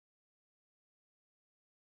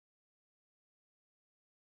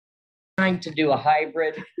trying to do a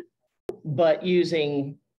hybrid, but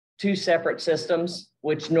using two separate systems,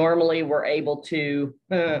 which normally we're able to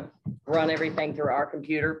run everything through our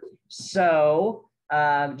computer. So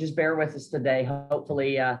just bear with us today.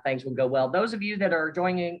 Hopefully things will go well. Those of you that are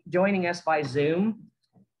joining us by Zoom,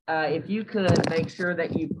 if you could make sure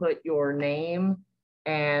that you put your name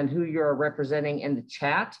and who you're representing in the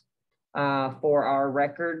chat for our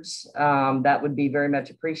records, that would be very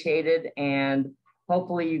much appreciated. And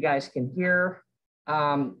hopefully you guys can hear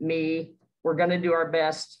me. We're going to do our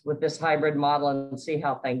best with this hybrid model and see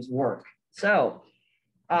how things work. So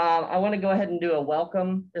I want to go ahead and do a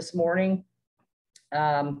welcome this morning.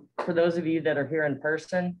 For those of you that are here in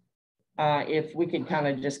person, if we could kind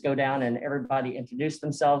of just go down and everybody introduce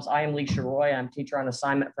themselves. I am Leisha Roy. I'm teacher on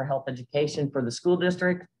assignment for health education for the school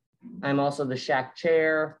district. I'm also the SHAC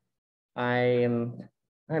chair. I'm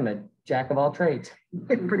a jack of all trades.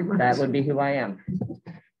 Pretty much. That would be who I am.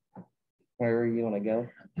 Where you want to go?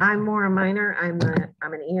 I'm Maura Miner.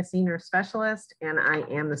 I'm an ESE nurse specialist, and I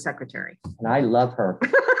am the secretary. And I love her.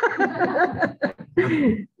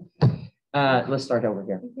 Let's start over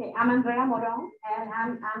here. Okay, I'm Andrea Moron, and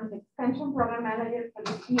I'm the extension program manager for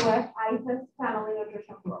the US ISIS Family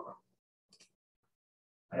Nutrition Program.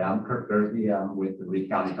 Hi, I'm Kirk Thursby. I'm with the Lee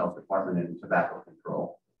County Health Department in Tobacco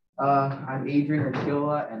Control. I'm Adrian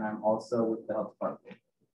Urquiola, and I'm also with the Health Department.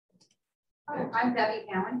 I'm Debbie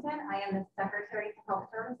Hamilton. I am the Secretary for Health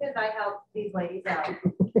Services. I help these ladies out.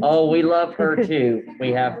 Oh, we love her too.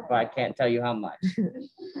 I can't tell you how much.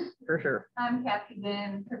 For sure. I'm Kathy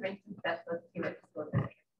Lynn, Prevention Specialist here at the school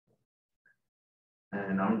district.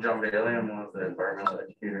 And I'm John Bailey. I'm one of the environmental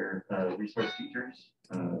educator resource teachers.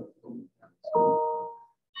 I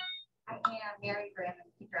am Mary Graham,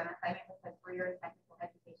 teacher on assignment with the Career and Technical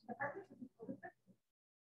Education Department of the school district.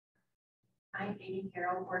 I'm Katie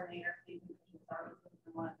Carroll, coordinator for the services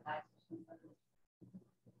and one of the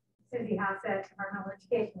Susie Hassett, environmental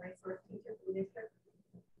education resource teacher for the district.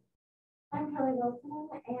 I'm Kelly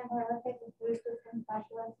Wilson, and I'm a fitness food system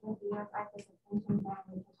specialist with the US ISIS Extension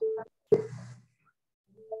Family.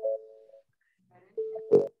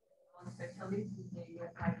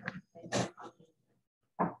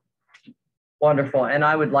 Wonderful. And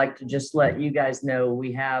I would like to just let you guys know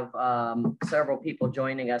we have several people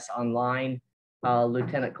joining us online.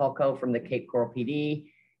 Lieutenant Kolko from the Cape Coral PD,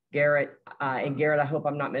 Garrett, and Garrett, I hope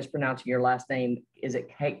I'm not mispronouncing your last name. Is it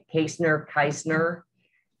Keisner?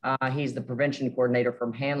 He's the prevention coordinator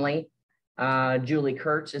from Hanley. Julie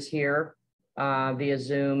Kurtz is here via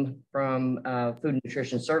Zoom from Food and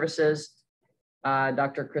Nutrition Services.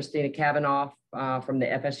 Dr. Christina Kavanaugh from the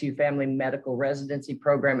FSU Family Medical Residency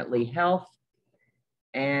Program at Lee Health.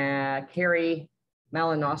 And Carrie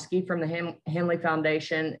Malinowski from the Hanley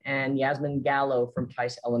Foundation, and Yasmin Gallo from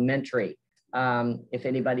Tice Elementary. If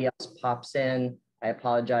anybody else pops in, I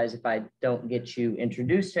apologize if I don't get you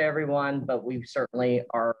introduced to everyone, but we certainly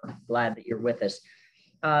are glad that you're with us.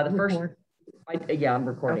 The first, yeah, I'm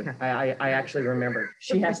recording. Okay. I actually remembered.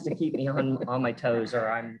 She has to keep me on my toes,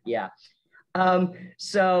 or yeah.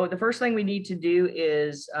 So the first thing we need to do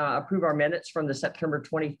is approve our minutes from the September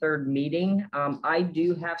 23rd meeting. I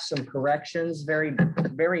do have some corrections, very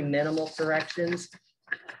minimal corrections.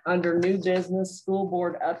 Under new business, school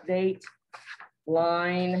board update,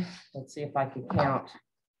 line, let's see if I can count.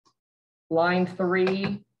 Line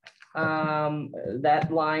 3, that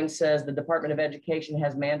line says the Department of Education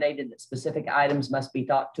has mandated that specific items must be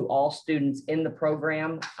taught to all students in the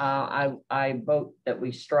program. I vote that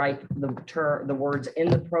we strike the words in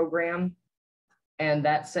the program. And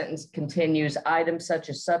that sentence continues, items such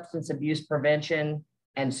as substance abuse prevention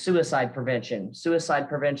and suicide prevention. Suicide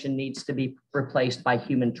prevention needs to be replaced by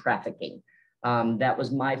human trafficking. That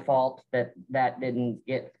was my fault that didn't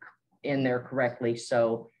get in there correctly.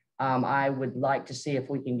 So I would like to see if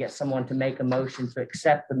we can get someone to make a motion to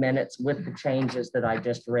accept the minutes with the changes that I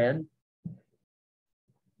just read.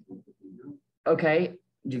 Okay,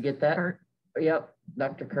 did you get that? Kurt. Yep,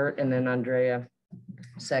 Dr. Kurt, and then Andrea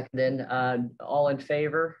seconded. All in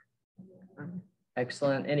favor?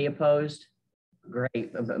 Excellent. Any opposed?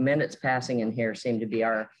 Great. Minutes passing in here seem to be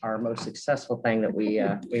our most successful thing that we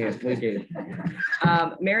do.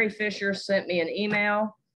 Mary Fisher sent me an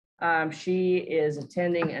email. She is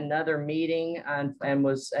attending another meeting and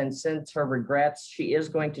sends her regrets. She is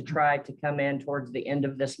going to try to come in towards the end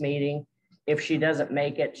of this meeting. If she doesn't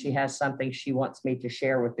make it, she has something she wants me to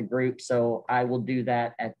share with the group. So I will do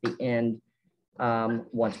that at the end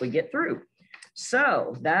once we get through.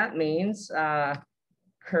 So that means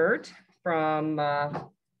Kurt from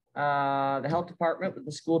The health department with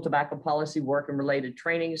the school tobacco policy work and related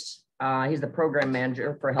trainings. He's the program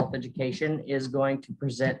manager for health education, is going to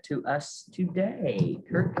present to us today.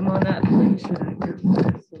 Kurt, come on up, please. Can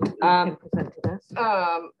present to this.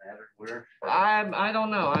 I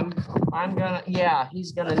don't know. I'm gonna, yeah,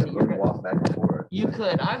 he's gonna, Walk back and forth. you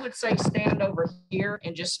could, I would say stand over here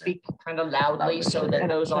and just speak kind of loudly so that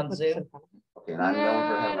those on Zoom. Okay, and I'm known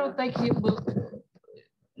for I having. don't think you will.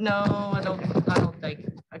 No, I don't think,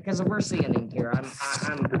 because we're seeing him here. I'm,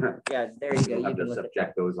 yeah, there you go. You I'm can just look at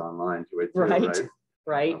subject those online to it. Too, Right.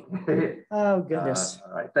 Right. right? Oh, goodness.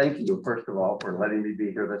 All right. Thank you, first of all, for letting me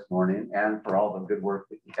be here this morning and for all the good work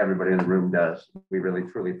that everybody in the room does. We really,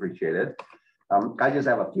 truly appreciate it. I just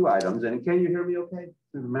have a few items, and can you hear me okay?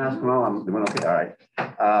 Through the mask and all, I'm doing okay. All right.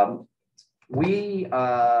 We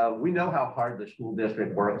know how hard the school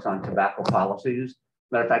district works on tobacco policies.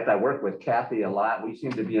 Matter of fact, I work with Kathy a lot. We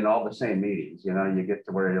seem to be in all the same meetings. You know, you get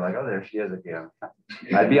to where you're like, oh, there she is again.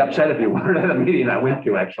 I'd be upset if you weren't at a meeting I went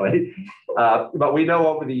to, actually. But we know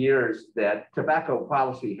over the years that tobacco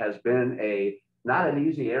policy has been not an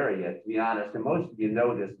easy area, to be honest. And most of you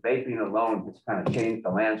know this, vaping alone has kind of changed the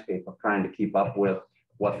landscape of trying to keep up with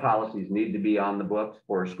what policies need to be on the books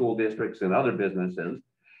for school districts and other businesses.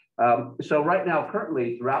 So right now,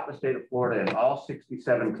 currently throughout the state of Florida, in all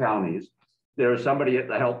 67 counties, there is somebody at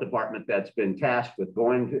the health department that's been tasked with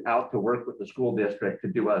going out to work with the school district to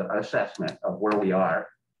do an assessment of where we are.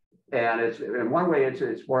 And it's in one way,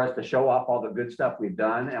 it's for us to show off all the good stuff we've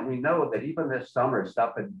done. And we know that even this summer,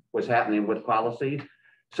 stuff was happening with policy.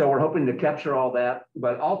 So we're hoping to capture all that.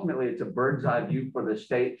 But ultimately, it's a bird's eye view for the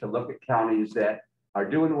state to look at counties that are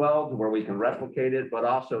doing well, to where we can replicate it, but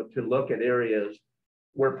also to look at areas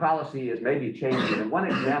where policy is maybe changing. And one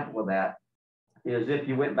example of that is if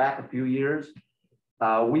you went back a few years,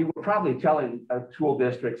 we were probably telling school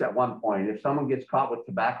districts at one point, if someone gets caught with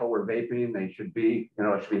tobacco or vaping, they should be,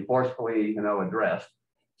 it should be forcefully, addressed.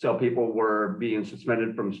 So people were being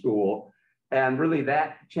suspended from school. And really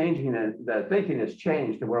that changing, the thinking has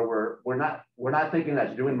changed to where we're not thinking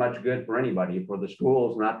that's doing much good for anybody, for the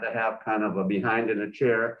schools not to have kind of a behind in a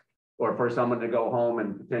chair, or for someone to go home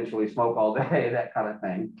and potentially smoke all day, that kind of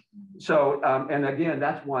thing. So, and again,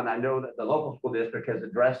 that's one, I know that the local school district has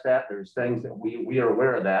addressed that. There's things that we are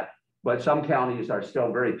aware of that, but some counties are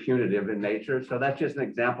still very punitive in nature. So that's just an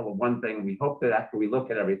example of one thing. We hope that after we look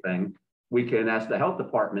at everything, we can ask the health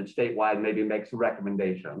department statewide, maybe make some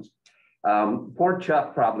recommendations. Poor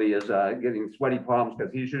Chuck probably is getting sweaty palms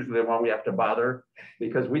because he's usually the one we have to bother,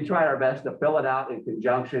 because we try our best to fill it out in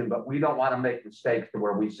conjunction, but we don't want to make mistakes to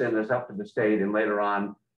where we send this up to the state and later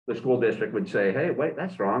on the school district would say, hey, wait,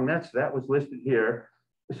 that's wrong. That was listed here.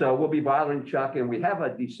 So we'll be bothering Chuck, and we have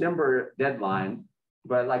a December deadline,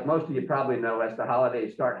 but like most of you probably know, as the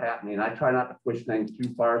holidays start happening, I try not to push things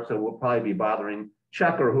too far. So we'll probably be bothering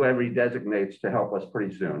Chuck or whoever he designates to help us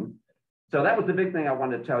pretty soon. So that was the big thing I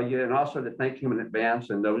wanted to tell you, and also to thank him in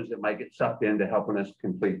advance and those that might get sucked into helping us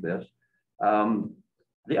complete this.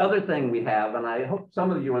 The other thing we have, and I hope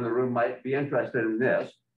some of you in the room might be interested in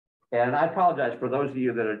this, and I apologize for those of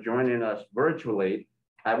you that are joining us virtually.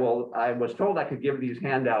 I was told I could give these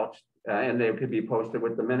handouts and they could be posted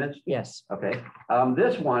with the minutes. Yes. Okay.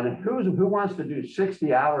 This one, who wants to do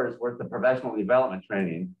 60 hours worth of professional development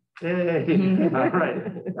training? Yay. All right,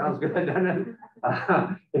 sounds good.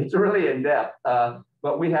 It's really in depth,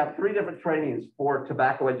 but we have 3 different trainings for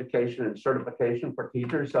tobacco education and certification for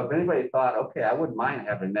teachers. So if anybody thought, okay, I wouldn't mind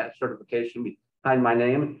having that certification behind my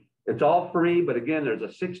name, it's all free. But again, there's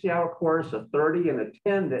a 60-hour course, a 30, and a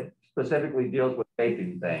 10 that specifically deals with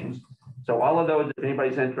vaping things. So all of those, if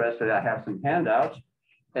anybody's interested, I have some handouts.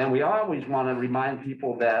 And we always want to remind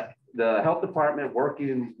people that the health department,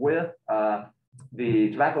 working with the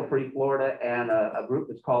Tobacco Free Florida and a group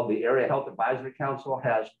that's called the Area Health Advisory Council,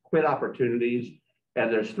 has quit opportunities. And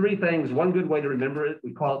there's 3 things. One good way to remember it,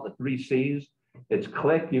 we call it the 3 C's. It's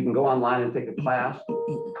click, you can go online and take a class.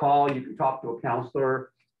 Call, you can talk to a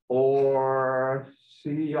counselor, or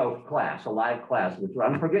CEO class, a live class, which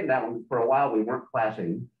I'm forgetting that one. For a while we weren't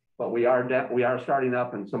classing, but we are starting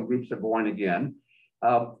up, and some groups are going again.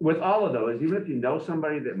 With all of those, even if you know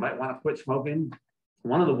somebody that might want to quit smoking,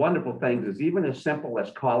 one of the wonderful things is even as simple as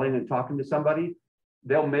calling and talking to somebody,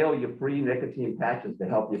 they'll mail you free nicotine patches to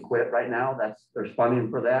help you quit right now. There's funding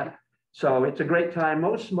for that. So it's a great time.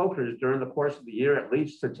 Most smokers during the course of the year, at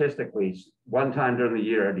least statistically, one time during the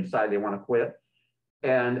year, decide they want to quit.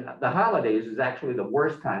 And the holidays is actually the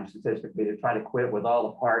worst time statistically to try to quit with all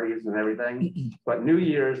the parties and everything. But New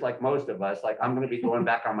Year's, like most of us, like I'm going to be going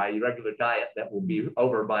back on my regular diet that will be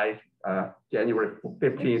over by January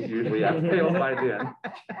 15th, usually. I've failed by then.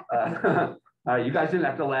 You guys didn't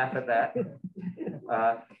have to laugh at that.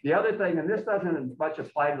 The other thing, and this doesn't much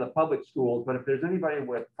apply to the public schools, but if there's anybody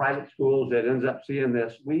with private schools that ends up seeing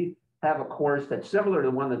this, we have a course that's similar to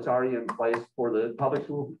the one that's already in place for the public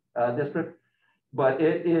school district, but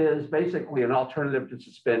it is basically an alternative to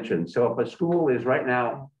suspension. So if a school is right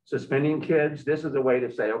now suspending kids, this is a way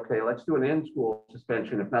to say, okay, let's do an in-school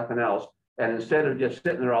suspension if nothing else. And instead of just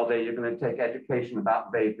sitting there all day, you're going to take education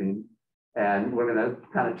about vaping. And we're going to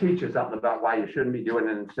kind of teach you something about why you shouldn't be doing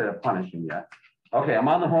it instead of punishing you. Okay, I'm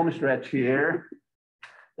on the home stretch here.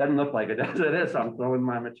 Doesn't look like it, does it? Is. I'm throwing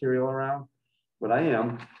my material around, but I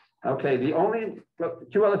am. Okay, the only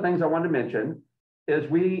two other things I wanted to mention is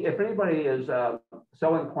if anybody is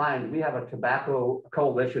so inclined, we have a tobacco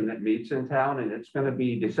coalition that meets in town, and it's going to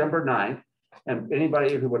be December 9th. And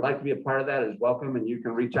anybody who would like to be a part of that is welcome, and you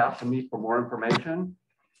can reach out to me for more information.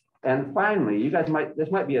 And finally,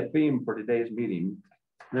 this might be a theme for today's meeting.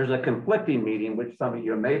 There's a conflicting meeting, which some of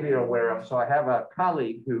you may be aware of. So I have a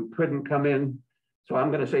colleague who couldn't come in. So I'm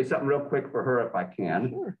going to say something real quick for her if I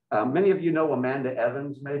can. Sure. Many of you know Amanda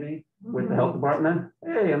Evans, maybe, with the health department.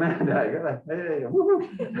 Hey, Amanda. Hey,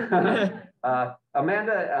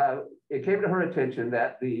 Amanda, it came to her attention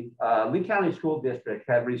that the Lee County School District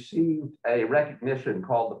had received a recognition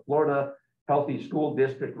called the Florida Healthy School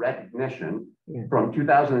District Recognition from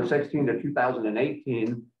 2016 to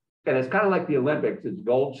 2018. And it's kind of like the Olympics. It's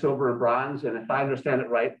gold, silver, and bronze. And if I understand it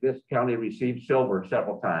right, this county received silver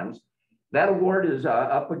several times. That award is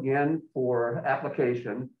up again for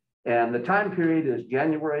application. And the time period is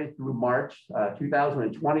January through March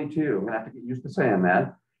 2022. I'm gonna have to get used to saying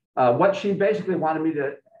that. What she basically wanted me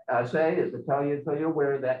to say is to tell you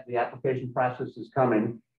aware that the application process is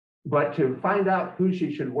coming, but to find out who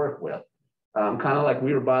she should work with. Kind of like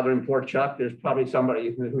we were bothering poor Chuck, there's probably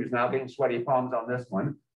somebody who's now getting sweaty palms on this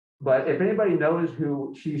one. But if anybody knows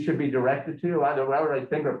who she should be directed to, I don't know,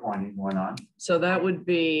 finger pointing going on. So that would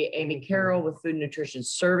be Amy Carroll with Food and Nutrition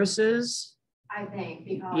Services. I think,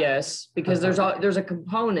 because. Yes, because there's a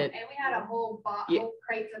component. And we had a whole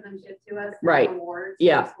crates of them shipped to us. Right. Awards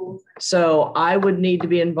yeah. So I would need to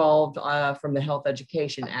be involved from the health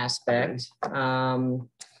education aspect.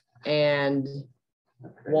 And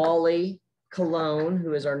Wally Cologne,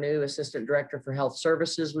 who is our new Assistant Director for Health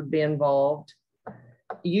Services, would be involved.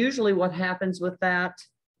 Usually what happens with that,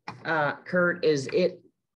 Kurt, is it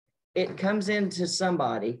comes into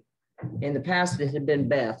somebody. In the past, it had been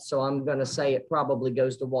Beth. So I'm going to say it probably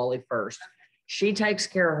goes to Wally first. She takes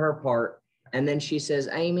care of her part. And then she says,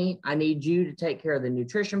 Amy, I need you to take care of the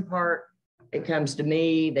nutrition part. It comes to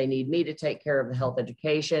me. They need me to take care of the health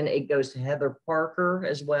education. It goes to Heather Parker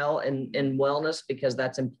as well in wellness, because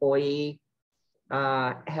that's employee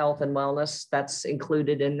health and wellness. That's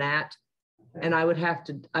included in that. And I'd have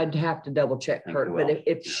to double check her, but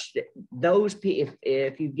if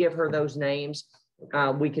you give her those names,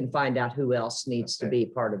 we can find out who else needs to be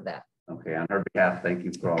part of that. Okay, on her behalf, thank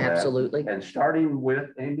you for all Absolutely. that. And starting with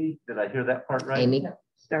Amy, did I hear that part right? Amy?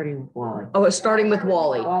 Starting with Wally. Oh, it's starting with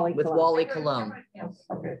Wally Cologne. Wally Cologne.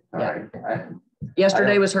 Okay, all Yeah. right.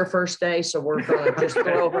 Yesterday was her first day, so we're going to just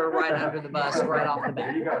throw her right under the bus right off the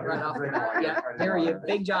bat. Right off the bat. Yeah, there you.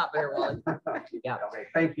 Big job there, Wally. Yeah. Okay,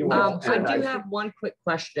 thank you. I do have one quick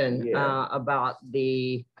question about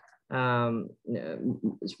the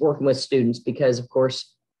working with students, because of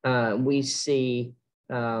course we see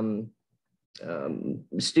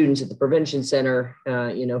students at the prevention center,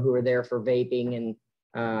 who are there for vaping and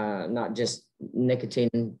not just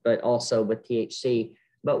nicotine, but also with THC.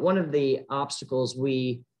 But one of the obstacles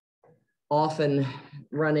we often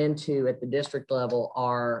run into at the district level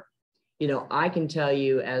are, I can tell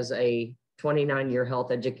you as a 29-year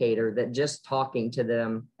health educator that just talking to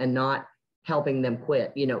them and not helping them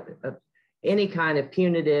quit, any kind of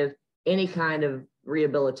punitive, any kind of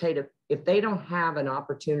rehabilitative, if they don't have an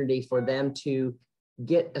opportunity for them to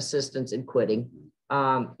get assistance in quitting,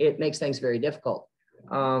 it makes things very difficult.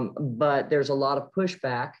 But there's a lot of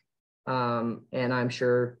pushback. And I'm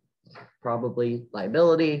sure probably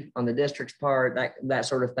liability on the district's part, that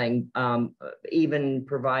sort of thing. Even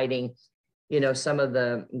providing, some of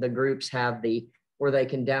the groups have where they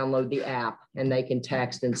can download the app and they can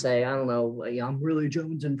text and say, I don't know, I'm really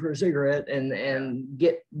jonesing for a cigarette and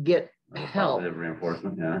get help. Positive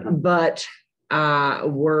reinforcement, yeah. But I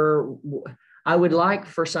would like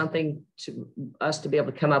for us to be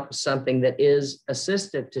able to come up with something that is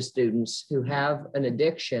assistive to students who have an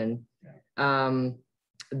addiction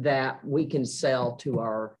that we can sell to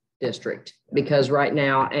our district. Because right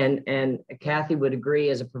now, and Kathy would agree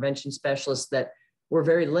as a prevention specialist, that we're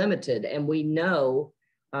very limited, and we know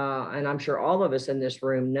and I'm sure all of us in this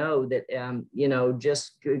room know that, you know,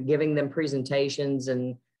 just giving them presentations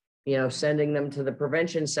and, you know, sending them to the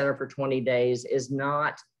prevention center for 20 days is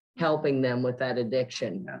not helping them with that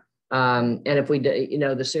addiction. Yeah. And if we do, you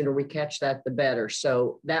know, the sooner we catch that, the better.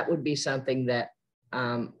 So that would be something that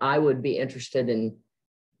I would be interested in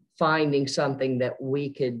finding something that we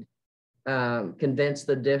could convince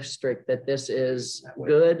the district that this is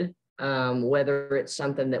good, whether it's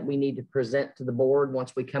something that we need to present to the board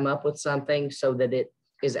once we come up with something so that it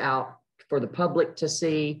is out for the public to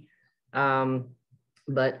see.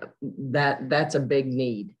 But that's a big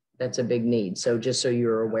need. That's a big need. So just so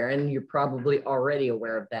you're aware, and you're probably already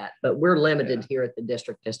aware of that, but we're limited here at the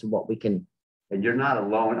district as to what we can. And you're not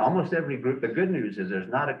alone. Almost every group, the good news is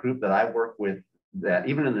there's not a group that I work with that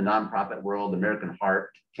even in the nonprofit world, American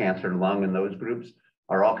Heart, Cancer, Lung, and those groups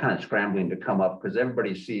are all kind of scrambling to come up because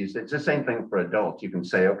everybody sees it's the same thing for adults. You can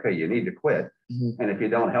say, okay, you need to quit. And if you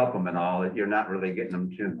don't help them and all, you're not really getting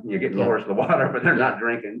them to, you're getting the horse to the water, but they're not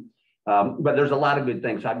drinking. But there's a lot of good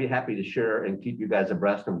things. So I'd be happy to share and keep you guys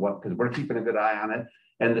abreast of what, because we're keeping a good eye on it.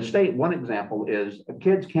 And the state, one example is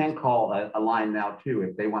kids can call a line now too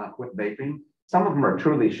if they want to quit vaping. Some of them are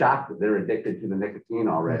truly shocked that they're addicted to the nicotine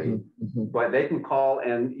already, but they can call,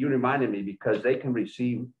 and you reminded me because they can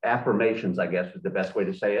receive affirmations, I guess is the best way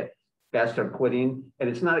to say it, as they're quitting. And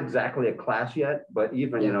it's not exactly a class yet, but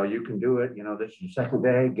even, you know, you can do it, you know, this is your second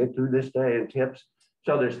day, get through this day and tips.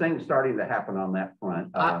 So there's things starting to happen on that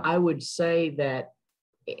front. I would say that,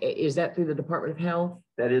 is that through the Department of Health?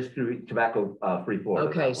 That is through Tobacco Free Florida.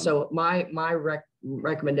 Okay, so my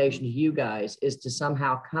recommendation to you guys is to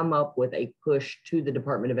somehow come up with a push to the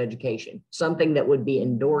Department of Education, something that would be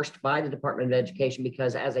endorsed by the Department of Education,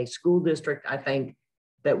 because as a school district, I think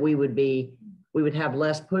that we would have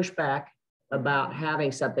less pushback about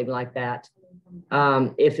having something like that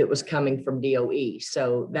if it was coming from DOE.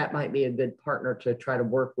 So that might be a good partner to try to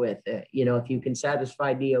work with. You know, if you can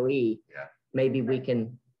satisfy DOE, maybe we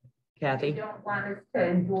can, Kathy? They don't want us to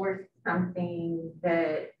endorse something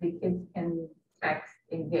that the kids can text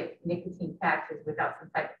and get nicotine patches without some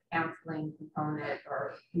type of counseling component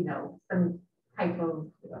or, you know, some type of.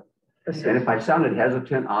 And if I sounded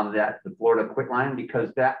hesitant on that, the Florida Quit Line,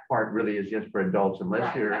 because that part really is just for adults,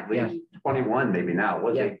 unless you're at least 21, maybe now, it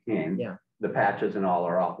was 18. The patches and all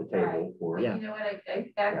are off the table for. You know what,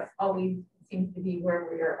 that's always seems to be where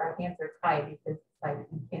our hands are tied, because like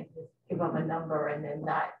you can't just give them a number and then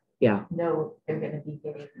not know they're going to be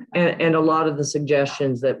getting. And a lot of the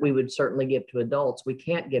suggestions that we would certainly give to adults, we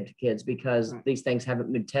can't give to kids because these things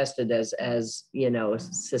haven't been tested as you know,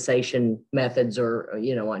 cessation methods or,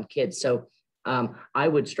 you know, on kids. So I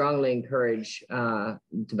would strongly encourage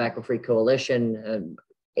Tobacco Free Coalition,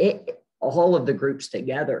 all of the groups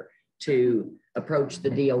together to approach the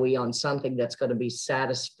DOE on something that's going to be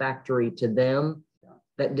satisfactory to them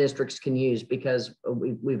that districts can use, because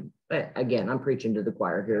we've again, I'm preaching to the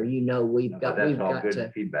choir here. You know, we've got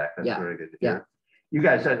good feedback. That's very good to hear. You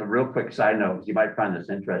guys had a real quick side note, because you might find this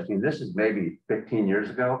interesting. This is maybe 15 years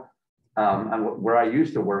ago. Where I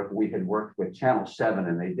used to work, we had worked with Channel 7,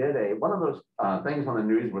 and they did one of those things on the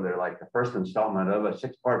news where they're like the first installment of a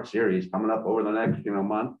 6-part series coming up over the next, you know,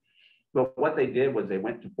 month. But what they did was they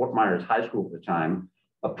went to Fort Myers High School at the time,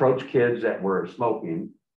 approached kids that were smoking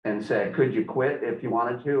and said, could you quit if you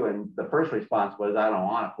wanted to? And the first response was, I don't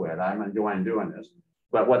want to quit. I'm enjoying doing this.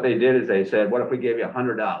 But what they did is they said, what if we gave you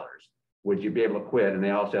 $100? Would you be able to quit? And they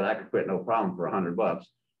all said, I could quit, no problem, for $100.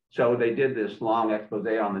 So they did this long expose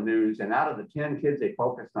on the news. And out of the 10 kids they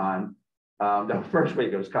focused on, the first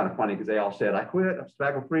week it was kind of funny because they all said, I quit, I'm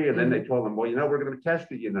tobacco free. And then they told them, well, you know, we're going to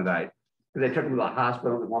test you tonight. Because they took them to the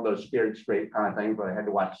hospital, one of those scared straight kind of things where they had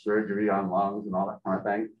to watch surgery on lungs and all that kind of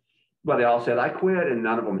thing. But they all said, I quit, and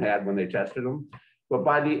none of them had when they tested them. But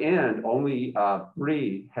by the end, only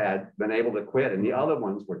 3 had been able to quit, and the other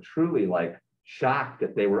ones were truly like shocked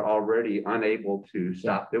that they were already unable to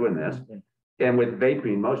stop doing this. And with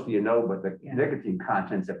vaping, most of you know, but the nicotine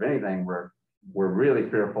contents, if anything, we're really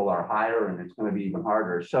fearful are higher, and it's going to be even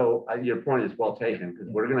harder. So your point is well taken, because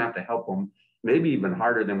we're going to have to help them maybe even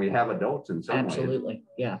harder than we have adults in some ways. Absolutely.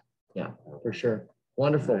 Yeah, for sure.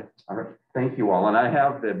 Wonderful. All right. Thank you all. And I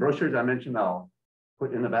have the brochures I mentioned, I'll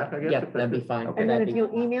put in the back, I guess. Yeah, that'd be fine. Okay. And then if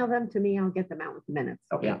you'll email them to me, I'll get them out with the minutes.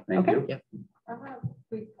 Okay, thank you. Yeah. I have a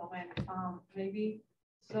quick comment, maybe.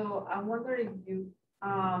 So I'm wondering if you,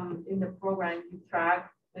 in the program, you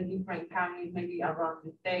track the different counties, maybe around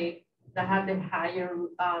the state, that have the higher,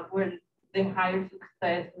 where the higher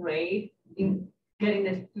success rate in getting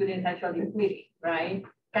the students actually quitting, right?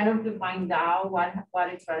 Kind of to find out what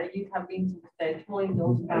strategies have been successful in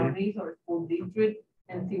those counties or school districts,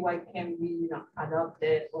 and see what can be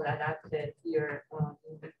adopted or adapted here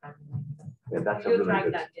in the family. Yeah, that's a You really track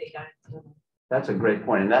good, that data. that's a great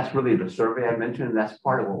point. And that's really the survey I mentioned. And that's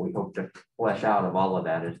part of what we hope to flesh out of all of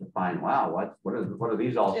that is to find, wow, what are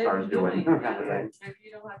these all-stars doing? Kind of thing. If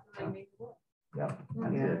you don't have to make it work. Yeah,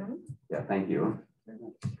 that's it. Yeah, thank you.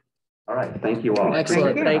 All right, thank you all.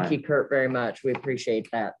 Excellent. you. Thank you, Kurt, very much. We appreciate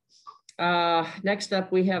that. Next up,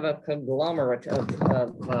 we have a conglomerate of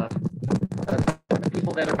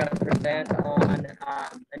people that are going to present on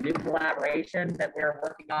a new collaboration that we're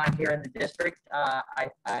working on here in the district.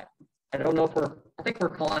 I don't know if I think we're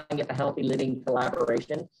calling it the Healthy Living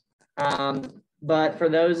Collaboration. But for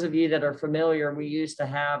those of you that are familiar, we used to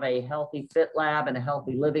have a Healthy Fit Lab and a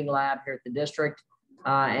Healthy Living Lab here at the district.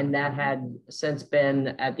 And that had since been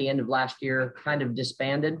at the end of last year kind of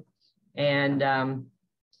disbanded. And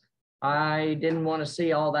I didn't want to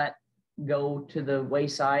see all that go to the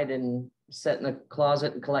wayside and sit in the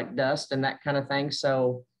closet and collect dust and that kind of thing.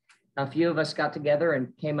 So a few of us got together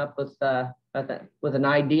and came up with an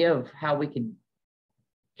idea of how we could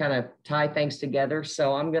kind of tie things together.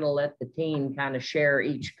 So I'm going to let the team kind of share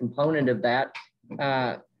each component of that.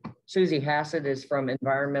 Susie Hassett is from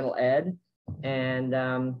Environmental Ed, and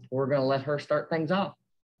we're going to let her start things off.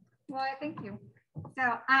 Well, thank you.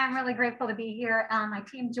 So I'm really grateful to be here. My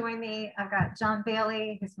team joined me. I've got John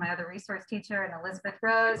Bailey, who's my other resource teacher, and Elizabeth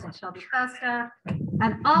Rose and Shelby Costa.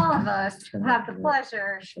 And all of us have the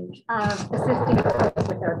pleasure of assisting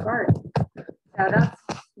with our garden. So that's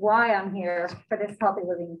why I'm here for this Healthy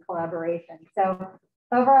Living collaboration. So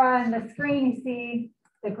over on the screen, you see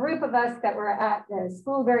the group of us that were at the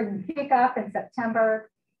school garden kickoff in September.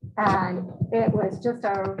 And it was just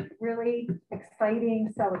a really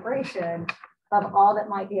exciting celebration of all that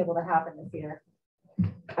might be able to happen this year.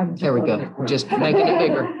 There we go. Just making it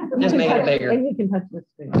bigger. Just make it bigger. And you can touch the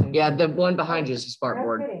screen. Yeah, the one behind you is a smart No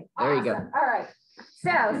board. kidding. There you go. Awesome. All right.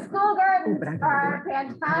 So school gardens are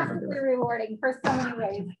fantastically rewarding for so many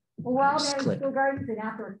ways. Well-managed school gardens and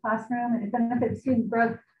outdoor classroom, and it benefits student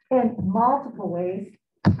growth in multiple ways.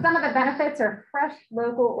 Some of the benefits are fresh,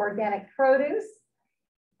 local, organic produce,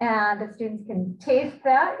 and the students can taste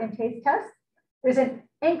that and taste test. There's an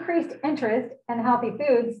increased interest in healthy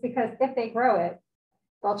foods because if they grow it,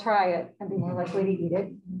 they'll try it and be more likely to eat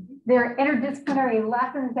it. There are interdisciplinary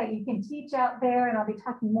lessons that you can teach out there, and I'll be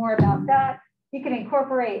talking more about that. You can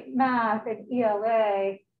incorporate math and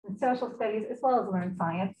ELA and social studies, as well as learn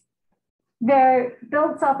science. They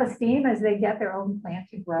build self-esteem as they get their own plant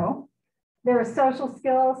to grow. There are social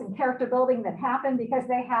skills and character building that happen because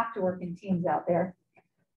they have to work in teams out there.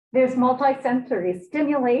 There's multisensory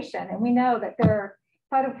stimulation, and we know that there are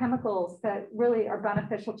phytochemicals that really are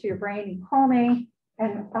beneficial to your brain and calming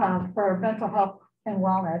and for mental health and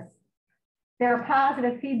wellness. There are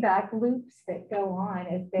positive feedback loops that go on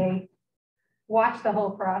as they watch the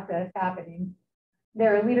whole process happening.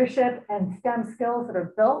 There are leadership and STEM skills that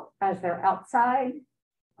are built as they're outside,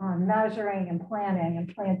 measuring and planning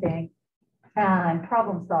and planting and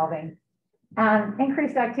problem solving. And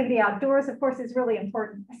increased activity outdoors, of course, is really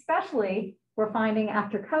important, especially we're finding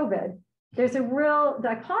after COVID. There's a real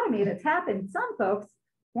dichotomy that's happened. Some folks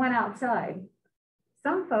went outside.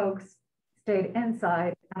 Some folks stayed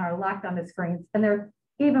inside and are locked on the screens, and they're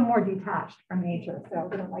even more detached from nature. So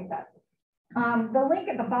we don't like that. The link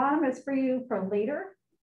at the bottom is for you for later,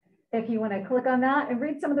 if you want to click on that and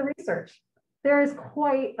read some of the research. There is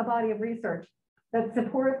quite a body of research that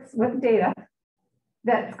supports with data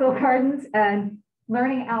that school gardens and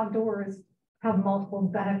learning outdoors have multiple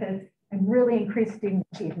benefits and really increase student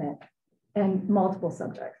achievement in multiple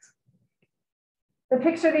subjects. The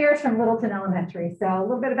picture there is from Littleton Elementary. So a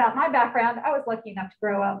little bit about my background. I was lucky enough to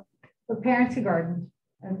grow up with parents who gardened.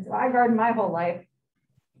 And so I gardened my whole life.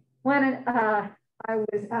 When I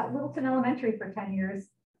was at Littleton Elementary for 10 years,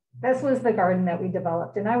 this was the garden that we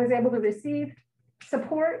developed. And I was able to receive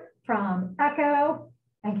support from ECHO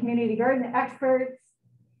and community garden experts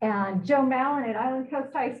and Joe Mallon at Island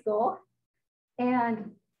Coast High School,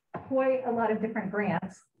 and quite a lot of different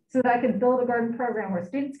grants so that I could build a garden program where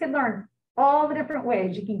students could learn all the different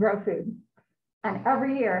ways you can grow food. And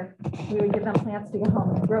every year we would give them plants to get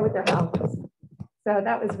home and grow with their houses. So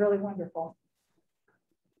that was really wonderful.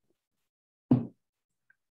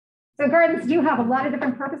 So gardens do have a lot of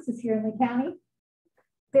different purposes here in the county.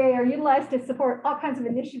 They are utilized to support all kinds of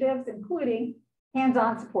initiatives, including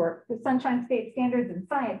hands-on support with Sunshine State standards in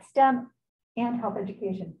science, STEM, and health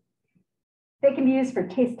education. They can be used for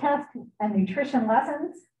taste tests and nutrition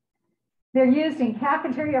lessons. They're used in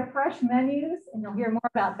cafeteria fresh menus, and you'll hear more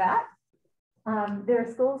about that. There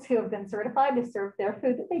are schools who have been certified to serve their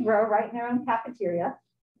food that they grow right in their own cafeteria.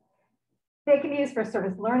 They can be used for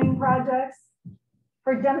service learning projects,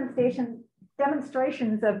 for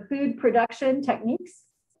demonstrations of food production techniques,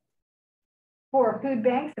 for food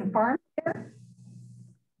banks and farm care,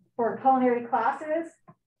 for culinary classes,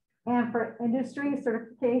 and for industry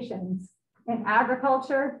certifications in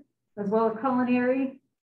agriculture, as well as culinary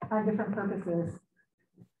on different purposes.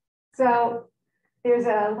 So there's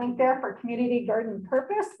a link there for community garden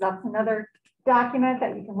purpose. That's another document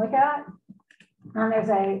that you can look at. And there's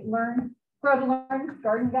a Grow to Learn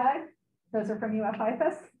garden guide. Those are from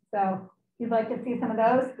UF-IFAS. So if you'd like to see some of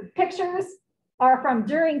those. The pictures are from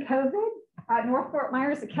during COVID at North Fort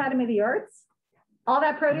Myers Academy of the Arts. All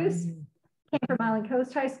that produce came from Island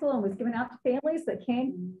Coast High School and was given out to families that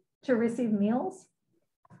came to receive meals.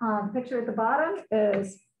 Picture at the bottom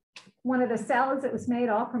is one of the salads that was made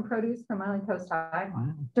all from produce from Island Coast High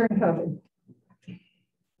during COVID.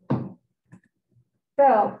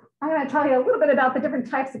 So I'm going to tell you a little bit about the different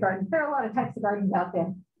types of gardens. There are a lot of types of gardens out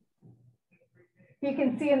there. You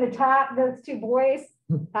can see in the top, those two boys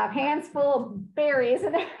have hands full of berries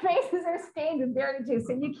and their faces are stained with berry juice,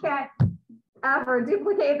 and you can't ever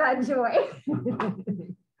duplicate that joy.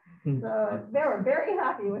 So they were very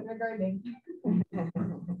happy with their gardening.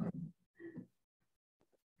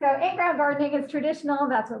 So in-ground gardening is traditional.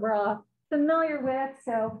 That's what we're all familiar with.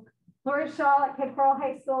 So Lori Shaw at Cape Coral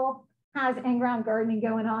High School has in-ground gardening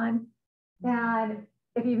going on. And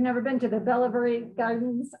if you've never been to the Bellevury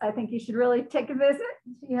Gardens, I think you should really take a visit.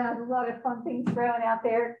 She has a lot of fun things growing out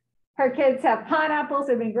there. Her kids have pineapples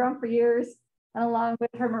that have been grown for years. And along with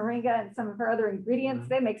her moringa and some of her other ingredients,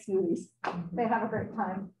 they make smoothies. They have a great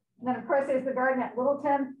time. And then of course, there's the garden at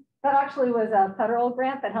Littleton. That actually was a federal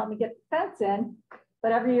grant that helped me get the fence in.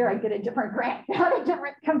 But every year I get a different grant on a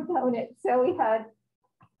different component. So we had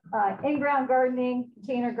in-ground gardening,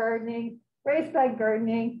 container gardening, raised bed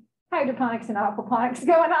gardening, hydroponics and aquaponics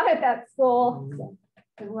going on at that school. So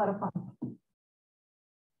it was a lot of fun.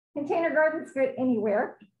 Container gardens good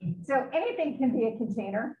anywhere. So anything can be a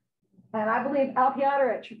container. And I believe Al Piotr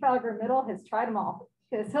at Trafalgar Middle has tried them all,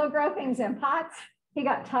 because he'll grow things in pots. He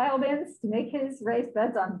got tile bins to make his raised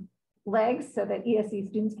beds on legs so that ESE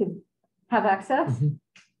students could have access.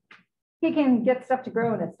 He can get stuff to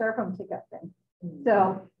grow in a styrofoam pickup thing.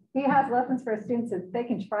 So he has lessons for his students so they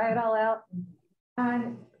can try it all out.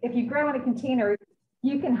 And if you grow in a container,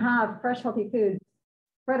 you can have fresh, healthy food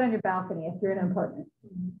right on your balcony if you're in an apartment.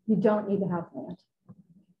 You don't need to have land.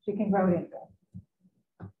 You can grow it in there.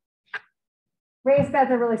 Raised beds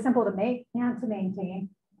are really simple to make and to maintain.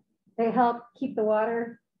 They help keep the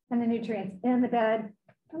water and the nutrients in the bed,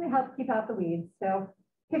 and they help keep out the weeds. So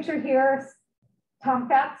picture here, Tom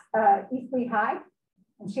Fatts, East Lee High,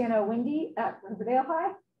 and Shannon Windy at Riverdale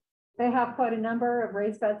High. They have quite a number of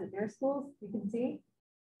raised beds at their schools, you can see.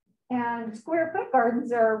 And square foot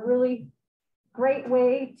gardens are a really great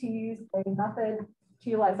way to use a method to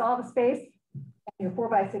utilize all the space in your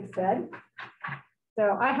 4x6 bed.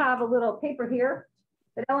 So I have a little paper here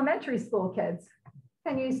that elementary school kids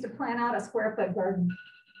can use to plan out a square foot garden.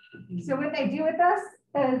 So what they do with this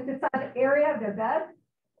is decide the area of their bed,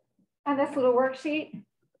 and this little worksheet,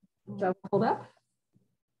 which I'll hold up,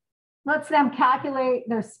 lets them calculate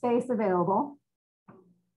their space available.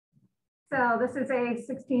 So this is a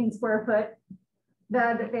 16 square foot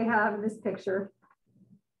bed that they have in this picture.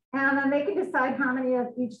 And then they can decide how many of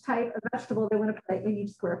each type of vegetable they want to put in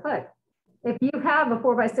each square foot. If you have a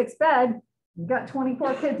 4x6 bed, you've got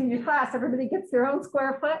 24 kids in your class, everybody gets their own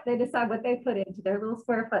square foot, they decide what they put into their little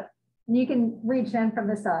square foot. And you can reach in from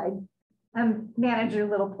the side and manage your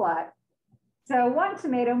little plot. So one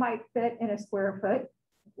tomato might fit in a square foot,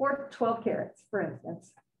 or 12 carrots, for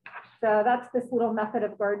instance. So that's this little method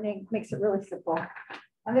of gardening, makes it really simple.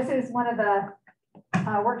 And this is one of the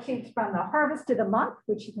worksheets from the Harvest of the Month,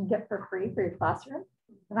 which you can get for free for your classroom.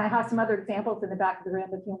 And I have some other examples in the back of the room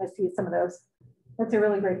if you want to see some of those. That's a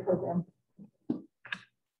really great program.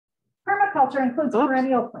 Permaculture includes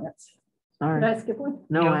perennial plants. Sorry. Did I skip one?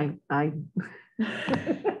 No, I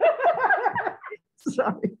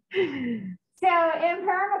sorry. So in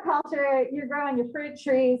permaculture, you're growing your fruit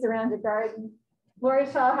trees around your garden. Lori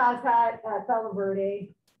Shaw has that at Bella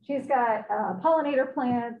Verde. She's got pollinator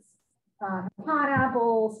plants,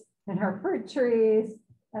 pineapples, and her fruit trees,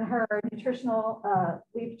 and her nutritional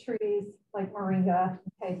leaf trees like moringa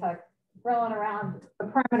and K-tuck growing around the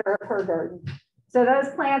perimeter of her garden. So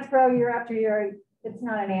those plants grow year after year. It's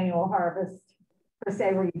not an annual harvest per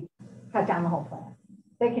se where you cut down the whole plant.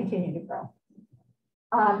 They continue to grow.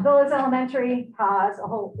 Villas Elementary has a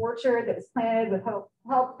whole orchard that was planted with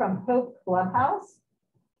help from Hope Clubhouse.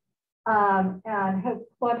 And Hope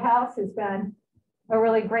Clubhouse has been a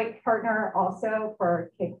really great partner also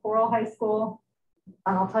for Cape Coral High School.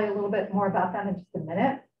 And I'll tell you a little bit more about them in just a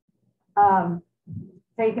minute.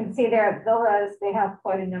 So you can see there at Villas, they have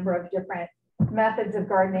quite a number of different methods of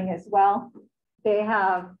gardening as well. They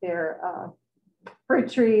have their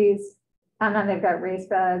fruit trees, and then they've got raised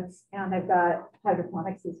beds, and they've got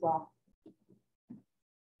hydroponics as well.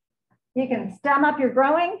 You can stem up your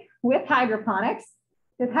growing with hydroponics.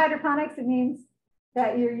 With hydroponics, it means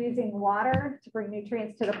that you're using water to bring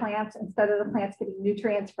nutrients to the plants instead of the plants getting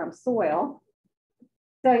nutrients from soil.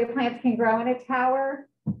 So your plants can grow in a tower,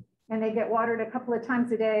 and they get watered a couple of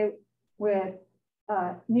times a day with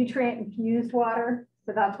nutrient infused water.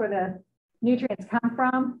 So that's where the nutrients come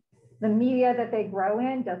from. The media that they grow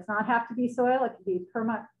in does not have to be soil. It can be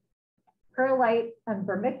perlite and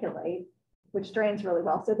vermiculite, which drains really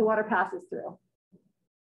well. So the water passes through.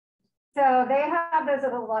 So they have those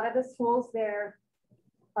at a lot of the schools. They're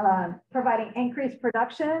providing increased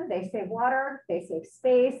production. They save water, they save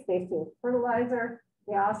space, they save fertilizer.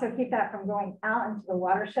 They also keep that from going out into the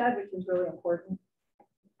watershed, which is really important.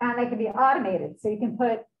 And they can be automated. So you can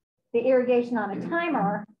put the irrigation on a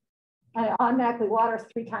timer and it automatically waters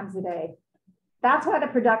 3 times a day. That's why the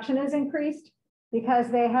production is increased, because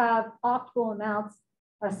they have optimal amounts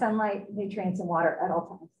of sunlight, nutrients, and water at all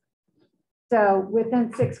times. So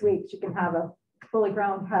within 6 weeks, you can have a fully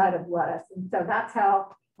grown head of lettuce. And so that's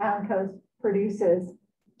how Island Coast produces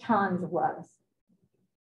tons of lettuce.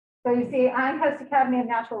 So you see Island Coast Academy of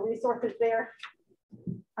Natural Resources there.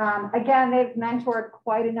 Again, they've mentored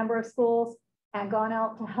quite a number of schools and gone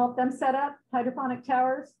out to help them set up hydroponic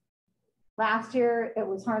towers. Last year, it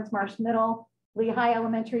was Harns Marsh Middle, Lehigh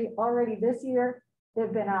Elementary. Already this year,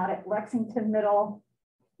 they've been out at Lexington Middle.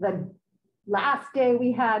 The last day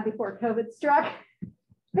we had before COVID struck,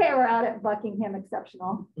 they were out at Buckingham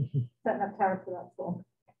Exceptional, setting up towers for that school.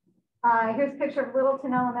 Here's a picture of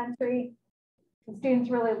Littleton Elementary. The students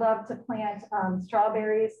really love to plant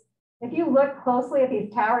strawberries. If you look closely at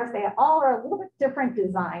these towers, they all are a little bit different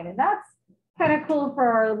design, and that's kind of cool for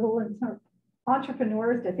our little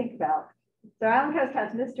entrepreneurs to think about. So Island Coast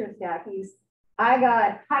has Mr. Stackies. I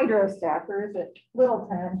got hydro stackers at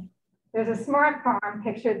Littleton. There's a smart farm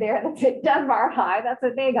pictured there that's at Dunbar High. That's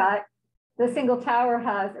what they got. The single tower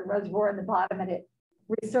has a reservoir in the bottom and it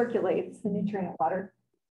recirculates the nutrient water.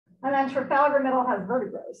 And then Trafalgar Middle has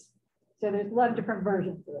vertigrows. So there's a lot of different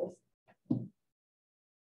versions of this.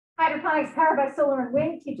 Hydroponics powered by solar and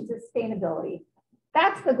wind teaches sustainability.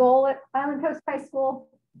 That's the goal at Island Coast High School.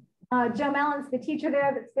 Joe Mellon's the teacher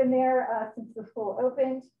there that's been there since the school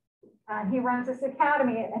opened. He runs this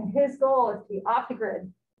academy, and his goal is to be off the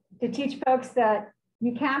grid, to teach folks that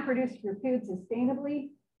you can produce your food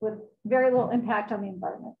sustainably with very little impact on the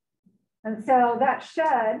environment. And so that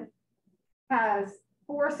shed has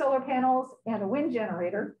 4 solar panels and a wind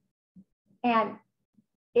generator, and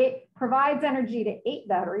it provides energy to 8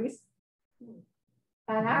 batteries.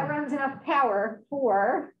 And that runs enough power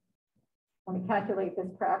for, let me calculate this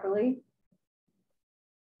properly,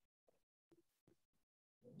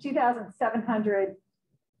 2,700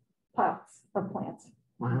 pots of plants.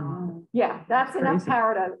 Wow. Yeah, that's enough crazy.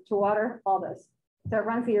 power to water all this. So it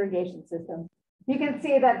runs the irrigation system. You can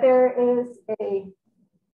see that there is a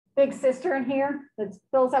big cistern here that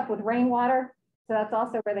fills up with rainwater. So that's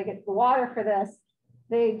also where they get the water for this.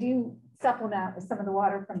 They do supplement with some of the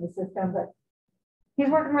water from the system, but he's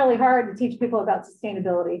working really hard to teach people about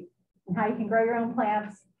sustainability and how you can grow your own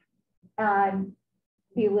plants and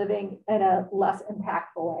be living in a less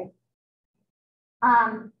impactful way.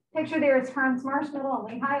 Picture there is Harns Marsh Middle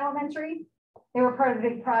and Lehigh Elementary. They were part of a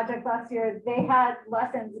big project last year. They had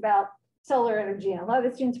lessons about solar energy, and a lot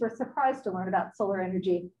of the students were surprised to learn about solar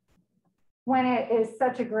energy when it is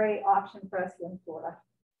such a great option for us in Florida.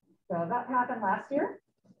 So that happened last year.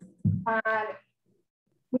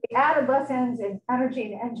 We added lessons in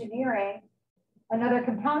energy and engineering. Another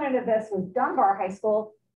component of this was Dunbar High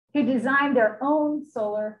School, who designed their own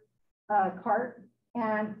solar cart,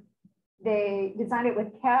 and they designed it with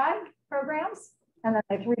CAD programs, and then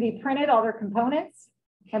they 3D printed all their components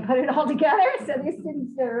and put it all together. So these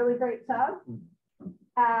students did a really great job.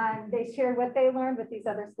 And they shared what they learned with these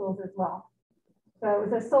other schools as well. So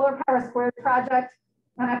it was a Solar Power Squared project.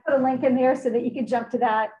 And I put a link in there so that you could jump to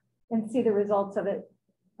that and see the results of it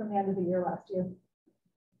from the end of the year last year.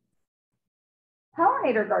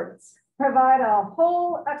 Pollinator gardens provide a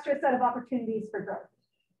whole extra set of opportunities for growth.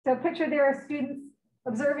 So picture there are students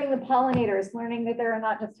observing the pollinators, learning that there are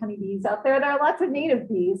not just honeybees out there, there are lots of native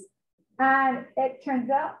bees. And it turns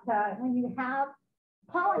out that when you have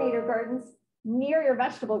pollinator gardens near your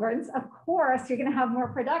vegetable gardens, of course, you're going to have more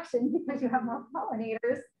production because you have more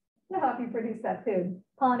pollinators to help you produce that food.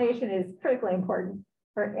 Pollination is critically important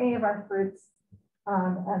for any of our fruits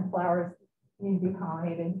and flowers need to be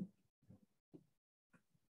pollinated.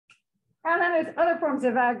 And then there's other forms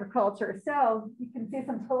of agriculture. So you can see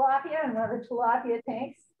some tilapia and other tilapia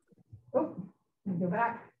tanks. Oh, let me go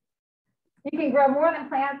back. You can grow more than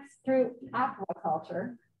plants through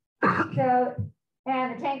aquaculture. So,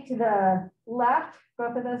 and the tank to the left,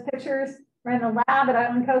 both of those pictures, we're in the lab at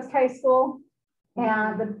Island Coast High School.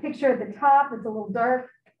 And the picture at the top, it's a little dark,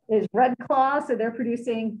 is red claw. So they're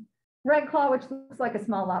producing red claw, which looks like a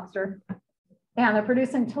small lobster. And they're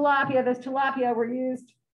producing tilapia. Those tilapia were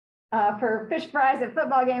used for fish fries at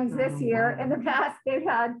football games this year. In the past, they've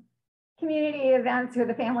had community events where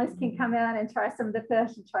the families can come in and try some of the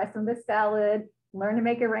fish and try some of the salad, learn to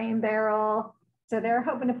make a rain barrel. So they're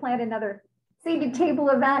hoping to plan another seated table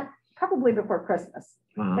event probably before Christmas.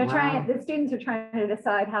 They're trying, the students are trying to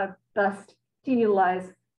decide how best to utilize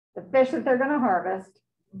the fish that they're going to harvest,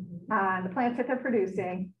 the plants that they're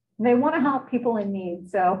producing. They want to help people in need.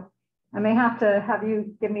 So I may have to have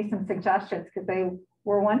you give me some suggestions because they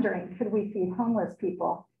were wondering, could we feed homeless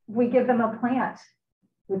people? If we give them a plant,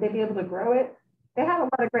 would they be able to grow it? They have a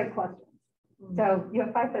lot of great questions. So you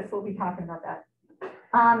have 5 Fifths, we'll be talking about that.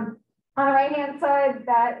 On the right-hand side,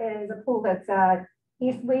 that is a pool that's at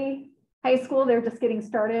East Lee High School. They're just getting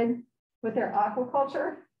started with their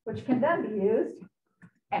aquaculture, which can then be used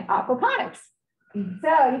in aquaponics. So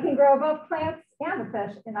you can grow both plants and the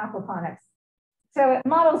fish in aquaponics. So it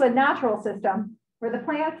models a natural system where the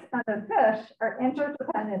plants and the fish are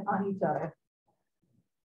interdependent on each other.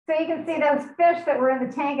 So you can see those fish that were in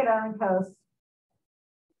the tank at Island Coast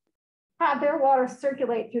have their water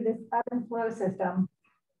circulate through this ebb and flow system.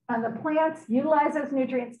 And the plants utilize those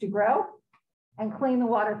nutrients to grow and clean the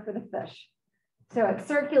water for the fish. So it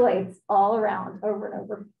circulates all around over and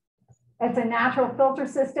over. It's a natural filter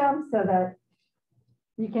system so that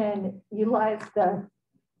you can utilize the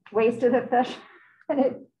waste of the fish, and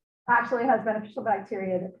it actually has beneficial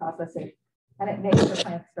bacteria that process it, and it makes the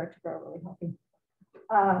plants start to grow really healthy.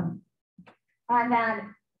 And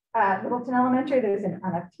then at Littleton Elementary, there's an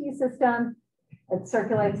NFT system. It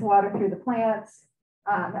circulates water through the plants.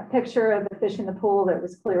 That picture of the fish in the pool that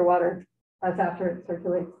was clear water, that's after it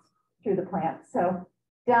circulates through the plants. So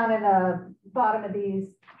down in the bottom of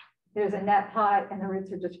these, there's a net pot and the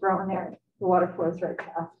roots are just growing there. The water flows right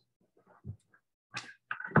past.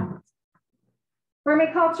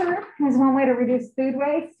 Vermiculture is one way to reduce food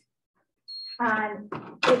waste. And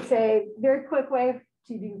it's a very quick way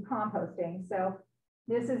to do composting. So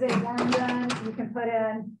this is a worm bin. You can put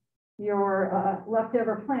in your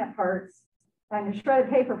leftover plant parts and your shredded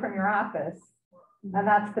paper from your office. And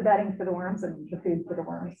that's the bedding for the worms and the food for the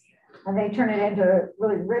worms. And they turn it into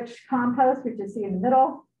really rich compost, which you see in the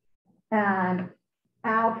middle. And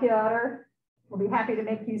Al Piotr will be happy to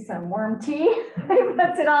make you some worm tea. He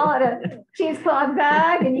puts it all in a cheesecloth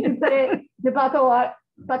bag and you can put it in the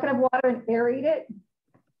bucket of water and aerate it.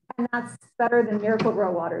 And that's better than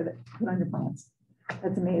Miracle-Gro water that you put on your plants.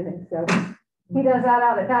 That's amazing. So he does that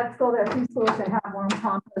out at that school. There are 2 schools that have worm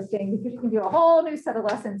composting because you can do a whole new set of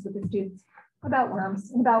lessons with the students about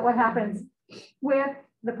worms, about what happens with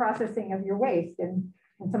the processing of your waste and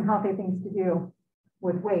some healthy things to do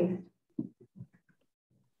with waste.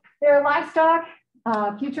 There are livestock,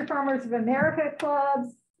 Future Farmers of America clubs,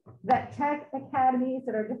 vet tech academies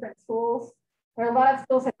that are different schools. There are a lot of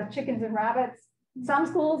schools that have chickens and rabbits. Some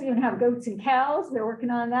schools even have goats and cows. They're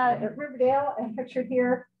working on that at Riverdale. And pictured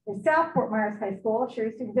here is South Fort Myers High School.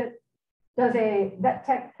 Sherry Stevens does a vet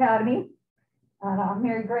tech academy.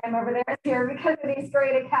 Mary Graham over there is here because of these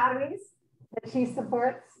great academies that she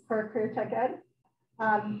supports for Career Tech Ed.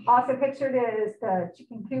 Also pictured is the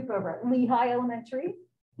chicken coop over at Lehigh Elementary.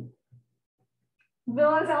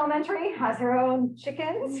 Villas Elementary has her own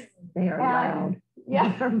chickens. They are loud.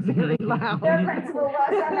 Yeah, they're very loud. Their principal was,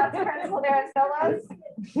 and that's the principal there at Villas.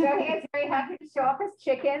 So he is very happy to show off his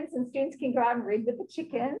chickens, and students can go out and read with the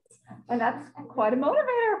chickens. And that's quite a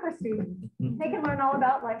motivator for students. They can learn all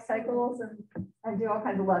about life cycles and do all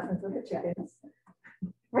kinds of lessons with the chickens.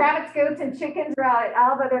 Rabbits, goats, and chickens are out at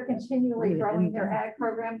Alba. They're continually growing their ag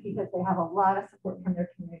program because they have a lot of support from their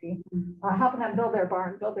community, helping them build their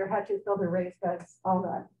barn, build their hutches, build their raised beds, all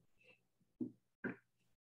that.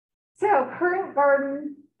 So current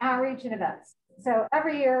garden outreach and events. So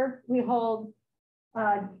every year we hold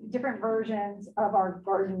different versions of our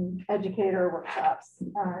garden educator workshops.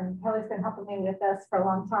 Kelly's been helping me with this for a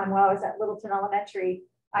long time. While I was at Littleton Elementary,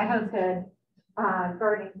 I hosted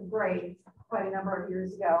Gardening the Braids quite a number of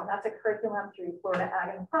years ago. And that's a curriculum through Florida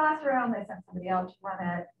Ag in the Classroom. They sent somebody else to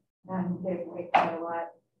run it and they paid quite a lot.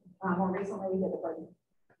 More recently, we did the garden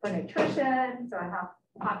for nutrition. So I have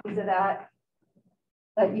copies of that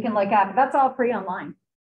you can look at, but that's all free online.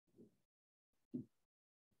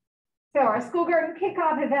 So our school garden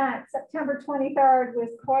kickoff event, September 23rd, was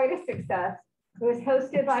quite a success. It was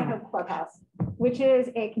hosted by Hope Clubhouse, which is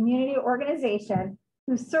a community organization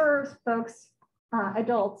who serves folks,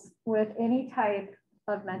 adults with any type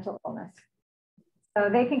of mental illness. So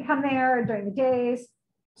they can come there during the days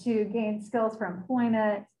to gain skills for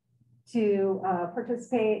employment, to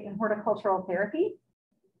participate in horticultural therapy,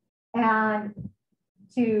 and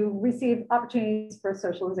to receive opportunities for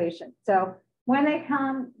socialization. So when they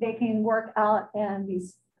come, they can work out in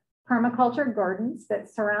these permaculture gardens that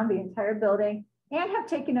surround the entire building and have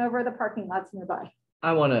taken over the parking lots nearby.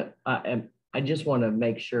 I just want to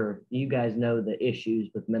make sure you guys know the issues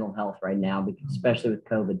with mental health right now, because especially with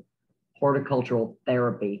COVID. Horticultural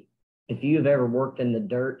therapy. If you've ever worked in the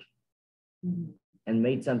dirt and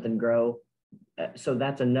made something grow, so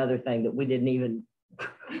that's another thing that we didn't even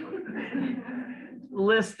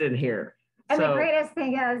list in here. And the greatest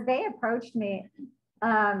thing is they approached me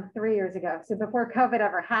 3 years ago. So before COVID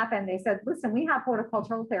ever happened, they said, listen, we have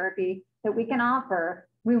horticultural therapy that we can offer.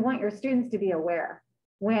 We want your students to be aware.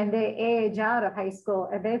 When they age out of high school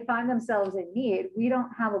and they find themselves in need, we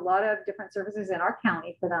don't have a lot of different services in our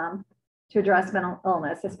county for them to address mental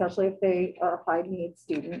illness, especially if they are a high need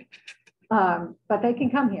student. But they can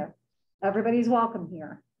come here. Everybody's welcome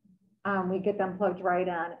here. We get them plugged right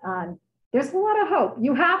in. There's a lot of hope.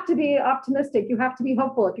 You have to be optimistic. You have to be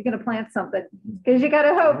hopeful if you're going to plant something, because you got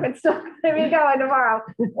to hope it's still going to be going tomorrow.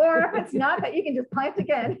 Or if it's not, that you can just plant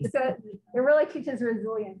again. So it really teaches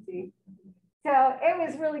resiliency. So it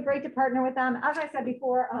was really great to partner with them. As I said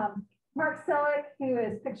before, Mark Sillick, who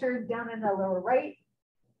is pictured down in the lower right,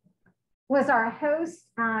 was our host,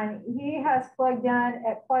 and he has plugged in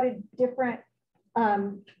at quite a different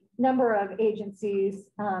number of agencies,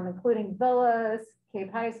 including Villas,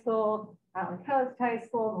 Cape High School, Island Coast High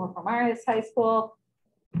School, North Myers High School.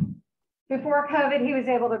 Before COVID, he was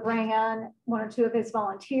able to bring in one or two of his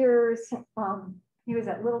volunteers. He was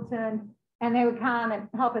at Littleton, and they would come and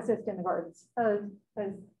help assist in the gardens,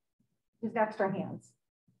 just extra hands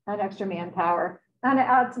and extra manpower, and to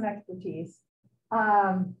add some expertise.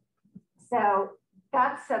 So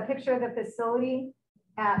that's a picture of the facility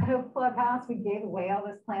at Hope Clubhouse. We gave away all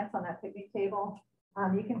those plants on that picnic table.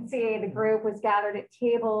 You can see the group was gathered at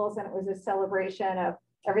tables, and it was a celebration of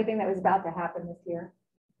everything that was about to happen this year.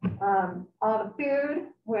 All the food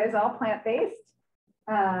was all plant-based.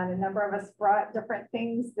 A number of us brought different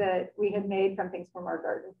things that we had made from things from our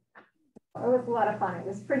garden. It was a lot of fun. It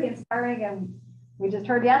was pretty inspiring, and we just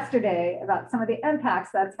heard yesterday about some of the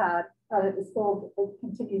impacts that's had that the school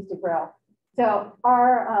continues to grow. So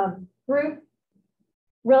our group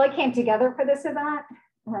really came together for this event.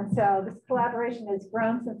 And so this collaboration has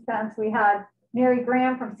grown since then. So we had Mary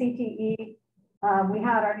Graham from CTE. We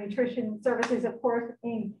had our nutrition services, of course,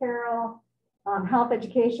 Amy Carroll, health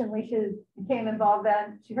education. Alicia became involved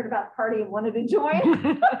then. She heard about the party and wanted to join.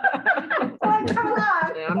 Like, come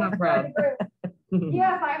on. Yeah, I'm not proud.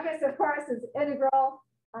 Yeah, FIFUS, of course, is integral.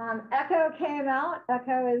 ECHO came out.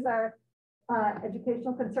 ECHO is our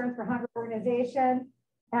Educational Concerns for Hunger organization.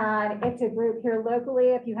 And it's a group here locally.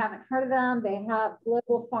 If you haven't heard of them, they have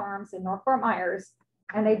global farms in North Fort Myers,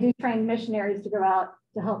 and they do train missionaries to go out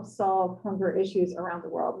to help solve hunger issues around the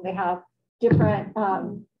world. And they have different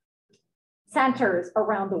centers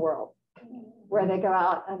around the world where they go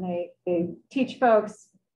out and they teach folks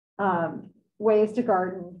ways to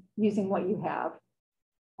garden using what you have.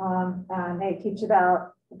 And they teach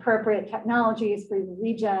about appropriate technologies for your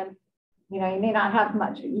region. You know, you may not have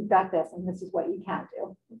much, but you've got this, and this is what you can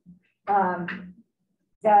do.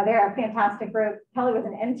 So they're a fantastic group. Kelly was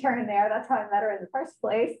an intern there. That's how I met her in the first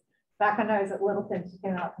place. Back when I was at Littleton, she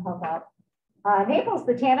came out to help out. Naples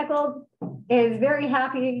Botanical is very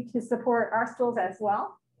happy to support our schools as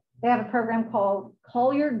well. They have a program called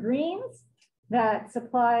Collier Greens that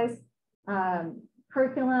supplies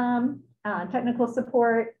curriculum, technical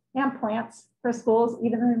support, and plants for schools,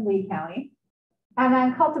 even in Lee County. And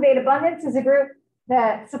then Cultivate Abundance is a group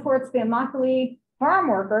that supports the Immokalee farm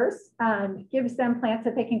workers and gives them plants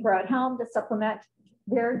that they can grow at home to supplement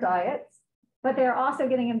their diets. But they're also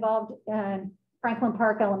getting involved in Franklin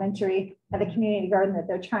Park Elementary at the community garden that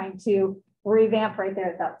they're trying to revamp right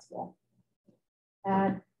there at that school.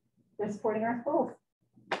 And they're supporting our schools.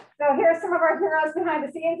 So here are some of our heroes behind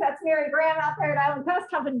the scenes. That's Mary Graham out there at Island Coast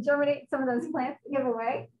helping germinate some of those plants to give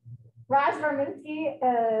away. Raj Verminski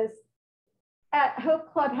is at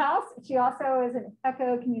Hope Clubhouse. She also is an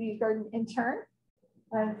ECHO community garden intern.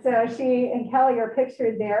 And so she and Kelly are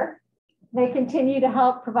pictured there. They continue to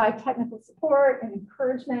help provide technical support and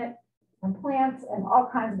encouragement and plants and all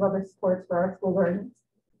kinds of other supports for our school gardens.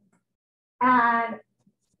 And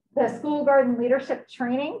the school garden leadership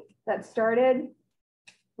training that started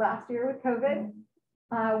last year with COVID,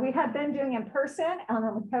 we had been doing in person, and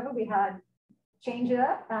then with COVID, we had changed it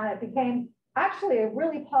up. It became actually a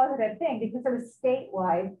really positive thing because it was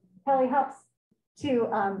statewide. Kelly helps to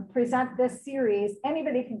present this series.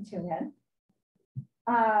 Anybody can tune in.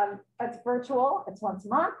 It's virtual, it's once a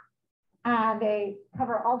month, and they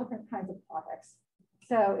cover all different kinds of topics.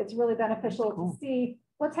 So it's really beneficial to see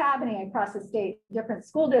what's happening across the state, different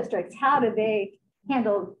school districts. How do they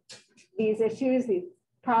handle these issues, these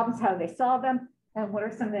problems, how do they solve them, and what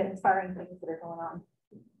are some of the inspiring things that are going on?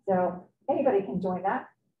 So anybody can join that.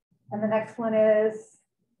 And the next one is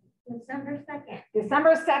December 2nd.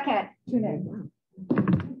 December 2nd, tune in.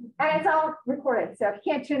 And it's all recorded. So if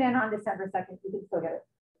you can't tune in on December 2nd, you can still get it.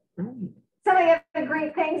 Some of the other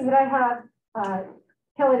great things that I have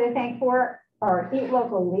Kelly to thank for are Eat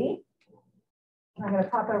Locally. I'm going to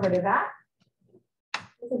pop over to that.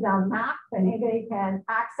 This is our map that anybody can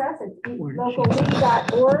access. It's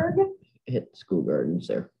eatlocally.org. Hit school gardens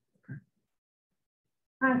there.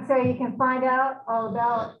 And so you can find out all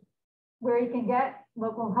about where you can get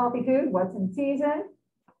local healthy food, what's in season.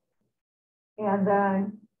 And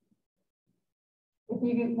then if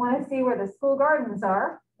you want to see where the school gardens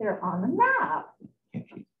are, they're on the map.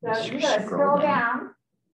 So you got to scroll down.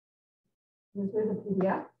 This is a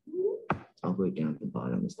PDF. All the way down to the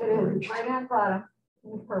bottom is the It orange. is right down the bottom.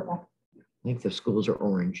 It's purple. I think the schools are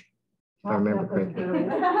orange, if I remember correctly. Never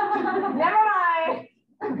mind.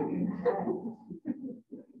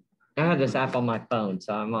 I have this app on my phone,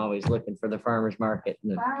 so I'm always looking for the farmer's market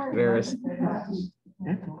and the various.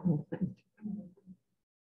 That's a cool thing.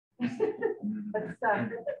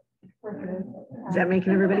 Is that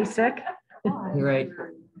making everybody sick? You're right.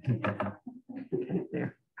 Okay,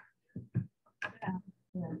 there.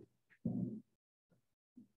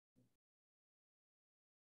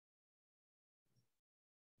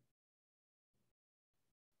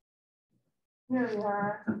 Here we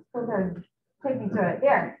are. School garden. Take me to it.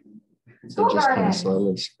 There. So School just kind garden. of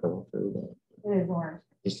slowly scroll through that, It is orange.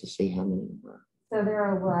 just to see how many were. So there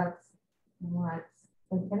are lots and lots.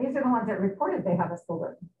 And these are the ones that reported they have a school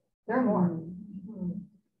garden. There are more.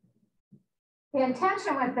 The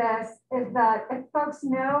intention with this is that if folks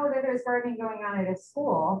know that there's gardening going on at a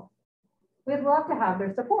school, we'd love to have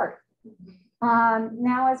their support.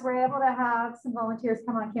 Now, as we're able to have some volunteers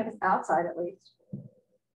come on campus outside at least,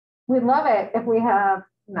 we'd love it if we have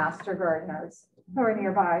master gardeners who are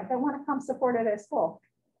nearby that want to come support it at school.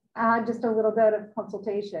 Just a little bit of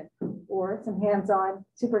consultation or some hands-on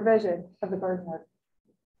supervision of the gardener.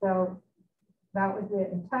 So that was the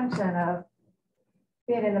intention of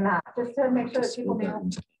being in the map, just to make sure that people knew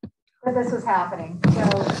that this was happening. So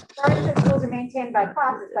gardens at schools are maintained by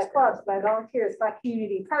classes, by clubs, by volunteers, by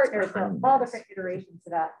community partners, so all different iterations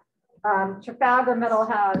of that. Trafalgar Middle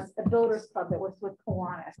has a builders club that works with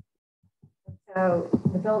Kiwanis. So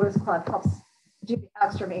the builders club helps do the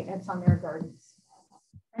extra maintenance on their gardens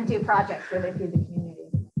and do projects where they feed the community.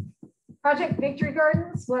 Project Victory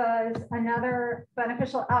Gardens was another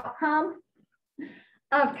beneficial outcome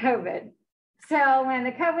of COVID. So when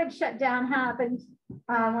the COVID shutdown happened,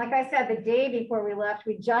 like I said, the day before we left,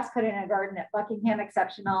 we just put in a garden at Buckingham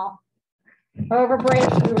Exceptional. Over break,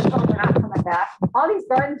 we were told we're not coming back. All these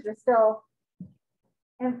gardens are still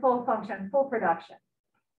in full function, full production.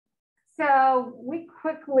 So we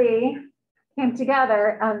quickly came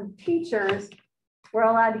together, and teachers were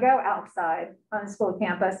allowed to go outside on the school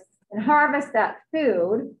campus and harvest that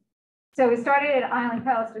food. So we started at Island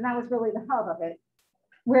Coast, and that was really the hub of it,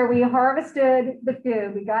 where we harvested the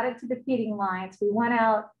food. We got it to the feeding lines. We went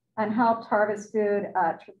out and helped harvest food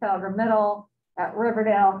at Trafalgar Middle, at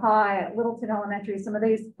Riverdale High, at Littleton Elementary, some of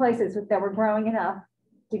these places that were growing enough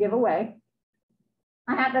to give away.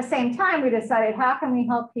 And at the same time, we decided, how can we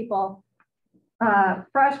help people?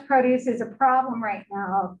 Fresh produce is a problem right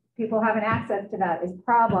now. People having access to that is a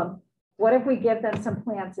problem. What if we give them some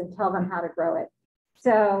plants and tell them how to grow it?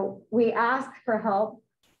 So we asked for help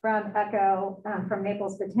from ECHO, from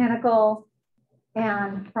Naples Botanical,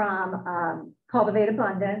 and from Cultivate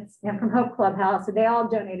Abundance, and from Hope Clubhouse. So they all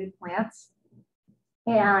donated plants.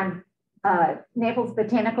 And Naples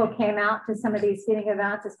Botanical came out to some of these seeding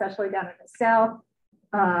events, especially down in the south.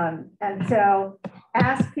 And so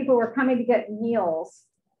as people were coming to get meals,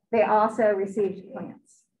 they also received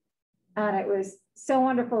plants. And it was so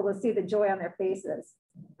wonderful to see the joy on their faces.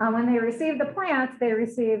 When they received the plants, they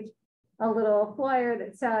received a little flyer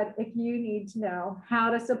that said, if you need to know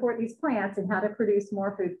how to support these plants and how to produce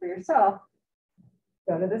more food for yourself,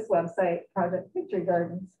 go to this website, Project Victory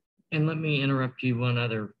Gardens. And let me interrupt you one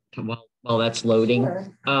other, while that's loading. Sure.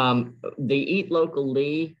 The Eat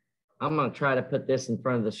Locally, I'm gonna try to put this in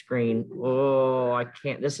front of the screen. Oh, I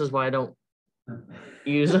can't. This is why I don't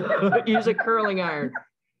use use a curling iron.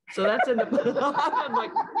 So that's in the, I'm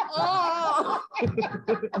like, oh.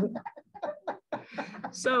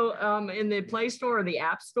 So in the Play Store or the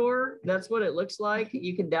App Store, that's what it looks like.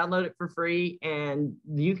 You can download it for free and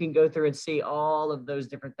you can go through and see all of those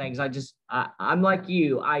different things. I'm like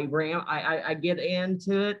you. I get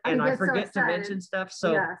into it and I forget to mention stuff.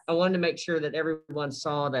 So yes. I wanted to make sure that everyone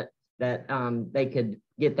saw that they could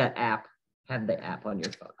get that app, have the app on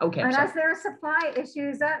your phone. Okay. And as there are supply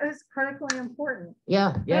issues, that is critically important.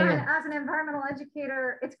 Yeah. And as an environmental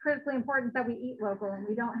educator, it's critically important that we eat local and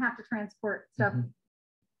we don't have to transport stuff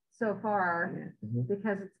so far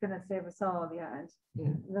because it's going to save us all.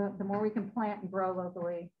 The more we can plant and grow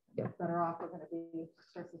locally, the better off we're going to be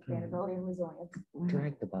for sustainability and resilience.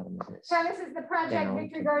 Drag the bottom of this. So this is the Project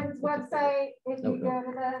Victory Gardens website. If you go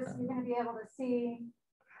to this, you're going to be able to see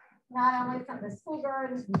not only some of the school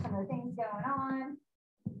gardens and some of the things going on,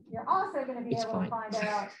 you're also going to be able to find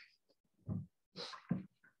out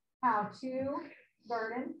how to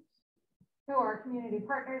garden, who our community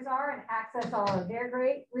partners are, and access all of their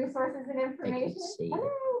great resources and information.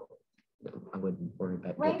 I wouldn't worry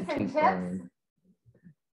about links and tips.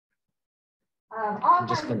 All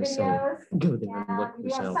kinds of videos.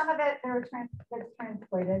 You have some of it that's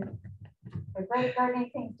translated. The great gardening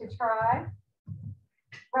things to try.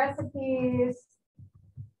 Recipes.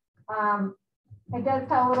 It does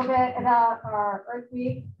tell a little bit about our Earth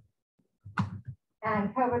Week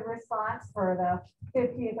and COVID response for the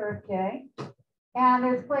 50th Earth Day. And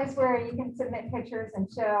there's a place where you can submit pictures and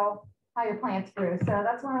show how your plants grew. So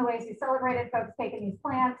that's one of the ways we celebrated folks taking these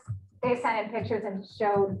plants. They sent in pictures and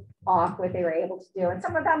showed off what they were able to do. And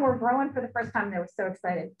some of them were growing for the first time. They were so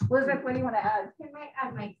excited. Elizabeth, what do you want to add? Can I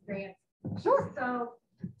add my experience? Sure. So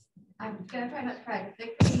I'm going to try not to try to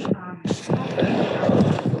fix it.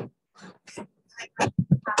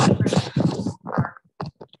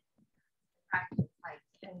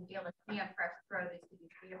 And be able to plant fresh produce to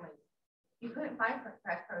these families. You couldn't find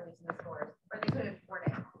fresh produce in the stores, or they couldn't afford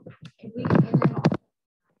it. And we ended up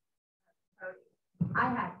produce. I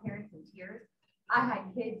had parents in tears. I had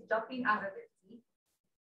kids jumping out of their seats.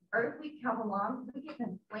 Earth Week come along, we get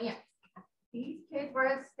them plants. These kids were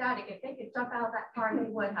ecstatic. If they could jump out of that car, they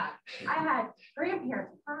would have. I had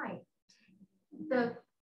grandparents crying. The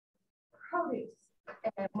produce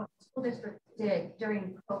and what the school district did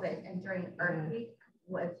during COVID and during Earth Week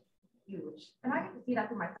was huge. And I get to see that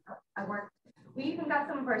for myself. I worked. We even got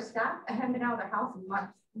some of our staff that hadn't been out of their house in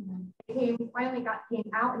months. They finally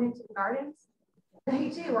came out and into the gardens. They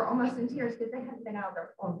too were almost in tears because they hadn't been out of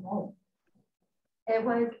their own home. It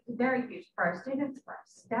was very huge for our students, for our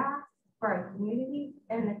staff, for our community,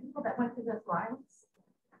 and the people that went through those lines.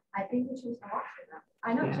 I think we should watch for them.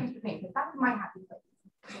 I know it changed for me because that's my happy place.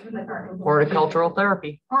 Horticultural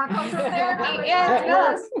therapy. Horticultural therapy,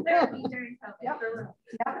 yes. Therapy during COVID. Yep.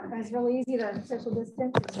 It was really easy to social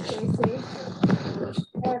distance and stay safe.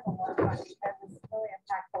 That was really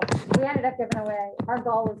impactful. We ended up giving away, our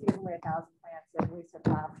goal was to give away 1,000 plants, and we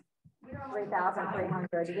surpassed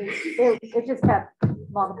 3,300. It just kept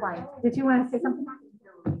multiplying. Did you want to say something?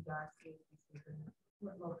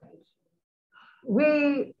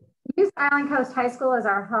 We used Island Coast High School as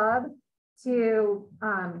our hub to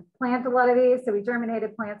plant a lot of these. So we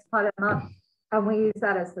germinated plants, potted them up, and we use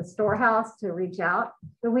that as the storehouse to reach out.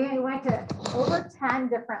 So we went to over 10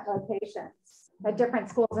 different locations at different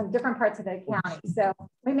schools in different parts of the county. So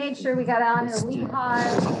we made sure we got out into Lehigh,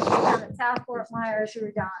 down at South Fort Myers, we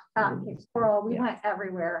were down out in Cape Coral. We went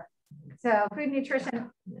everywhere. So Food and Nutrition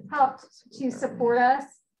helped to support us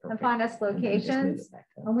and find us locations.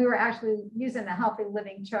 And we were actually using the Healthy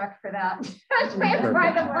Living truck for that.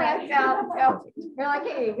 Transport the plants out. So we're like,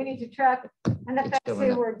 hey, we need your truck. And the folks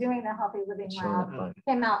who were doing the Healthy Living lab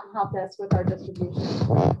came out and helped us with our distribution.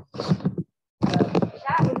 So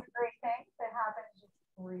that was a great thing that happened just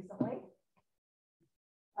recently.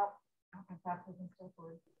 Oh, okay, backwards and so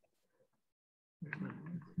forth.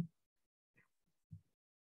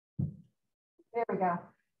 There we go.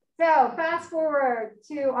 So fast forward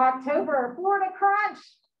to October, Florida Crunch.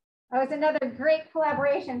 That was another great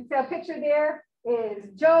collaboration. So picture there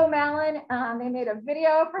is Joe Mallon. They made a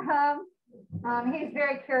video for him. He's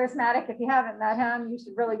very charismatic. If you haven't met him, you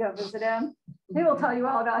should really go visit him. He will tell you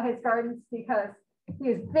all about his gardens because he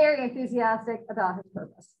is very enthusiastic about his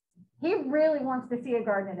purpose. he really wants to see a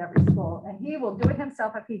garden at every school, and he will do it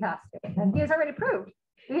himself if he has to. And he has already proved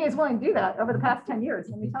he is willing to do that over the past 10 years,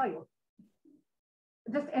 let me tell you.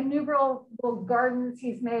 Just innumerable gardens.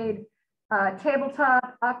 He's made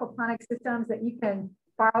tabletop aquaponic systems that you can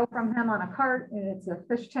borrow from him on a cart, and it's a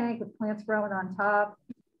fish tank with plants growing on top,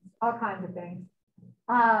 all kinds of things.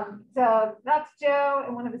 So that's Joe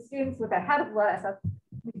and one of the students with a head of lettuce, a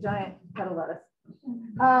giant head of lettuce.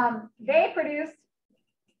 They produced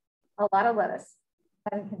a lot of lettuce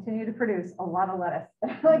and continue to produce a lot of lettuce.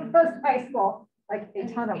 Like Coast High School, like a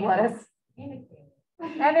ton of lettuce. And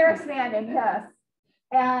they're expanding, yes.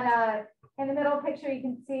 And in the middle picture, you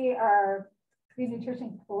can see our Food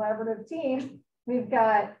Nutrition Collaborative team. We've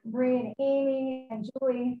got Bree and Amy and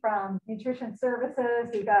Julie from Nutrition Services.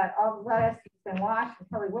 We've got all the lettuce that's been washed from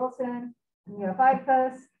Kelly Wilson and Unified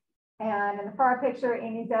Coast. And in the far picture,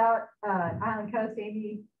 Amy's out, Island Coast.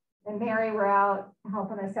 Amy and Mary were out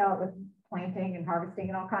helping us out with planting and harvesting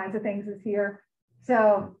and all kinds of things this year.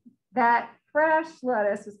 So that fresh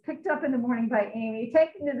lettuce was picked up in the morning by Amy,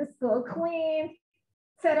 taken to the school, cleaned,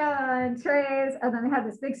 set on trays, and then they had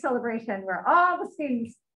this big celebration where all the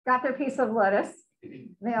students got their piece of lettuce.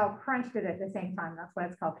 They all crunched it at the same time. That's why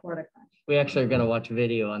it's called Florida Crunch. We actually are going to watch a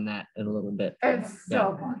video on that in a little bit. It's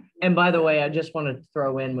so fun. And by the way, I just wanted to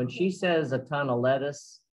throw in, when she says a ton of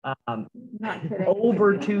lettuce, Not kidding.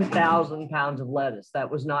 over 2,000 pounds of lettuce. That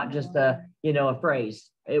was not just a, a phrase.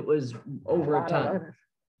 It was over a ton.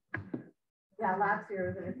 Yeah, last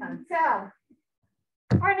year was a ton.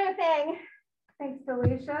 So our new thing, thanks to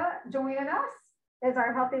Alicia joining us, is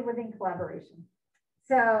our Healthy Living Collaboration.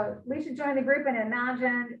 So Alicia joined the group and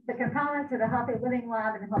imagined the components of the Healthy Living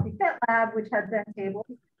Lab and the Healthy Fit Lab, which had been tabled,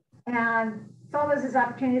 and saw those as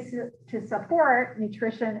opportunities to support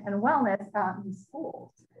nutrition and wellness out in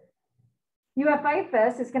schools.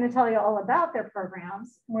 UFIFIS is going to tell you all about their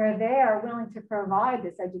programs where they are willing to provide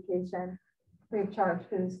this education free of charge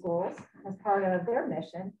to the schools as part of their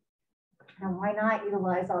mission. And why not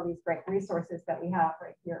utilize all these great resources that we have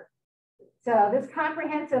right here? So this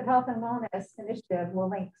comprehensive health and wellness initiative will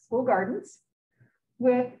link school gardens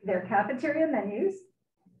with their cafeteria menus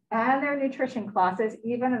and their nutrition classes,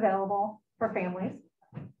 even available for families,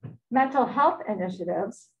 mental health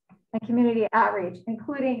initiatives, and community outreach,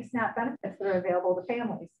 including SNAP benefits that are available to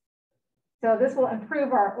families. So this will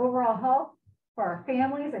improve our overall health for our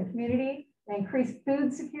families and community, and increase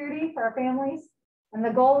food security for our families. And the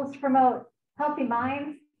goal is to promote healthy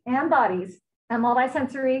minds and bodies and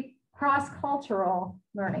multisensory cross-cultural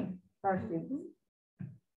learning for our students.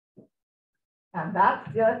 And that's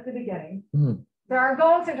just the beginning. Mm-hmm. So our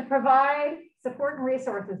goals are to provide support and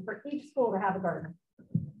resources for each school to have a garden.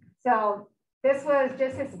 So this was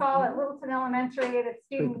just his fall at Littleton Elementary. The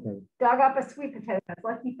student dug up a sweet potato. It's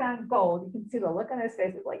like he found gold. You can see the look on his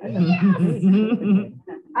face. It's like, yes.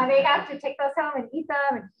 And they have to take those home and eat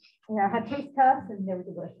them, and had taste tests, and they were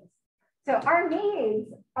delicious. So our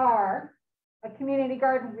needs are a community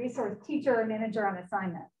garden resource teacher or manager on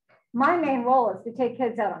assignment. My main role is to take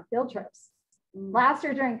kids out on field trips. Last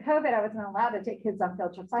year during COVID, I wasn't allowed to take kids on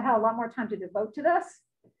field trips. I had a lot more time to devote to this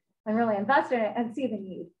and really invest in it and see the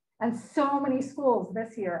need. And so many schools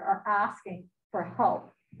this year are asking for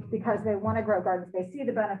help because they want to grow gardens. They see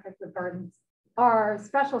the benefits of gardens. Our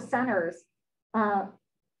special centers,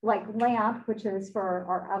 like LAMP, which is for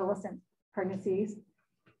our adolescent pregnancies,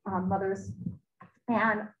 mothers,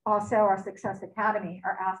 and also our Success Academy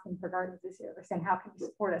are asking for gardens this year. They're saying, how can you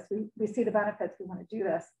support us? We see the benefits, we want to do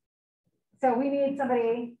this. So we need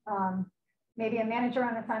somebody, maybe a manager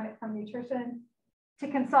on assignment from nutrition, to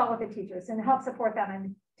consult with the teachers and help support them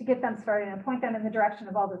and to get them started and point them in the direction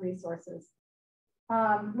of all the resources.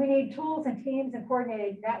 We need tools and teams and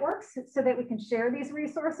coordinated networks so that we can share these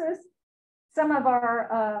resources. Some of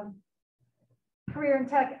our career and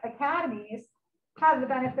tech academies have the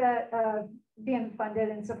benefit of being funded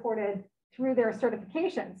and supported through their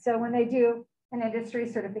certification. So when they do an industry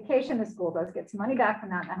certification, the school does get some money back from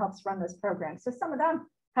that, and that helps run those programs. So some of them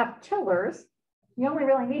have tillers. You only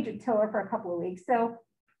really need your tiller for a couple of weeks. So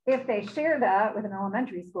if they share that with an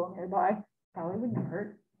elementary school nearby, probably wouldn't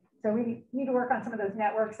hurt. So we need to work on some of those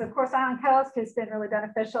networks. Of course, Island Coast has been really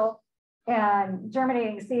beneficial and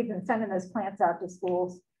germinating seeds and sending those plants out to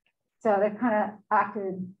schools. So they've kind of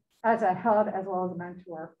acted as a hub as well as a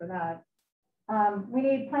mentor for that. We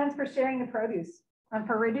need plans for sharing the produce and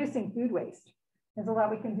for reducing food waste. There's a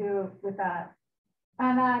lot we can do with that.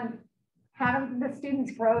 And then having the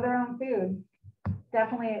students grow their own food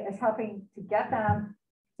definitely is helping to get them,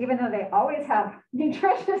 even though they always have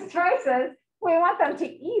nutritious choices, we want them to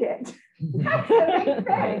eat it. That's the big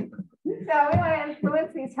thing. So we want to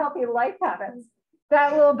influence these healthy life habits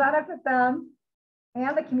that will benefit them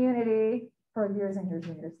and the community for years and years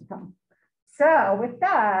and years to come. So with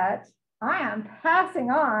that, I am passing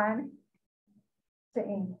on to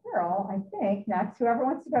Amy Carroll, I think, next. Whoever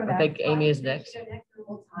wants to go next. I think Amy is next.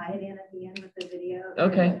 We'll tie it in at the end with the video.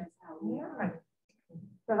 Okay. Yeah.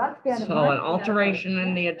 So that's good. So an alteration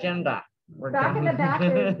in the agenda. Back in the back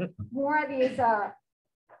is more of these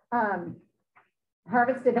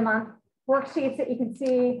harvested a month worksheets that you can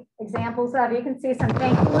see examples of. You can see some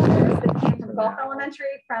thank you letters that came from Gulf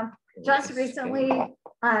Elementary from just recently.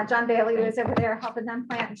 John Bailey was over there helping them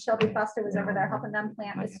plant, and Shelby Foster was over there helping them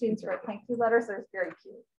plant. The students wrote thank you letters. They're very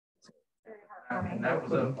cute. Very heartwarming. And that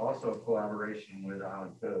was also a collaboration with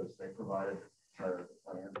Island Coast. They provided the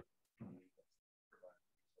plan.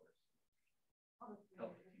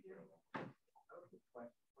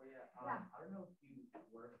 I don't know if you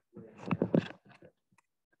work with.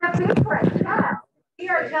 Yeah. We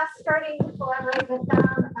are just starting to collaborate with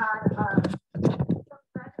them on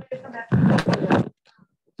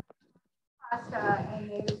and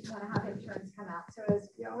they want to have interns come out. So as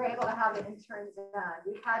we're able to have the interns,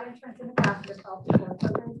 we've had interns in the past that helped people.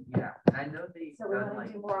 Yeah, and I know they So we want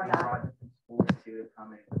to do more of that. projects in schools too to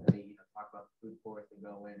come in, they talk about the food course, they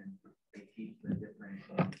go in and they teach the different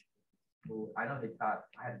schools. I know they taught,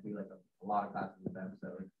 I had to do like a lot of classes with them, so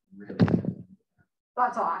it's really good.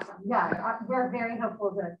 That's awesome. Yeah, we're very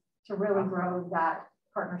hopeful to really grow that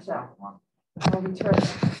partnership. That will be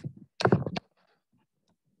terrific.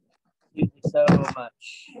 Thank you so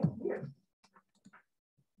much.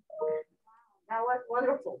 That was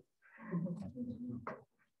wonderful.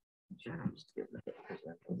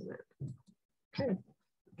 Okay.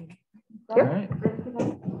 All right.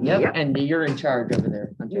 Yep, and you're in charge over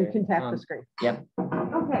there. You can tap the screen. Yep.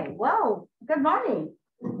 Okay, well, good morning.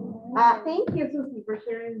 Thank you, Susie, for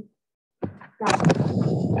sharing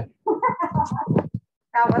that.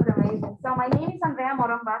 That was amazing. So my name is Andrea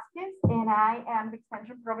Moron Vasquez, and I am the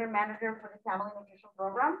Extension Program Manager for the Family Nutrition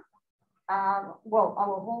Program. Well,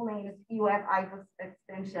 our whole name is UF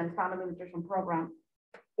Extension Family Nutrition Program.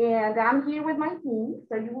 And I'm here with my team.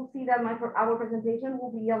 So you will see that our presentation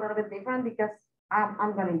will be a little bit different because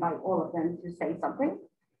I'm going to invite all of them to say something.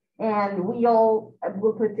 And we all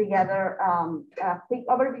will put together a quick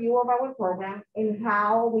overview of our program and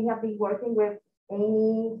how we have been working with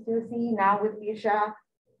Amy, Susie, now with Lisha,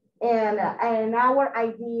 and our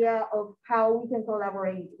idea of how we can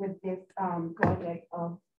collaborate with this project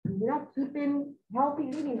of keeping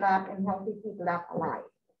Healthy Living Lab and Healthy Food Lab alive.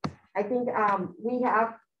 I think we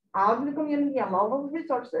have out in the community a lot of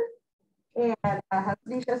resources, and as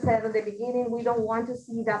Lisha said at the beginning, we don't want to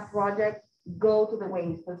see that project go to the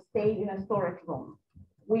waste or stay in a storage room.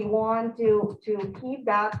 We want to keep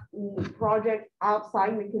that project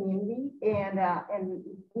outside the community, and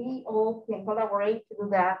we all can collaborate to do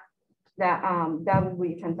that. That would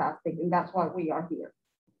be fantastic, and that's why we are here.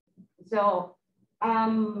 So,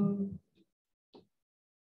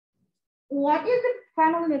 what is the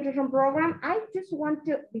Family Nutrition Program? I just want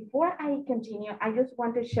to, before I continue, I just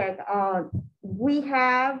want to check. We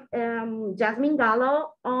have Jasmine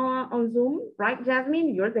Gallo on Zoom, right?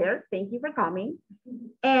 Jasmine, you're there. Thank you for coming.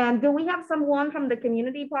 And do we have someone from the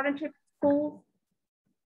Community Partnership School?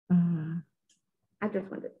 I just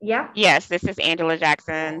wanted, yeah. Yes, this is Angela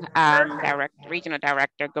Jackson, Regional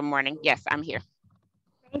Director. Good morning. Yes, I'm here.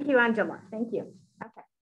 Thank you, Angela. Thank you. Okay.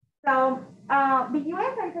 So the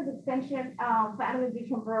USIS's Extension Family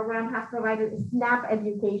Nutrition Program has provided SNAP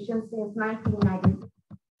education since 1990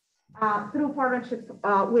 through partnerships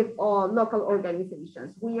with local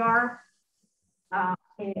organizations. We are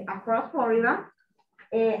across Florida.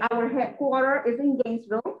 Our headquarters is in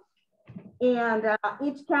Gainesville. And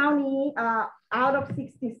each county, out of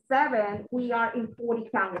 67, we are in 40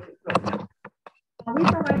 counties. We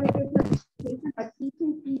provide education by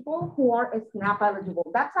teaching people who are SNAP eligible.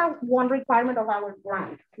 That's one requirement of our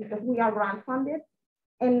grant, because we are grant funded.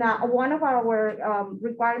 And one of our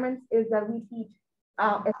requirements is that we teach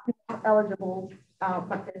SNAP eligible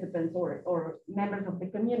participants or members of the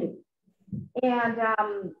community. And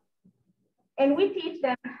we teach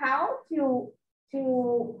them how to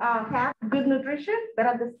have good nutrition, but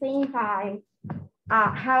at the same time,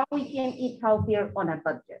 how we can eat healthier on a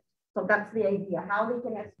budget. So that's the idea, how they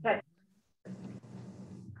can expect.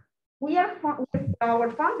 Our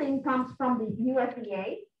funding comes from the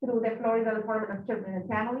USDA through the Florida Department of Children and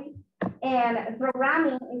Families. And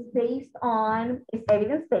programming is based on, it's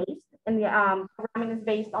evidence-based, and the programming is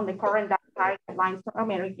based on the current guidelines for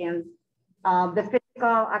Americans, the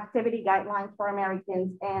physical activity guidelines for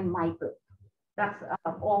Americans, and my group. That's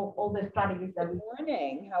all the strategies that we. Good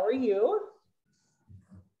morning. How are you?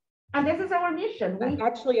 And this is our mission. We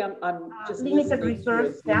Actually, I'm just limited listening to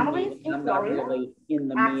resource it. families in I'm not Florida really in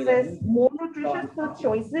the access meeting. more nutritious food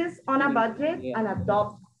choices on a budget and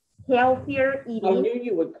adopt healthier I eating. knew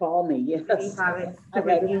you would call me, yes. We have it to I had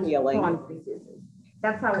a reduce feeling. chronic diseases.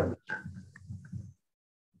 That's our mission.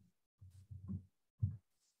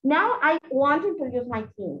 Now I want to introduce my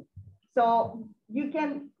team. So you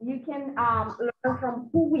can learn from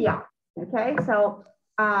who we are. Okay, so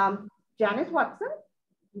Janice Watson,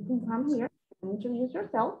 you can come here and introduce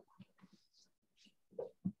yourself.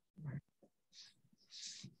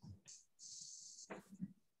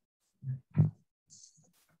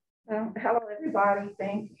 Hello, everybody.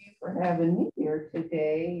 Thank you for having me here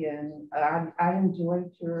today. And I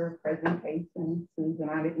enjoyed your presentation, Susan.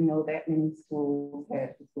 I didn't know that many schools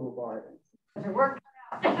had the school gardens. It worked out.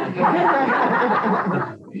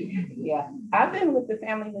 Yeah, I've been with the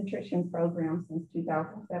Family Nutrition Program since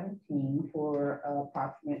 2017 for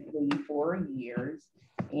approximately 4 years.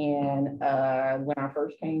 And when I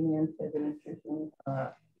first came into the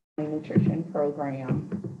nutrition program,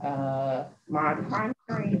 my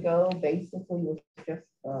primary goal basically was just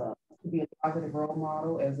to be a positive role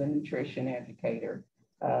model as a nutrition educator.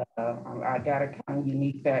 I got a kind of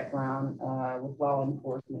unique background with law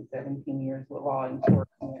enforcement, 17 years with law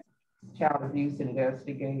enforcement, child abuse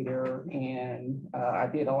investigator, and I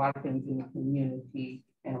did a lot of things in the community,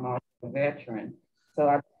 and I'm also a veteran. So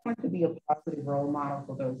I wanted to be a positive role model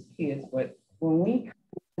for those kids, but when we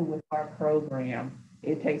come with our program,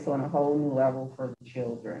 it takes on a whole new level for the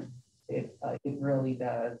children. It really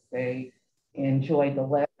does. They enjoy the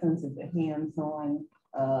lessons. It's a hands-on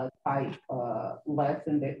type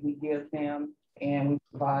lesson that we give them, and we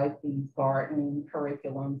provide these gardening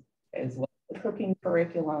curriculums as well as the cooking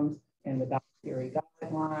curriculums and the dietary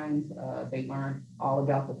guidelines. They learn all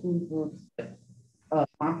about the food groups.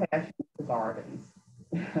 My passion is the gardens,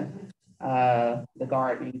 the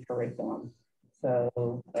gardening curriculum.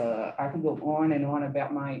 So I could go on and on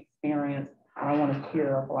about my experience. I don't want to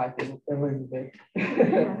tear up like Elizabeth.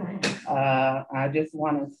 I just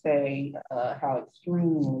want to say how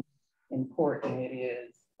extremely important it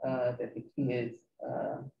is that the kids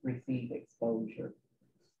receive exposure.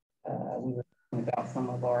 We were talking about some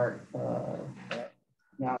of our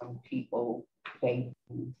young people dating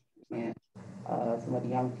and some of the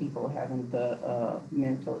young people having the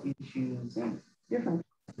mental issues and different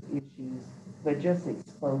issues, but just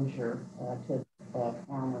exposure to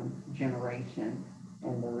former generation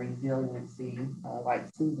and the resiliency, like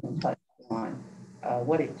Susan touched on,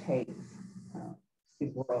 what it takes to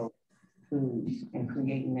grow food and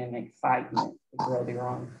creating an excitement to grow their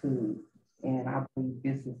own food. And I believe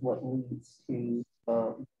this is what leads to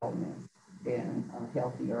wellness and a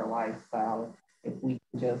healthier lifestyle if we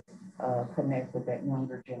can just connect with that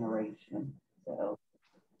younger generation. So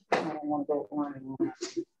I don't want to go on and on.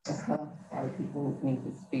 A lot of people need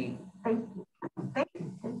to speak. Thank you. Thank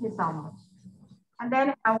you so much. And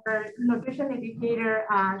then our nutrition educator,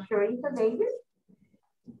 Sharita Davis.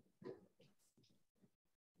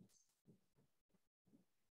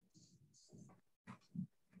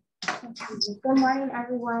 Good morning,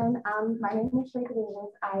 everyone. My name is Sharita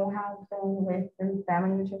Davis. I have been with the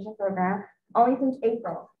Family Nutrition Program only since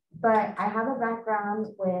April, but I have a background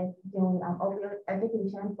with doing opioid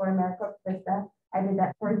education for America Vista. I did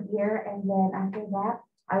that for a year, and then after that,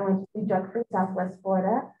 I went to Drug Free Southwest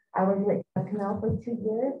Florida. I was with Canal for 2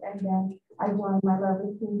 years, and then I joined my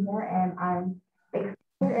lovely team here, and I'm excited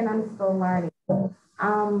and I'm still learning.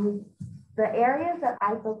 The areas that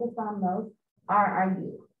I focus on most are our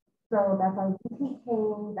youth. So that's our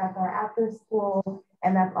UTK, that's our after school,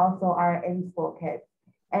 and that's also our in-school kids.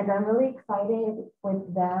 And I'm really excited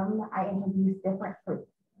with them. I introduced different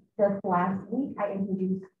fruits. Just last week, I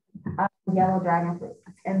introduced yellow dragon fruit.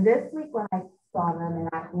 And this week, when I saw them and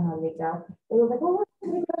asked them how they go, they were like, oh, we're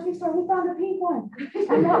in the grocery store, we found a pink one.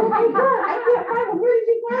 I'm like, oh my God, I can't find it. Where did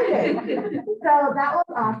you find it? So that was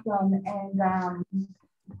awesome. And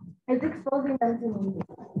it's exposing them to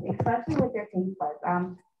me, especially with their taste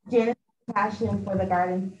buds. Janet's passion for the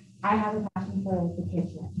garden, I have a passion for the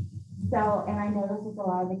kitchen. So, and I noticed with a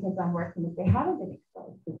lot of the kids I'm working with, they haven't been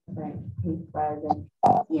exposed to different taste buds. And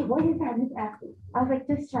yeah, what is that? Just ask me. I was like,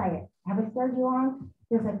 just try it. Have I stirred you on?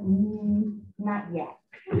 He was like, not yet.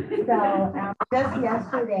 So just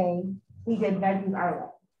yesterday, we did veggies our way.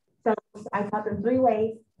 So I taught them 3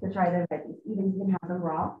 ways to try their veggies. Either you can have them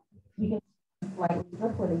raw, you can slightly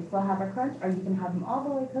cook where they still have a crunch, or you can have them all the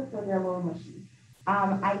way cooked where they're a little mushy.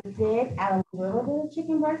 I did add a little bit of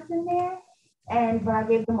chicken breast in there, but I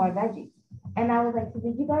gave them more veggies. And I was like, so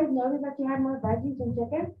did you guys notice that you had more veggies than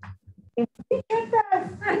chicken? "You tricked us."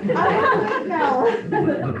 I no.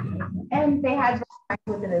 And they had rice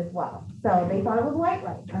with it as well. So they thought it was white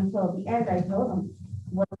rice until the end. I told them,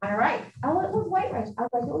 "What kind of rice?" "Oh, it was white rice." I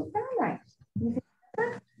was like, "It was brown rice." You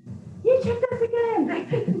said, "You tricked us again."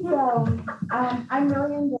 So I'm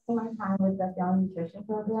really enjoying my time with the Family Nutrition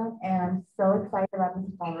Program, and I'm so excited about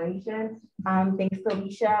this collaboration. Thanks to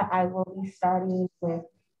Alicia, I will be starting with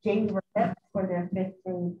Jamie Rip for their 5th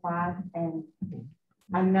grade class, and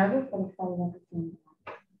I'm nervous but excited at the same time.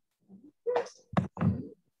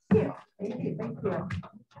 Thank you. Thank you.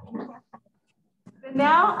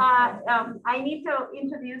 Now, I need to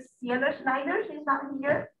introduce Cielo Schneider. She's not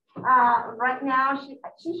here. Right now,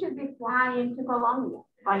 she should be flying to Colombia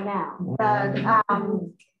by now.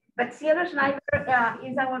 But Cielo Schneider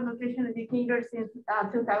is our nutrition educator since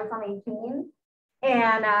 2018.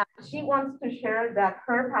 And she wants to share that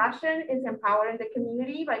her passion is empowering the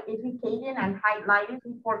community by educating and highlighting the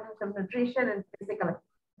importance of nutrition and physical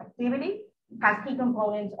activity as key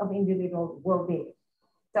components of individual well-being.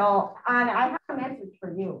 So, and I have a message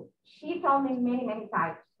for you. She told me many, many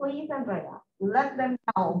times, please, Andrea, let them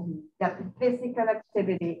know that physical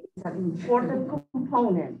activity is an important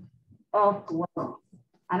component of wellness.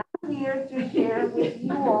 And I'm here to share with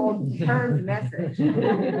you all her message.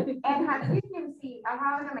 And as you can see, I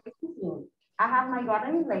have an amazing team. I have my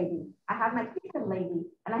gardening lady, I have my kitchen lady,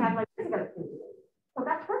 and I have my physical activity lady. So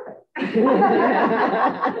that's perfect.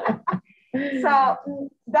 So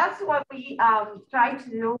that's what we try to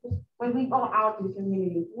do when we go out in the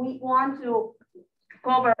community. We want to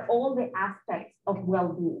cover all the aspects of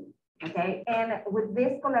well-being, okay? And with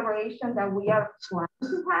this collaboration that we are trying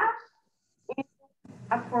to have,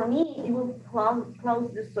 for me, it will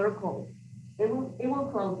close the circle. It will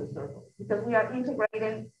close the circle because we are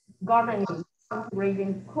integrating gardening,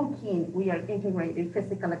 integrating cooking, we are integrating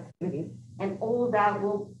physical activity, and all that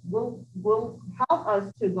will help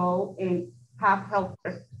us to go and have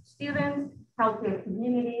healthier students, healthier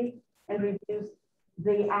communities, and reduce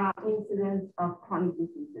the incidence of chronic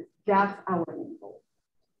diseases. That's our main goal.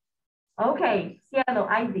 Okay, Cielo,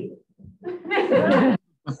 I did.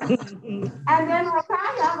 And then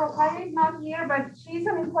Rokaya is not here, but she's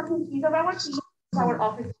an important piece of our team, our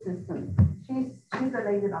office assistant. She's the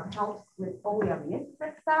lady that helps with all the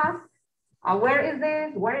administrative stuff. Where is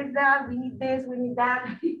this? Where is that? We need this, we need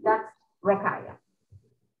that. That's Rokaya.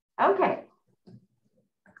 Okay.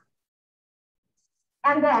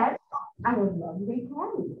 And then I would love to be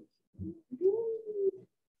Kelly.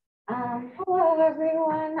 Hello,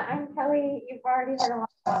 everyone. I'm Kelly. You've already heard a lot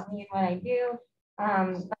about me and what I do.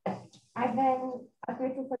 But I've been a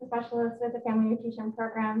food system specialist with the Family Nutrition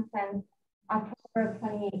Program since October of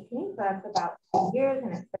 2018. So that's about 2 years,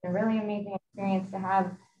 and it's been a really amazing experience to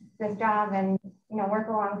have this job and work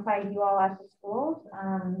alongside you all at the schools.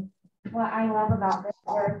 What I love about this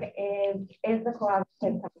work is the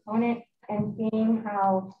collaborative component and seeing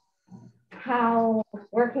how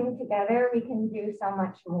working together we can do so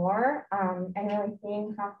much more, and really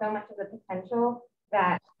seeing how so much of the potential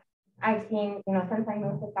that I've seen, since I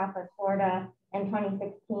moved to Southwest Florida in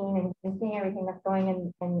 2016 and seeing everything that's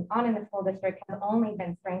going on in the school district has only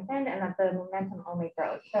been strengthened, and that the momentum only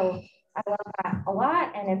grows. So I love that a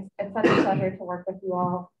lot, and it's such a pleasure to work with you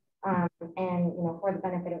all, and for the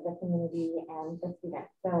benefit of the community and the students.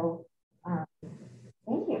 So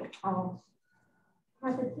thank you. I'll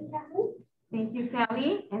pass it to Kathleen. Thank you,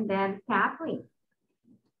 Kelly, and then Kathleen.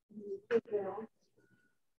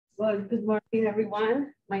 Well, good morning,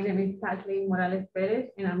 everyone. My name is Kathleen Morales Perez,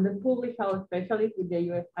 and I'm the Public Health Specialist with the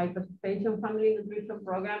U.S. Association Family Nutrition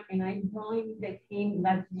Program. And I joined the team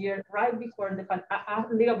last year, right before a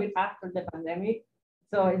little bit after the pandemic.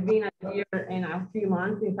 So it's been a year and a few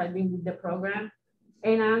months since I've been with the program.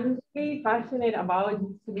 And I'm really passionate about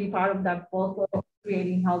to be part of that also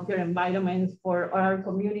creating healthier environments for our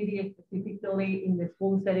community, specifically in the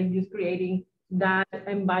school setting, just creating that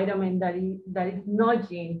environment that is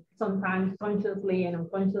nudging sometimes consciously and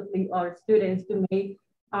unconsciously our students to make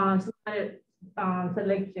smarter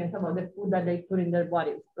selections about the food that they put in their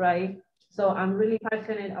bodies, right? So I'm really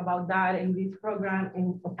passionate about that in this program.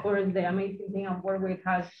 And of course, the amazing thing I've worked with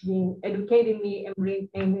has been educating me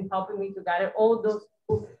and helping me to gather all those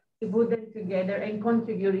tools to put them together and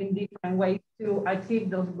contribute in different ways to achieve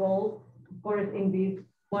those goals, of course, in this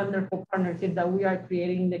wonderful partnership that we are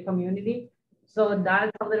creating in the community. So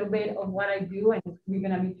that's a little bit of what I do, and we're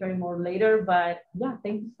gonna be sharing more later, but yeah,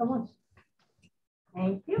 thank you so much.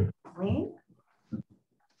 Thank you, Kathleen.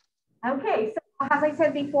 Okay, so as I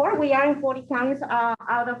said before, we are in 40 counties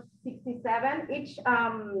out of 67.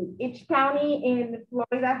 Each county in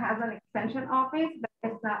Florida has an extension office, but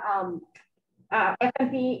it's not,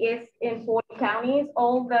 FNP is in 40 counties.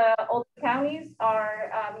 All the counties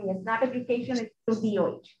are, SNAP education is through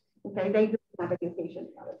DOH. Okay, they do SNAP education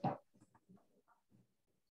in other counties.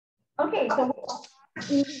 Okay, so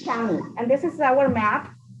in the county, and this is our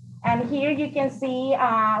map. And here you can see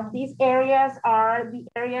these areas are the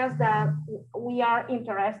areas that we are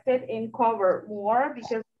interested in cover more,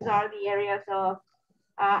 because these are the areas of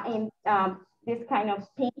this kind of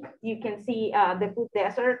pink. You can see the food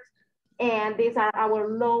deserts, and these are our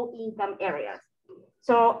low income areas.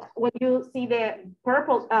 So when you see the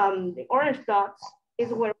purple, the orange dots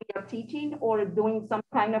is where we are teaching or doing some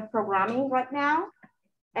kind of programming right now.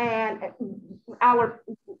 And our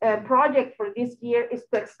project for this year is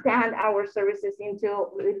to expand our services into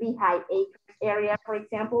the Lehigh Acres area, for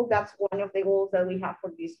example. That's one of the goals that we have for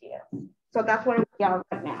this year. So that's where we are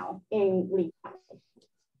right now in Lehigh.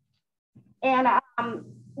 And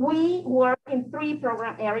we work in 3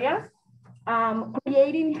 program areas.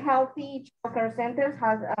 Creating healthy childcare centers,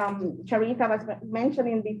 as Charita was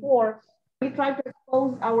mentioning before. We try to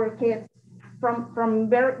expose our kids from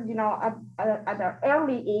very, at an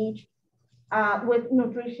early age with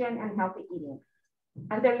nutrition and healthy eating.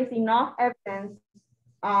 And there is enough evidence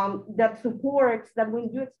that supports that when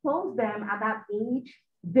you expose them at that age,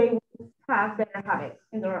 they will have better habits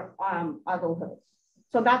in their adulthood.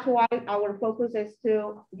 So that's why our focus is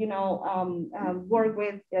to, work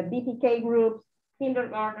with BPK groups,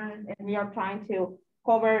 kindergartens, and we are trying to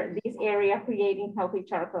cover this area, creating healthy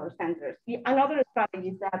childcare centers. Another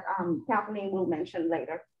strategy that Kathleen will mention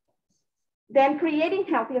later. Then creating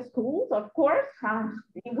healthier schools, of course.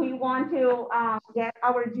 If we want to get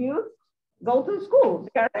our youth, go to school,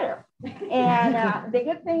 they're there. And the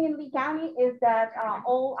good thing in Lee County is that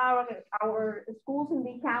all our schools in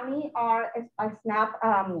Lee County are SNAP,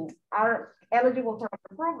 are eligible for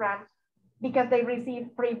our program because they receive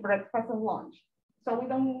free breakfast and lunch. So we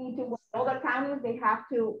don't need to work. Other counties, they have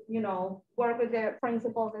to, work with their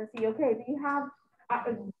principals and see, okay, do you have,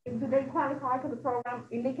 do they qualify for the program?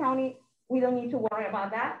 In Lee County, we don't need to worry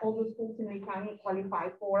about that. All the schools in Lee County qualify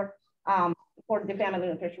for the family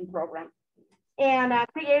nutrition program. And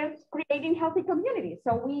creating healthy communities.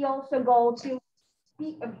 So we also go to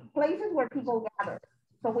places where people gather.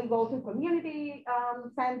 So we go to community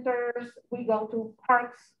centers, we go to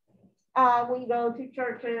parks, we go to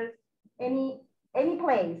churches, any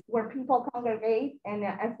place where people congregate and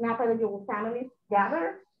as SNAP eligible families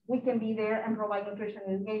gather, we can be there and provide nutrition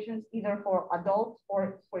education either for adults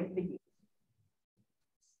or for the youth.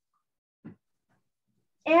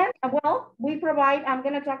 And well, we provide, I'm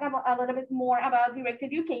going to talk about a little bit more about direct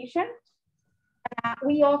education.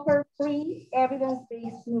 We offer free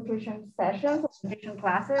evidence-based nutrition sessions, nutrition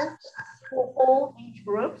classes for all age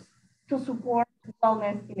groups to support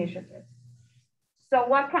wellness initiatives. So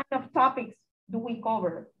what kind of topics do we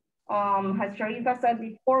cover? As Sharita said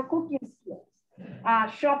before, cooking skills,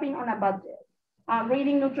 shopping on a budget,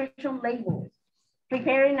 reading nutrition labels,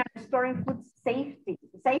 preparing and storing food safely,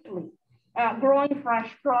 growing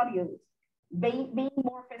fresh produce, being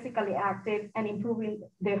more physically active, and improving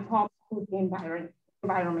the home food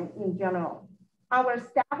environment in general. Our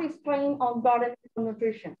staff is trained on gardening and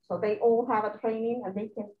nutrition, so they all have a training and they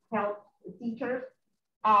can help the teachers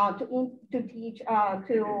to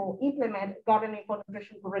implement gardening for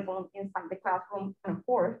nutrition curriculum inside the classroom. And of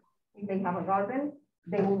course, if they have a garden,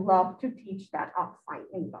 they would love to teach that outside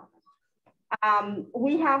in the garden.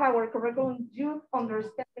 We have our curriculum, Youth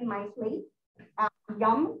Understanding My Plate,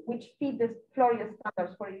 YUM, which feed the Florida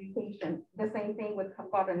standards for education. The same thing with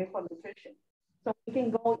gardening for nutrition. So we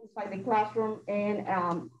can go inside the classroom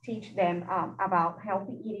and teach them about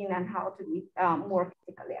healthy eating and how to be more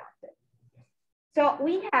physically active. So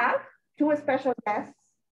we have 2 special guests,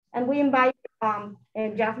 and we invite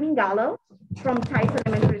Jasmine Gallo from Tice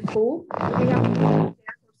Elementary School.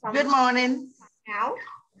 Good morning. Now.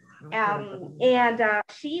 And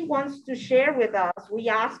she wants to share with us. We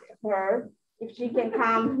asked her if she can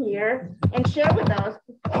come here and share with us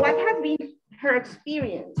what has been her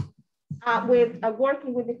experience with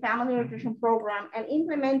working with the family nutrition program and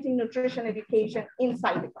implementing nutrition education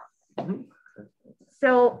inside the classroom.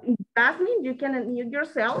 So Jasmine, you can unmute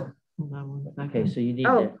yourself. Okay, so you need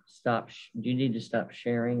to stop. Do you need to stop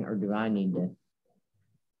sharing, or do I need to?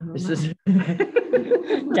 This is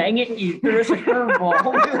dang it! You threw us a curveball.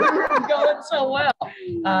 We're going so well.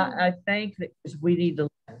 I think that we need to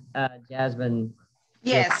Jasmine.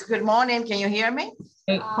 Yes. Good morning. Can you hear me?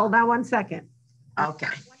 Hold on 1 second. Okay.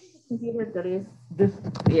 Computer that is this.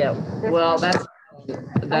 Yeah. Well, that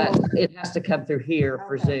it has to come through here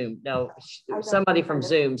for Zoom. No, somebody from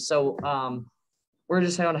Zoom. So we're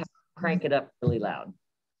just going to crank it up really loud.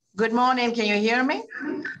 Good morning. Can you hear me?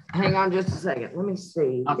 Hang on just a second. Let me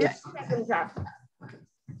see. Okay.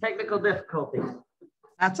 Technical difficulties.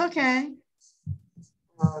 That's okay.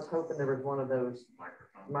 I was hoping there was one of those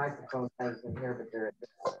microphone things in here, but there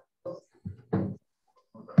isn't.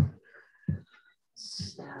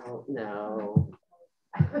 So, no.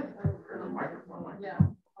 Yeah.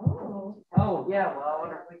 Oh, yeah. Well, I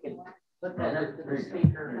wonder if we can put that up to the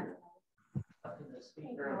speaker. Up to the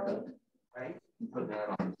speaker, right?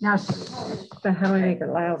 Now, how do we make it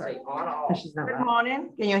louder? She's not Good loud. morning.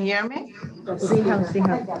 Can you hear me? See how,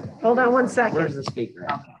 hold on one second. Where's the speaker?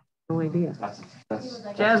 Okay. No idea.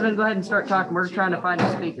 Jasmine, go ahead and start talking. We're trying to find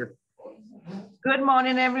a speaker. Good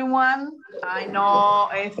morning, everyone. I know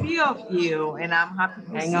a few of you, and I'm happy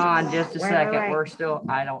to Hang see on just a Wait, second. wait, wait. We're still,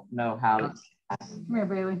 I don't know how to. Come here,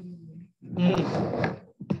 Bailey.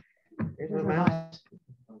 Here's my mouse.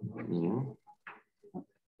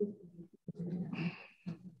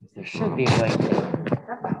 There should be a way.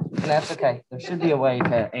 That's okay. There should be a way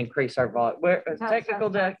to increase our volume. Where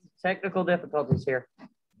technical difficulties here.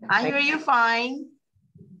 I hear you fine.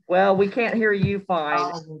 Well, we can't hear you fine.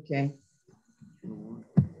 Oh, okay.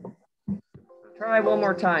 Try one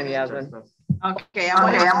more time, Yasmin. Okay,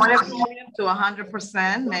 I'm gonna to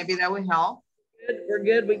 100%. Maybe that will help. Good, we're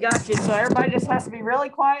good. We got you. So everybody just has to be really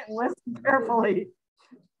quiet and listen carefully.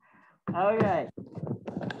 Okay.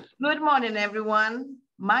 Good morning, everyone.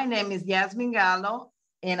 My name is Yasmin Gallo,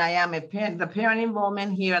 and I am the parent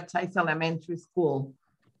involvement here at Tice Elementary School.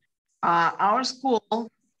 Our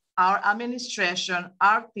school, our administration,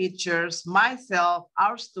 our teachers, myself,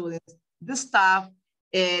 our students, the staff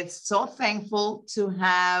is so thankful to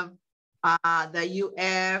have the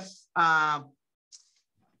UF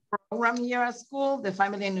program here at school, the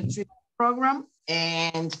Family and Nutrition Program.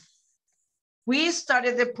 And we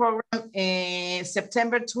started the program in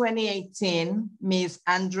September 2018. Ms.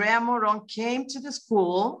 Andrea Moron came to the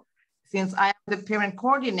school. Since I am the parent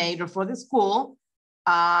coordinator for the school,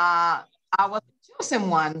 I was the chosen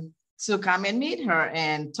one to come and meet her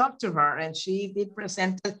and talk to her. And she did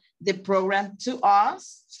present the program to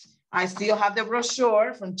us. I still have the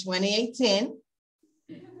brochure from 2018.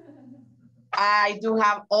 I do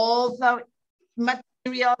have all the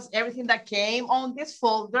materials, everything that came on this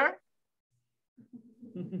folder.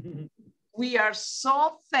 We are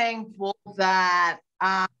so thankful that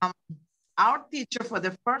our teacher for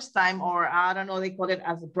the first time, or I don't know, they call it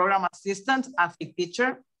as a program assistant, as a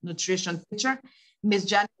teacher, nutrition teacher, Ms.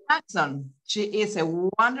 Janet Jackson. She is a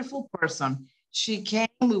wonderful person. She came,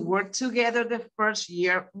 we worked together the first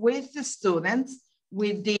year with the students.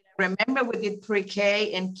 We did, remember we did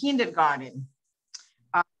pre-K and kindergarten.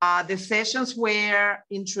 The sessions were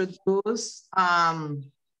introduced.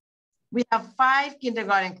 We have 5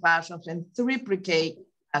 kindergarten classrooms and 3 pre-K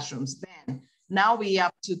classrooms then. Now we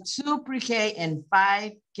up to 2 pre-K and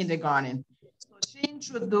 5 kindergarten. So she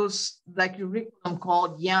introduced the curriculum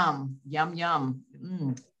called YUM.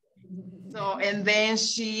 So, and then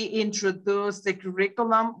she introduced the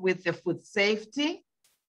curriculum with the food safety,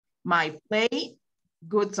 my plate,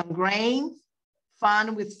 goods and grains,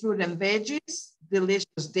 fun with fruit and veggies,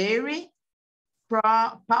 delicious dairy,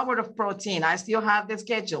 power of protein. I still have the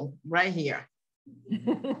schedule right here.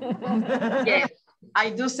 Yes, I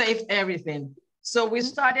do save everything. So we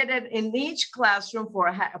started it in each classroom for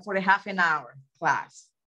a half an hour class.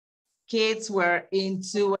 Kids were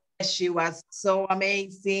into it. She was so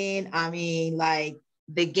amazing. I mean, like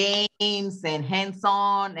the games and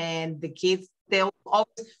hands-on, and the kids, they'll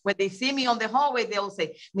always, when they see me on the hallway, they'll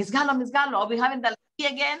say, Miss Gallo, are we having that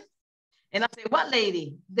lady again? And I say, what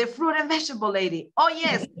lady? The fruit and vegetable lady. Oh,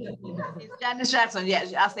 yes, it's Janet Jackson.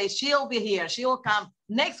 Yes, I say, she'll be here. She'll come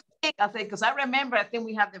next week. I say, because I remember, I think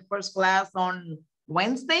we have the first class on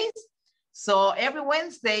Wednesdays. So every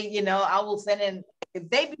Wednesday, you know, I will send in, the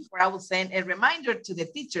day before, I will send a reminder to the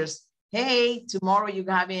teachers, hey, tomorrow you're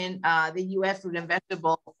having the UF fruit and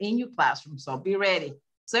vegetable in your classroom, so be ready.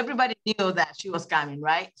 So everybody knew that she was coming,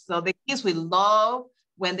 right? So the kids will love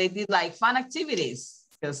when they did like fun activities,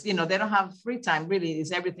 because, you know, they don't have free time, really.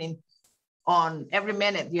 It's everything on every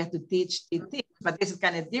minute. You have to teach, but this is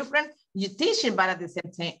kind of different. You teaching, but at the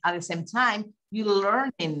same time, you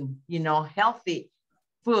learning, you know, healthy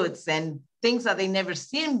foods and things that they never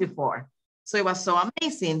seen before. So it was so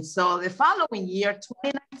amazing. So the following year,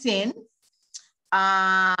 2019,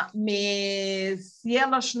 Miss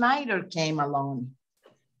Yellow Schneider came along.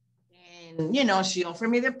 And, you know, she offered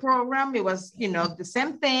me the program. It was, you know, the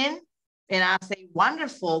same thing. And I say,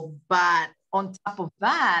 wonderful. But on top of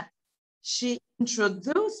that, she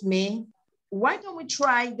introduced me, why don't we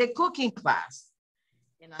try the cooking class?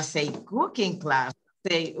 And I say, cooking class?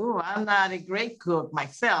 say, oh, I'm not a great cook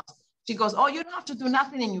myself. She goes, oh, you don't have to do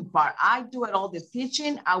nothing in your part. I do it all the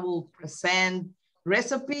teaching. I will present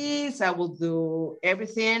recipes. I will do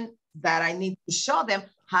everything that I need to show them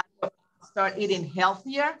how to start eating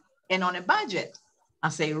healthier and on a budget. I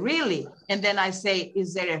say, really? And then I say,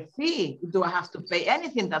 is there a fee? Do I have to pay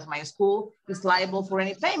anything? That my school is liable for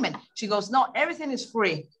any payment? She goes, no, everything is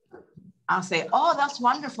free. I say, oh, that's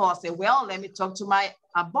wonderful. I say, well, let me talk to my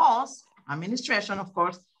boss, administration, of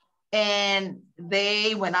course. And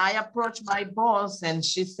when I approached my boss and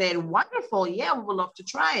she said, wonderful, yeah, we would love to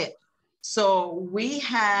try it. So we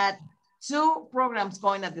had 2 programs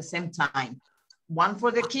going at the same time, one for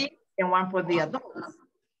the kids and one for the adults.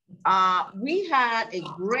 We had a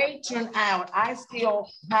great turnout. I still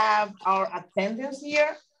have our attendance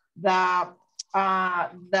here. I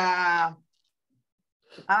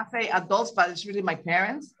say adults, but it's really my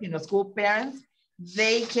parents, school parents.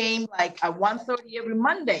 They came like at 1:30 every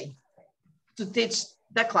Monday to teach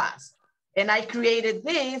the class. And I created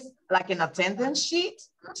this like an attendance sheet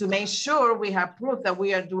to make sure we have proof that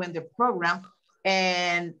we are doing the program.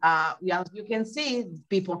 And as you can see,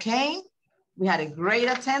 people came. We had a great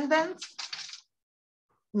attendance.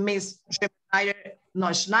 Miss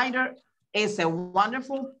Schneider is a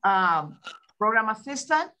wonderful program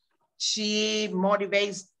assistant. She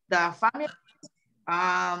motivates the family.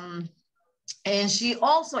 And she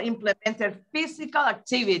also implemented physical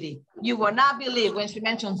activity. You will not believe when she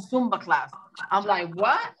mentioned Zumba class. I'm like,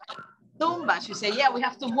 what? Zumba? She said, yeah, we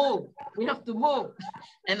have to move. We have to move.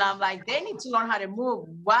 And I'm like, they need to learn how to move,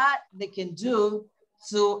 what they can do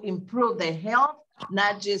to improve their health,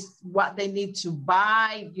 not just what they need to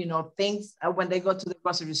buy, things when they go to the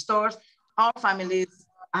grocery stores. Our families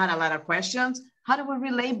had a lot of questions. How do we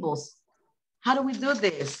read labels? How do we do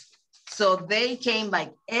this? So they came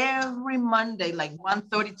like every Monday, like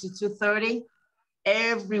 1:30 to 2:30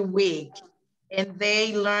 every week. And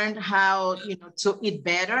they learned how, to eat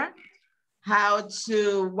better, what's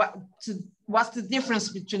the difference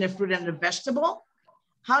between a fruit and a vegetable,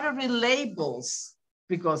 how to read labels,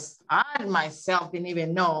 because I myself didn't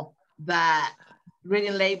even know that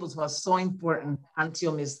reading labels was so important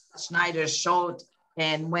until Ms. Schneider showed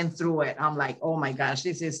and went through it. I'm like, oh my gosh,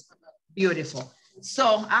 this is beautiful.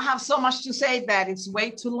 So I have so much to say that it's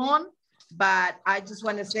way too long, but I just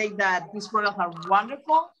want to say that these programs are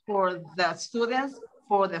wonderful for the students,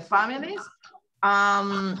 for the families.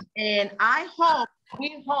 And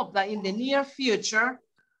we hope that in the near future,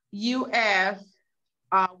 UF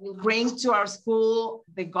will bring to our school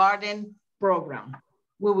the garden program.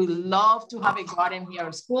 We would love to have a garden here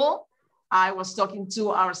at school. I was talking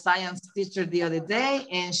to our science teacher the other day,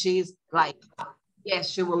 and she's like, yes,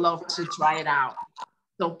 she would love to try it out.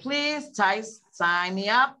 So please, sign me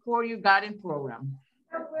up for your garden program.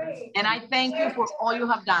 And I thank you for all you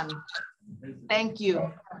have done. Thank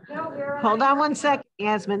you. Hold on one second,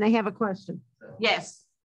 Yasmin, they have a question. Yes.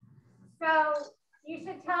 So you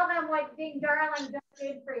should tell them what Ding Darling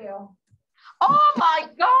did for you. Oh my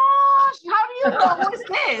gosh, how do you know? Who is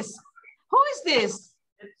this? Who is this?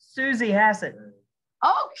 It's Susie Hassett.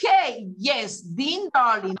 Okay, yes, Dean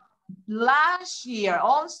Darling. Last year,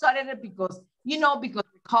 all started because, because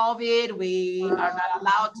of COVID, we are not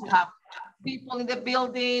allowed to have people in the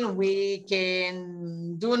building. We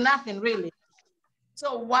can do nothing really.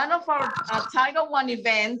 So one of our Title I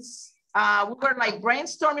events, we were like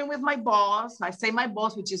brainstorming with my boss. I say my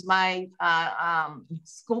boss, which is my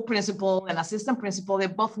school principal and assistant principal. They're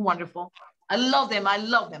both wonderful. I love them. I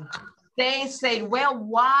love them. They said, well,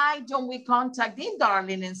 why don't we contact Dean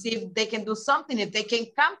Darling and see if they can do something, if they can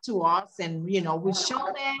come to us and, we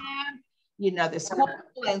show them, the school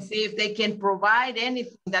and see if they can provide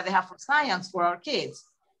anything that they have for science for our kids.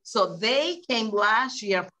 So they came last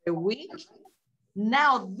year for a week.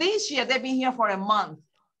 Now this year, they've been here for a month.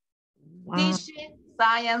 Wow. Teaching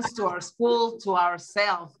science to our school, to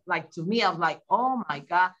ourselves. Like to me, I'm like, oh my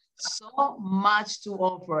God, so much to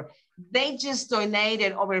offer. They just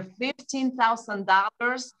donated over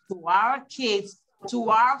 $15,000 to our kids, to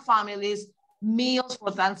our families, meals for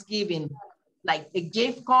Thanksgiving, like a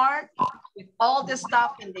gift card with all the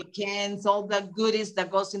stuff in the cans, all the goodies that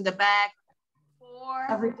goes in the bag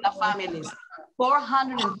for the families,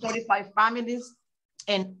 435 families,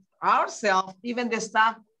 and ourselves, even the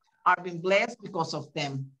staff are being blessed because of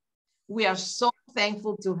them. We are so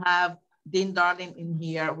thankful to have Dean Darling in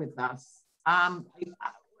here with us.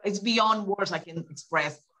 It's beyond words I can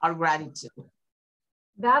express our gratitude.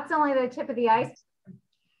 That's only the tip of the iceberg,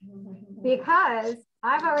 because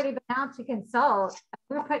I've already been out to consult.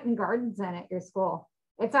 We're putting gardens in at your school.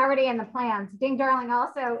 It's already in the plans. Ding Darling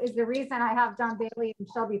also is the reason I have John Bailey and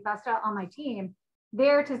Shelby Festa on my team,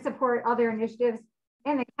 there to support other initiatives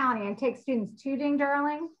in the county and take students to Ding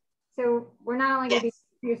Darling. So we're not only going to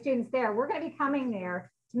be your students there, we're going to be coming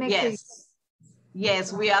there to make sure.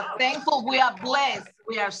 Yes, we are thankful. We are blessed.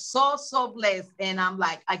 We are so, so blessed. And I'm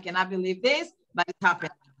like, I cannot believe this, but it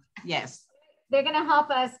happened. Yes. They're going to help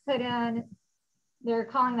us put in, they're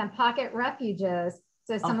calling them pocket refuges.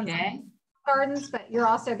 So some of the gardens, but you're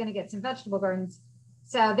also going to get some vegetable gardens.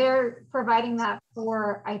 So they're providing that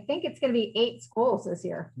for, I think it's going to be 8 schools this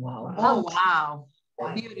year. Wow. Oh,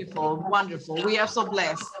 wow. Beautiful. Wonderful. We are so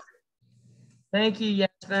blessed. Thank you,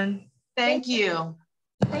 Yasmin. Thank you.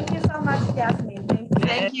 Thank you so much, Jasmine. Thank you.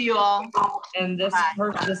 Thank you all. And this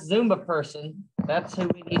this Zumba person, that's who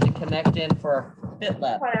we need to connect in for our Fit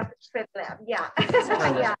Lab. For our Fit Lab, yeah.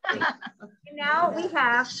 Yeah. Now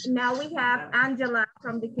we have Angela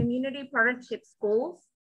from the Community Partnership Schools.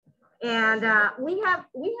 And we have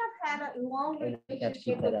had a long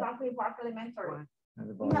relationship with Franklin Park Elementary.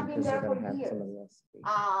 We have been there for years,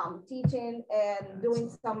 teaching and doing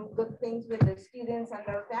some good things with the students and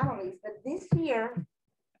their families. But this year,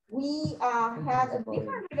 we had a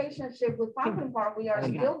different relationship with Franklin Park. We are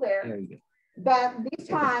still there, but this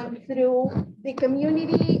time through the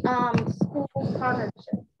community school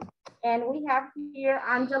partnership. And we have here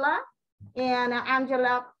Angela. And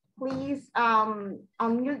Angela, please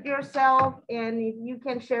unmute yourself, and if you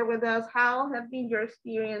can share with us how have been your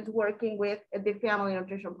experience working with the Family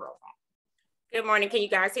Nutrition Program. Good morning. Can you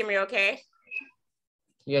guys hear me okay?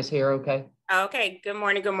 You guys hear okay? Okay, good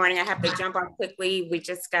morning. Good morning. I have to jump off quickly. We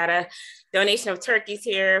just got a donation of turkeys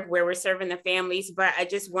here where we're serving the families, but I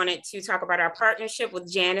just wanted to talk about our partnership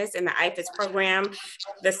with Janice and the IFAS program.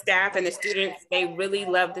 The staff and the students, they really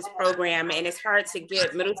love this program, and it's hard to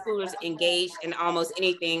get middle schoolers engaged in almost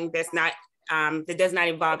anything that's not that does not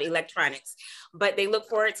involve electronics. But they look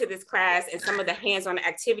forward to this class, and some of the hands-on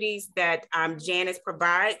activities that Janice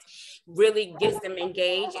provides really gets them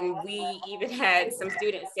engaged. And we even had some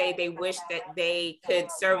students say they wish that they could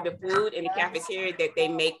serve the food in the cafeteria that they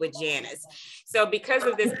make with Janice. So because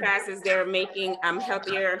of this classes, they're making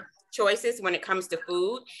healthier choices when it comes to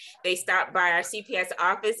food. They stop by our CPS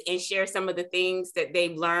office and share some of the things that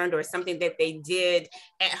they've learned or something that they did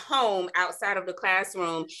at home outside of the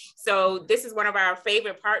classroom. So this is one of our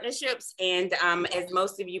favorite partnerships. And as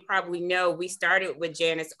most of you probably know, we started with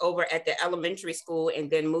Janice over at the elementary school and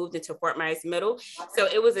then moved into Fort Myers Middle. So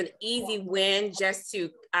it was an easy win just to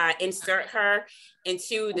insert her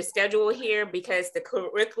into the schedule here because the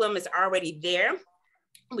curriculum is already there.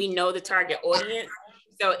 We know the target audience.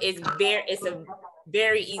 So it's a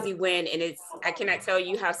very easy win, and I cannot tell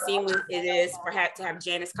you how seamless it is perhaps to have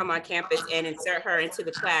Janice come on campus and insert her into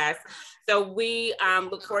the class. So we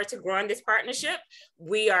look forward to growing this partnership.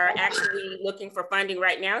 We are actually looking for funding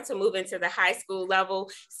right now to move into the high school level.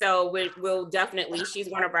 So we'll definitely, she's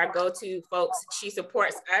one of our go-to folks. She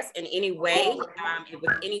supports us in any way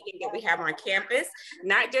with anything that we have on campus,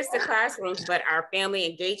 not just the classrooms, but our family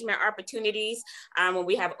engagement opportunities. When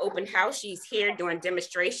we have open house, she's here doing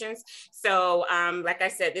demonstrations. So like I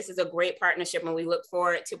said, this is a great partnership, and we look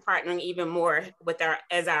forward to partnering even more with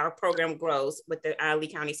as our program grows with the Lee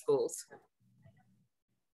County schools.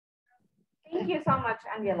 Thank you so much,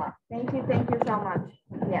 Angela. Thank you so much.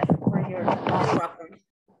 Yes, for your welcome.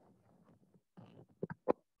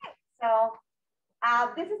 So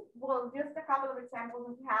this is just a couple of examples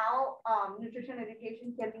of how nutrition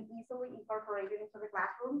education can be easily incorporated into the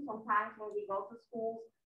classroom. Sometimes when we go to schools,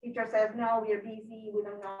 teacher says, no, we are busy, we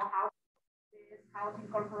don't know how to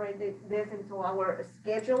incorporate this into our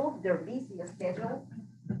schedule, their busy schedule.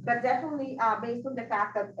 But definitely based on the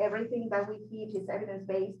fact that everything that we teach is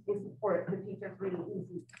evidence-based, is for the teachers really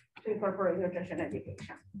easy to incorporate nutrition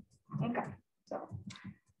education. Okay, so.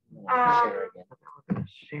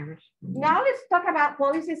 Now let's talk about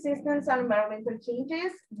policy assistance and environmental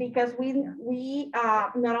changes, because we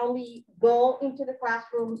not only go into the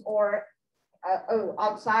classrooms or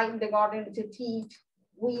outside the garden to teach,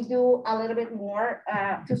 we do a little bit more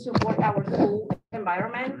to support our school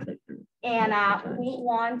environment. And we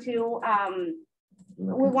want you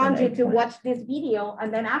to watch this video,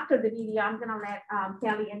 and then after the video, I'm gonna let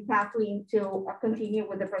Kelly and Kathleen to continue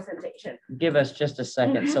with the presentation. Give us just a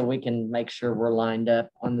second so we can make sure we're lined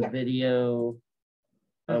up on the video.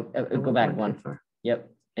 Oh, go back one. Yep,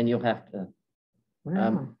 and you'll have to.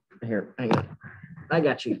 Here, hang on. I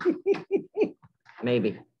got you.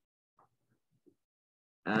 Maybe.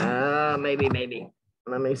 Maybe.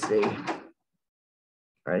 Let me see.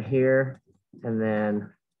 Right here, and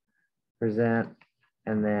then present,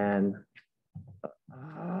 and then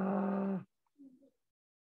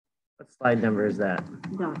what slide number is that?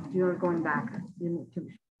 No, you're going back. You need to.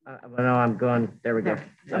 No, I'm going, there we go.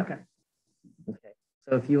 Yeah. Okay. Okay,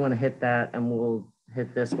 so if you want to hit that and we'll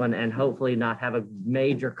hit this one and hopefully not have a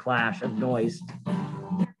major clash of noise.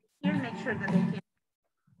 Here, make sure that they can.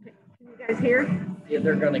 Can you guys hear? Yeah,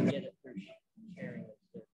 they're going to get it through sharing.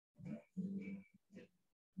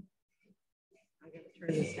 I got to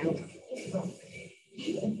turn this down.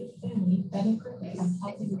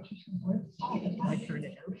 I turn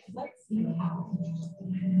it down. Let's see how.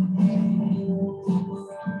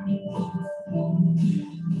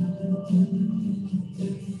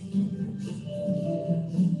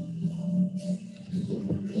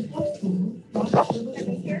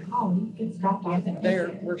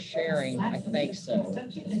 There, we're sharing, I think so.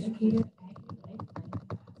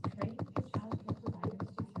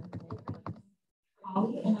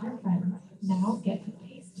 Holly and our friends now get to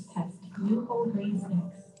taste test new whole grain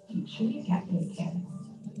snacks. Make sure you get those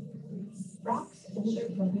carrots. Brock's older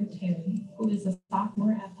brother Terry, who is a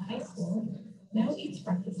sophomore at the high school, now eats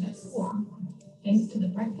breakfast at school. Thanks to the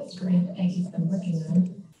breakfast grant Aggie's been working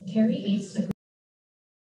on, Terry eats the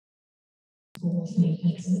school's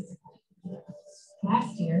maintenance.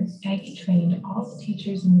 Last year, Aggie trained all the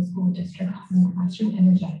teachers in the school district on classroom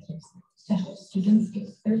energizers to help students get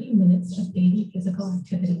 30 minutes of daily physical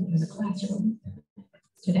activity in the classroom.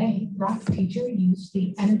 Today, Brock's teacher used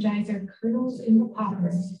the Energizer kernels in the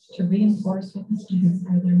popper to reinforce what the students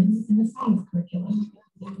are learning in the science curriculum.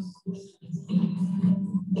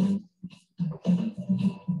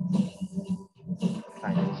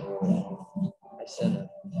 I said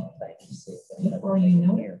before you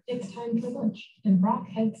know it, it's time for lunch, and Brock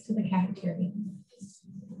heads to the cafeteria.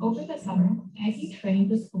 Over the summer, Aggie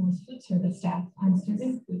trained the school's food service staff on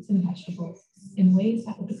serving fruits and vegetables in ways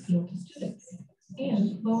that would appeal to students,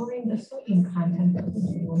 and lowering the sodium content of the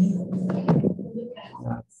school meals. With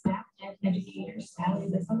that, staff and educator Sally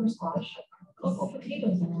the summer squash, local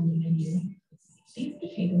potatoes are on the menu. These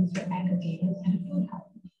potatoes were aggregated at a food hub,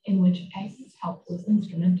 in which Aggie's help was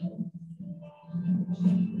instrumental.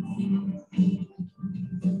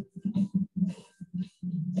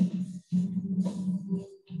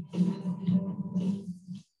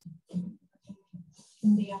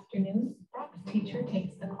 In the afternoon, Brock's teacher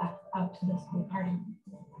takes the class out to the school garden.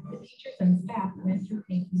 The teachers and staff went through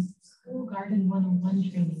Aggie's School Garden 101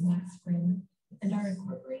 training last spring and are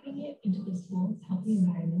incorporating it into the school's healthy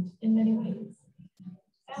environment in many ways.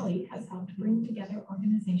 Sally has helped bring together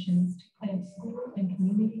organizations to plant school and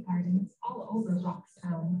community gardens all over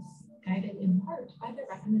Rockstown, guided in part by the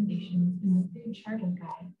recommendations in the food charter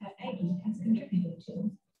guide that Aggie has contributed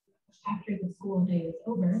to. After the school day is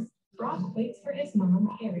over, Brock waits for his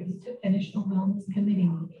mom, Carrie, to finish a wellness committee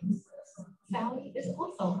meeting. Sally is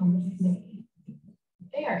also on this committee.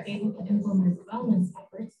 They are able to implement wellness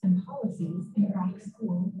efforts and policies in Brock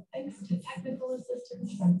School thanks to technical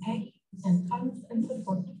assistance from Aggie and funds and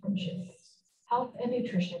support from SHAC. Health and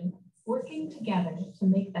nutrition working together to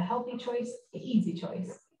make the healthy choice the easy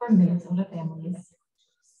choice for Minnesota families.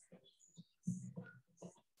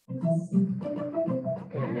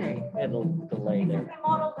 Okay, it'll delay there.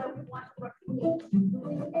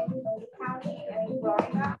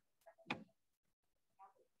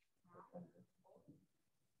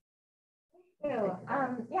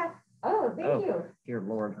 Yes. Oh, thank you. Dear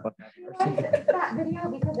Lord. I picked that video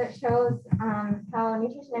because it shows how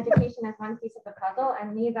nutrition education is one piece of the puzzle,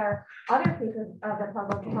 and these are other pieces of the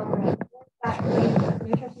puzzle to help make that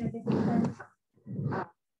nutrition education.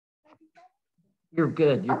 You're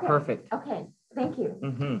good. You're okay. Perfect. Okay. Thank you.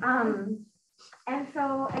 Mm-hmm. And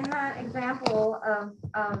so in that example of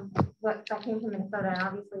what that came from Minnesota, and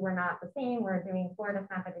obviously we're not the same, we're doing Florida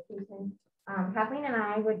Snap Education. Kathleen and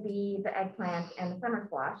I would be the eggplant and the summer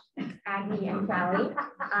squash, Aggie and Sally,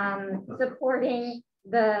 supporting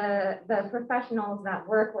the professionals that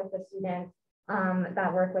work with the students,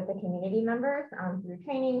 that work with the community members through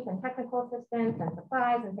trainings and technical assistance and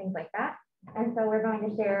supplies and things like that. And so we're going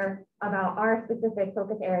to share about our specific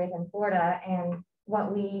focus areas in Florida and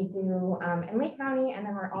what we do in Lake County, and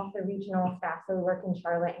then we're also regional staff, so we work in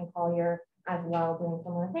Charlotte and Collier as well, doing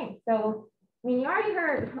similar things. So, I mean, you already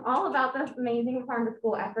heard all about the amazing farm to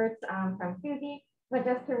school efforts from Susie, but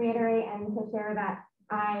just to reiterate and to share that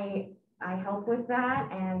I help with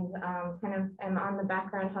that and kind of am on the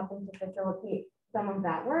background helping to facilitate some of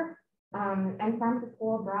that work. And farm to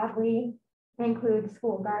school broadly includes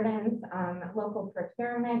school gardens, local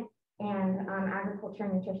procurement, and agriculture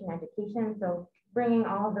and nutrition education. So bringing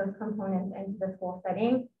all of those components into the school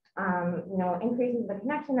setting, you know, increases the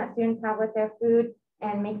connection that students have with their food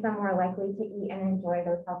and makes them more likely to eat and enjoy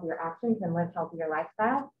those healthier options and live healthier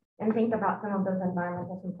lifestyles. and think about some of those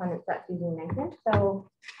environmental components that Susie mentioned. So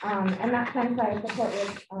in that sense, I support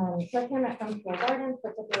with procurement from school gardens,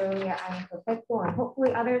 particularly at Ironwood High School, and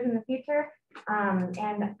hopefully others in the future, and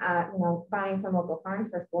you know, buying from local farms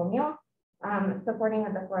for school meals, supporting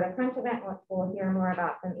with the Florida Crunch event, which we'll hear more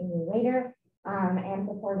about from Amy later, and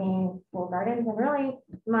supporting school gardens. And really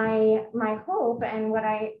my hope and what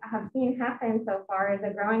I have seen happen so far is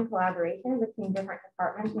a growing collaboration between different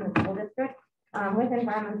departments in the school district, with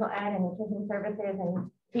environmental ed and nutrition services and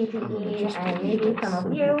CPE and maybe some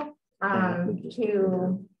of you,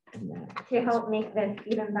 to help make this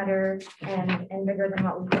even better and bigger than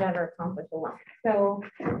what we could ever accomplish alone. So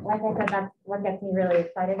like I said, that's what gets me really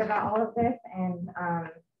excited about all of this. And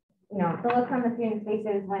you know, the look on the students'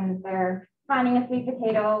 faces when they're finding a sweet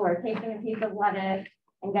potato or tasting a piece of lettuce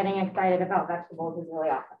and getting excited about vegetables is really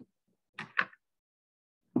awesome.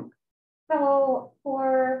 So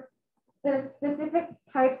for the specific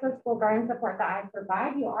types of school garden support that I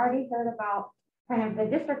provide, you already heard about kind of the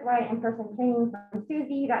district-wide in-person training from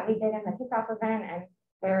Susie that we did in the kickoff event, and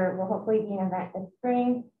there will hopefully be an event this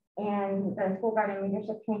spring, and the school garden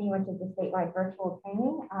leadership training, which is the statewide virtual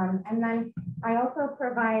training. And then I also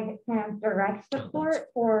provide kind of direct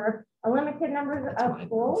support for a limited number of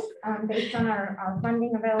schools based on our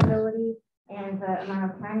funding availability and the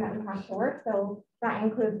amount of time that we have to work. So that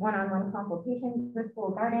includes one-on-one consultations with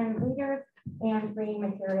school garden leaders and free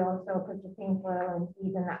materials, so purchasing soil and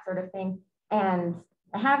seeds and that sort of thing. And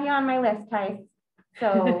I have you on my list, Tice.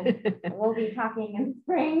 So we'll be talking in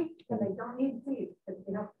spring. So they don't need seeds because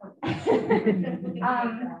they don't.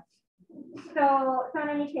 So in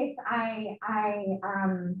any case, I'm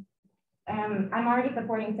already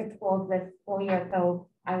supporting 6 schools this school year, so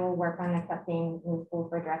I will work on accepting new schools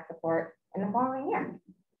for direct support in the following year.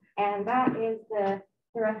 And that is the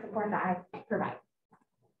direct support that I provide.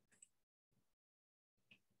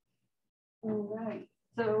 All right.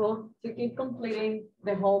 So to keep completing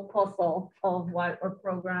the whole puzzle of what our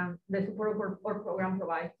program, the support of our program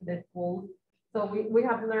provides to the schools. So we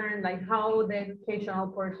have learned like how the educational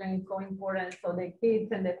portion is so important. So the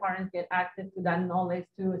kids and the parents get access to that knowledge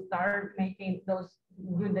to start making those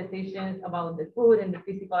good decisions about the food and the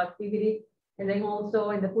physical activity. And then also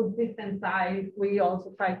in the food system side, we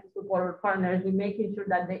also try to support our partners with making sure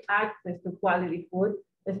that they access to quality food,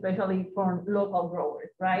 especially from local growers,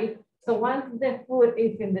 right? So once the food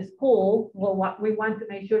is in the school, well, what we want to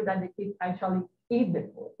make sure that the kids actually eat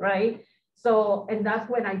the food, right? So, and that's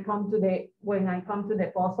when I come to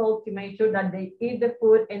the puzzle to make sure that they eat the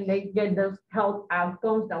food and they get those health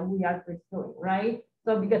outcomes that we are pursuing, right?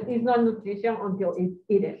 So because it's not nutrition until it's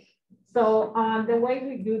eaten. So the way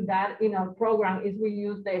we do that in our program is we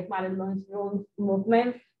use the Smart Lunchroom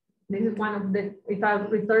movement. This is one of the, it's a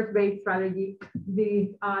research-based strategy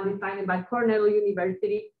designed by Cornell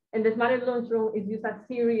University. And the Smart Lunchroom is just a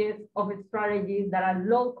series of strategies that are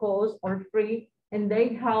low cost or free, and they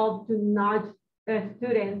help to nudge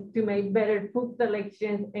students to make better food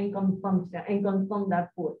selections and consumption and consume that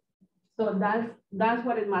food. So that's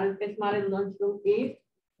what a Smart Lunchroom is.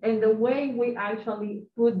 And the way we actually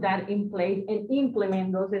put that in place and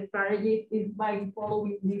implement those strategies is by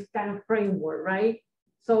following this kind of framework, right?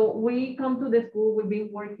 So we come to the school, we've been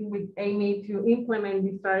working with Amy to implement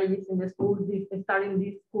these strategies in the school, starting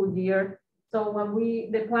this school year. So when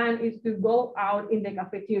the plan is to go out in the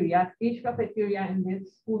cafeteria, each cafeteria in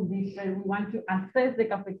this school district, we want to assess the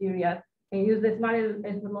cafeteria and use the Smart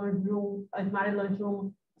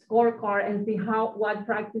Lunchroom scorecard and see what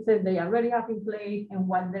practices they already have in place and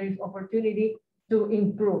what there is opportunity to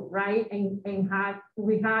improve, right? And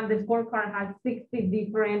the scorecard has 60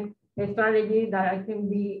 different strategies that can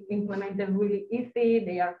be implemented really easy.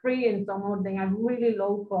 They are free and some of them are really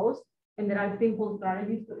low cost, and there are simple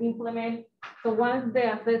strategies to implement. So once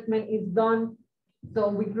the assessment is done, so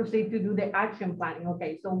we proceed to do the action planning.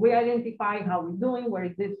 Okay, so we identify how we're doing, where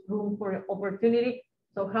is this room for opportunity,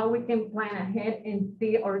 so how we can plan ahead and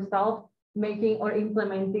see ourselves making or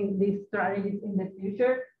implementing these strategies in the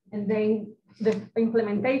future. And then the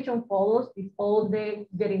implementation follows is all the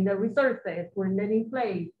getting the resources, putting them in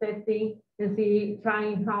place, testing and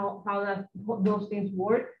trying how those things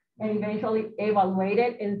work, and eventually evaluate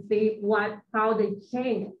it and see how the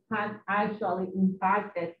change has actually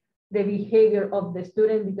impacted the behavior of the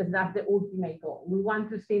student, because that's the ultimate goal. We want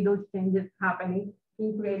to see those changes happening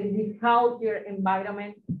in creating this healthier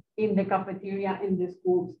environment in the cafeteria, in the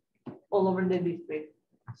schools all over the district.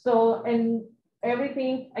 So, and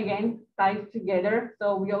everything, again, ties together.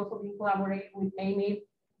 So we also been collaborating with Amy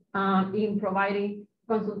in providing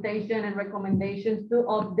consultation and recommendations to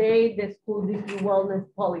update the school district wellness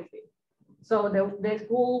policy. So the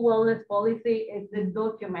school wellness policy is the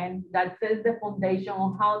document that sets the foundation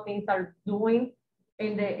on how things are doing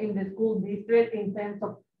in the school district in terms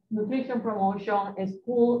of nutrition promotion,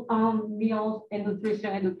 school meals, and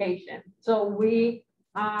nutrition education. So we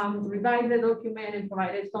revised the document and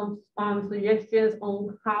provided some suggestions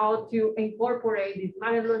on how to incorporate these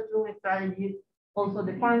management room strategies, also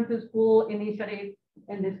the farm to school initiative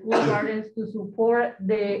and the school gardens to support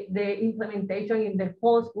the implementation in the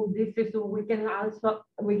whole school district, so we can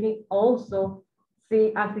also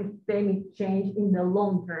see a systemic change in the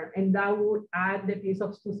long term, and that would add the piece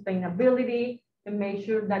of sustainability and make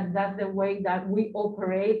sure that that's the way that we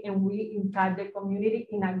operate and we impact the community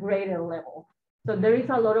in a greater level. So there is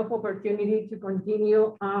a lot of opportunity to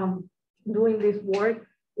continue doing this work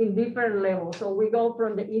in different levels. So we go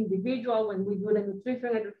from the individual when we do the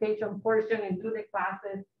nutrition education portion and do the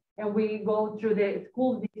classes, and we go through the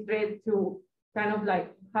school district to kind of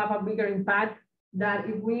like have a bigger impact, that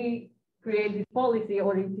if we create this policy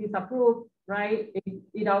or if it's approved, right,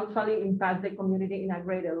 it actually impacts the community in a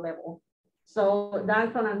greater level. So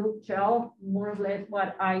that's on a nutshell, more or less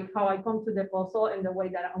how I come to the puzzle and the way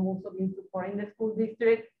that I'm also being supporting the school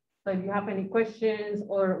district. So if you have any questions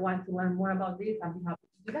or want to learn more about this, I'll be happy to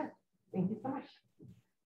do that. Thank you so much.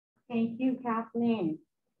 Thank you, Kathleen.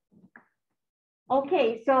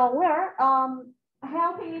 Okay, so we're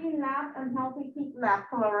Healthy Eating Lab and Healthy Feed Lab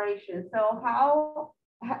collaboration. So how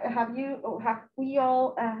have you all have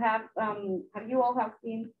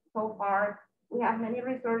seen so far? We have many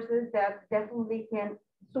resources that definitely can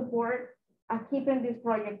support keeping this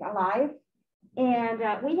project alive. And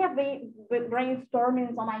we have been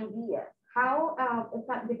brainstorming some ideas, how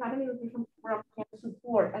the family nutrition program can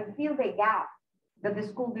support and fill the gap that the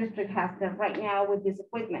school district has right now with this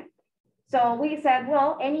equipment. So we said,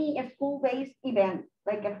 well, any school-based event,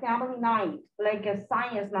 like a family night, like a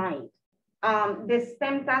science night, the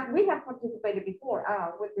STEM task, we have participated before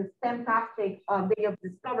with the STEM tastic Day of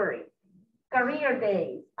Discovery, career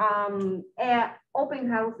days, open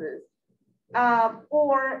houses,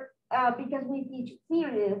 because we teach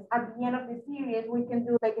series, at the end of the series, we can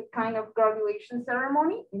do like a kind of graduation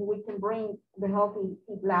ceremony, and we can bring the Healthy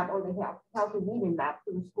Feed Lab or the Healthy Eating Lab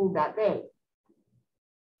to the school that day.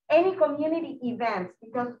 Any community events,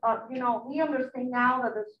 because we understand now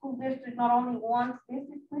that the school district not only wants this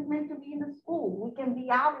equipment to be in the school, we can be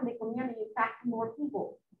out in the community impacting more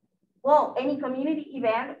people. Well, any community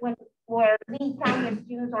event where the county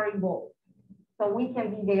students are involved. So we can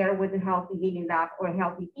be there with the Healthy Eating Lab or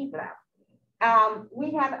Healthy Feed Lab.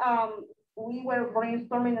 We were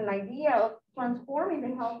brainstorming an idea of transforming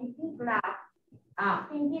the Healthy Feed Lab,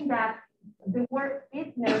 thinking that the word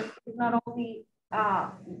fitness is not only,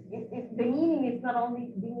 the meaning is not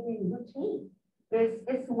only being in routine,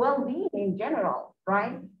 it's well-being in general,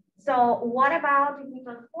 right? So what about if we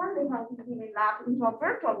transform the Healthy Eating Lab into a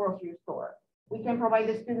virtual grocery store? We can provide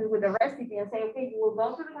the students with a recipe and say, okay, you will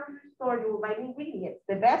go to the grocery store, you will buy the ingredients,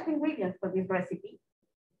 the best ingredients for this recipe.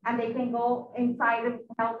 And they can go inside the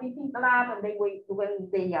Healthy Feed Lab, and when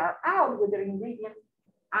they are out with their ingredients,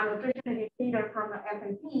 a nutrition educator from the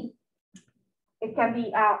FNP, it can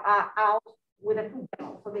be out with a food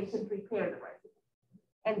panel, so they can prepare the recipe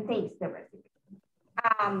and taste the recipe.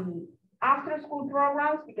 After school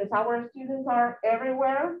programs, because our students are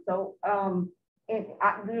everywhere, so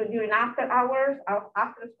during after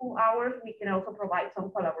school hours, we can also provide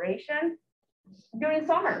some collaboration. During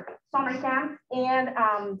summer camps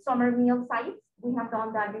and summer meal sites, we have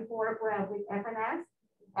done that before with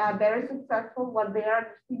FNS. Very successful. When they are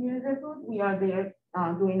distributing the food, we are there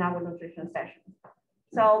doing our nutrition sessions.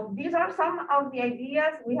 So these are some of the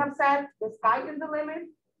ideas. We have said the sky is the limit.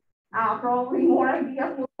 Probably more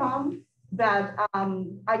ideas will come. But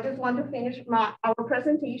I just want to finish our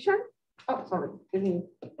presentation. Oh, sorry, excuse me.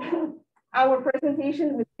 Our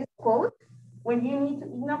presentation with this quote: when you need to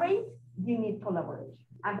innovate, you need collaboration.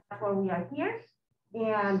 And that's why we are here.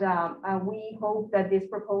 And we hope that this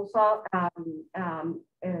proposal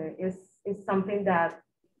is something that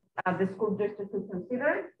the school district will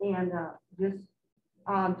consider. And just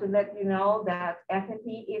to let you know that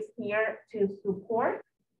FNP is here to support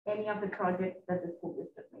any of the projects that the school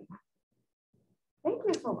district may have. Thank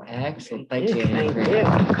you so much. Excellent. Thank you. Thank you.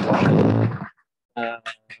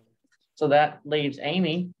 So that leaves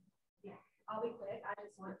Amy. Yeah, I'll be quick. I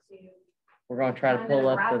just want to. We're going to try to pull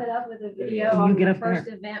up. Wrap it up with a video on the first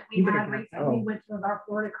event we had recently, which was our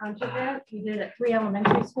Florida Crunch event. We did it at 3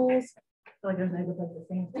 elementary schools. I feel like there's no good place to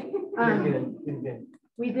sing.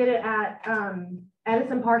 We did it at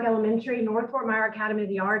Edison Park Elementary, North Fort Myers Academy of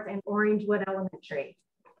the Arts, and Orangewood Elementary.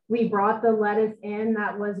 We brought the lettuce in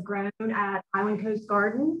that was grown at Island Coast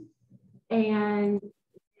Garden, and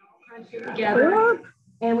crunched it together.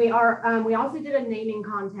 And we also did a naming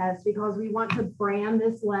contest because we want to brand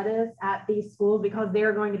this lettuce at these schools because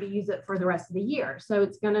they're going to be using it for the rest of the year. So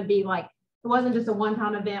it's going to be like, it wasn't just a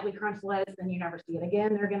one-time event. We crunched lettuce and you never see it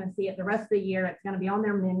again. They're going to see it the rest of the year. It's going to be on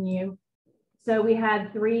their menu. So we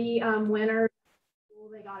had 3 winners.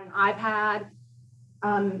 They got an iPad.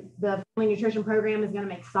 The family nutrition program is going to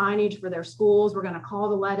make signage for their schools. We're going to call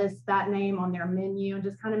the lettuce that name on their menu and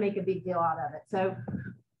just kind of make a big deal out of it. So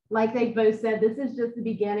like they both said, this is just the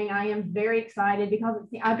beginning. I am very excited because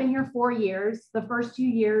I've been here 4 years. The first 2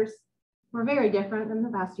 years were very different than the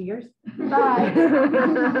past 2 years. But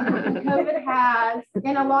COVID has,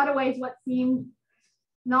 in a lot of ways, what seemed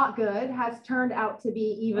not good has turned out to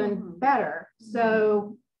be even better.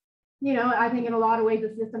 So, you know, I think in a lot of ways,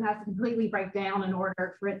 the system has to completely break down in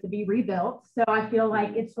order for it to be rebuilt. So I feel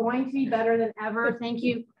like it's going to be better than ever. Thank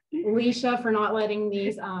you, Alicia, for not letting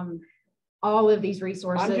these all of these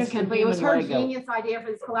resources complete. It was her genius idea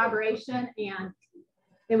for this collaboration, and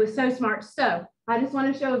it was so smart. So I just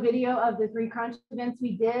want to show a video of the 3 crunch events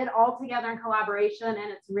we did all together in collaboration,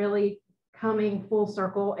 and it's really coming full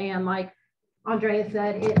circle. And like Andrea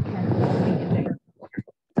said, it can make it bigger.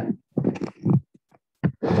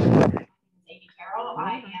 Carol,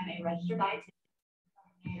 I am a registered dietitian.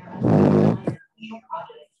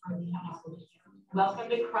 Welcome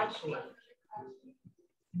to Crunch Week.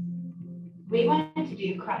 We wanted to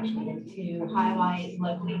do Crunch Week to highlight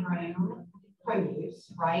locally grown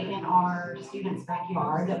produce right in our students'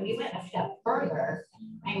 backyard, but we went a step further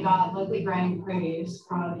and got locally grown produce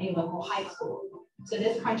from a local high school. So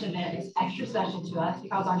this crunch event is extra special to us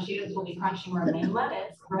because our students will be crunching romaine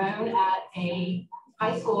lettuce grown at a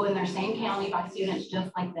high school in their same county by students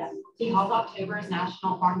just like them. Because October is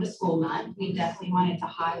National Farm to School Month, we definitely wanted to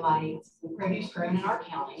highlight the produce grown in our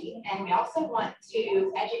county. And we also want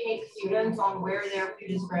to educate students on where their food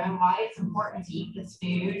is grown, why it's important to eat this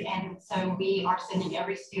food. And so we are sending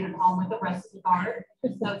every student home with a recipe card,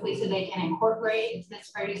 hopefully so they can incorporate this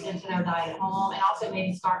produce into their diet at home and also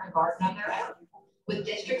maybe start a garden of their own. With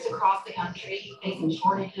districts across the country facing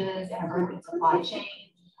shortages and a broken supply chain,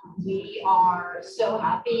 we are so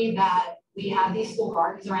happy that we have these school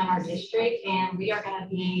gardens around our district, and we are going to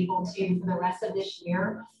be able to, for the rest of this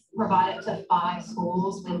year, provide up to 5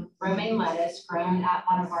 schools with romaine lettuce grown at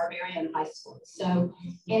one of our very own high schools. So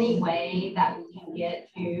any way that we can get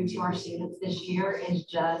food to our students this year is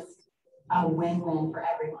just a win-win for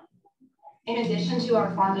everyone. In addition to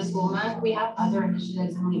our Farm to School Month, we have other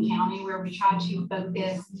initiatives in Lee County where we try to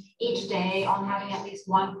focus each day on having at least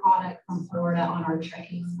one product from Florida on our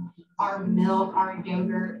trays. Our milk, our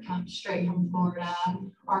yogurt comes straight from Florida.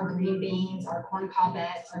 Our green beans, our corn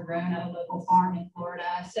cobettes are grown at a local farm in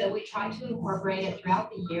Florida. So we try to incorporate it throughout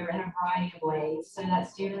the year in a variety of ways so that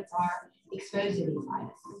students are exposed to these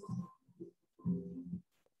items.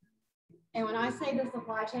 And when I say the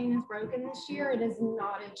supply chain is broken this year, it is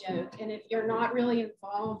not a joke. And if you're not really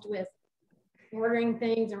involved with ordering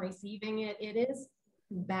things and receiving it, it is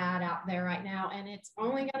bad out there right now. And it's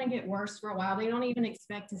only going to get worse for a while. They don't even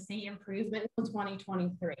expect to see improvement until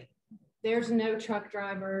 2023. There's no truck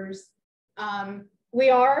drivers.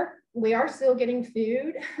 We are still getting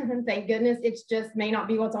food. Thank goodness. It's just may not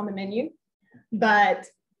be what's on the menu. But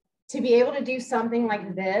to be able to do something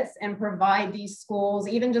like this and provide these schools,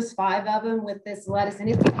 even just 5 of them with this lettuce, and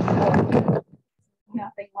it's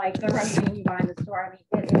nothing like the romaine you buy in the store. I mean,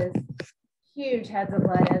 it is huge heads of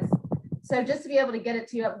lettuce. So just to be able to get it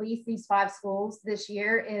to at least these 5 schools this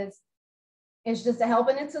year is just a help,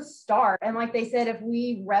 and it's a start. And like they said, if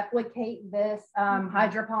we replicate this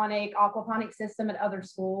hydroponic, aquaponic system at other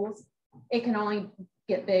schools, it can only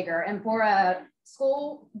get bigger. And for a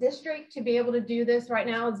school district to be able to do this right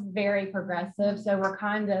now is very progressive. So we're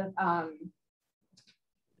kind of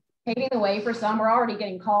paving the way for some. We're already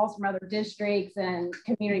getting calls from other districts and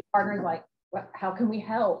community partners like, how can we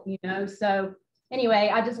help? You know, so anyway,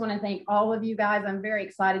 I just want to thank all of you guys. I'm very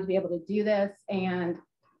excited to be able to do this. And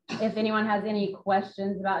if anyone has any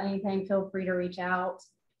questions about anything, feel free to reach out.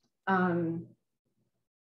 Thank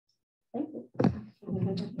you.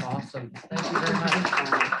 Awesome. Thank you very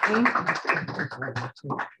much.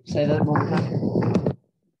 Say that one more time.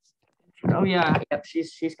 Oh yeah, yep,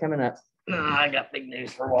 she's coming up. I got big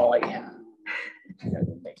news for Wally.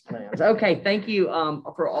 Okay, thank you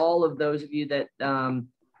for all of those of you that that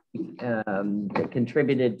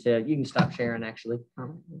contributed to, you can stop sharing actually,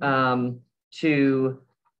 to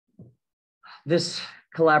this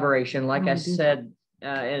collaboration. Like I said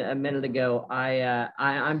a minute ago,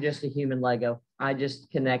 I'm just a human Lego. I just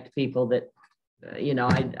connect people that, you know,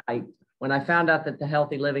 when I found out that the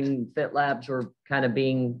Healthy Living Fit Labs were kind of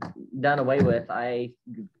being done away with, I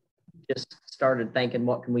just started thinking,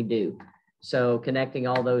 what can we do? So connecting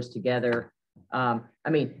all those together. I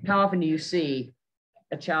mean, how often do you see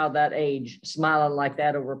a child that age smiling like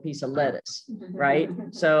that over a piece of lettuce, right?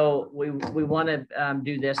 So we want to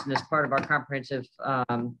do this, and as part of our comprehensive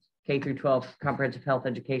K through 12 comprehensive health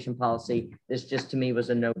education policy, this just to me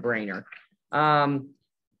was a no-brainer. I'm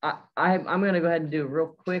going to go ahead and do a real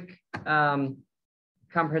quick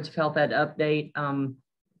comprehensive health ed update.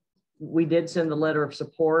 We did send the letter of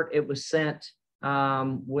support. It was sent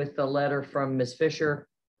with a letter from Ms. Fisher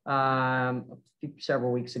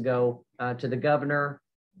several weeks ago to the governor,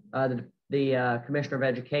 the Commissioner of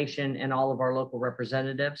Education, and all of our local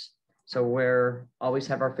representatives. So we're always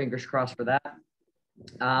have our fingers crossed for that.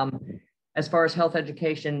 As far as health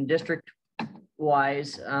education district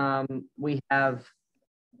wise, we have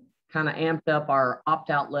kind of amped up our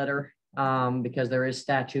opt-out letter because there is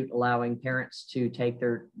statute allowing parents to take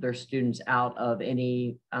their students out of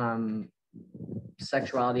any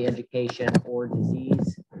sexuality education or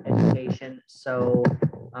disease education. So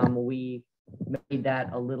we made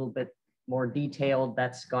that a little bit more detailed.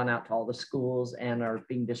 That's gone out to all the schools and are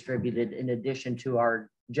being distributed in addition to our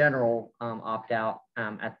general opt-out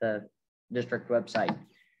at the district website.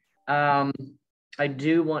 I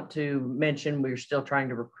do want to mention we're still trying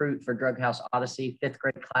to recruit for Drug House Odyssey 5th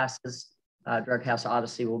grade classes. Drug House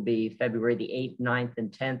Odyssey will be February the 8th, 9th,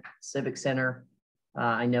 and 10th, Civic Center.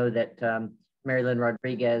 I know that Mary Lynn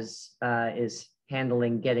Rodriguez is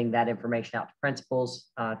handling getting that information out to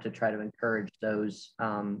principals to try to encourage those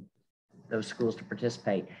schools to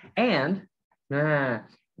participate. And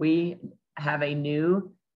we have a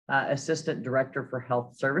new Assistant Director for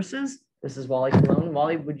Health Services. This is Wally Colon.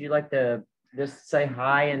 Wally, would you like to just say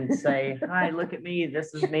hi and say, hi, look at me,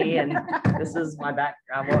 this is me, and this is my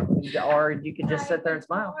background, or you could just sit there and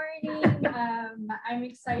smile. Good morning. I'm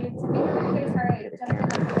excited to be here with you guys. Sorry, I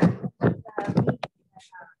jumped in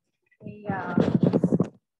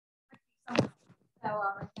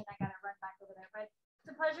and I gotta run back over there, but it's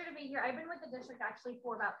a pleasure to be here. I've been with the district actually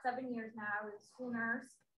for about 7 years now. I was a school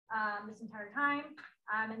nurse this entire time,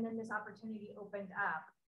 and then this opportunity opened up.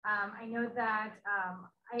 I know that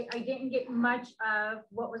I didn't get much of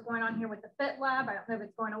what was going on here with the Fit Lab. I don't know if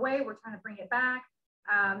it's going away. We're trying to bring it back.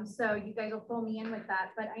 So you guys will fill me in with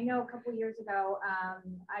that. But I know a couple of years ago,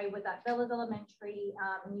 I was at Villas Elementary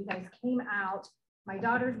and you guys came out. My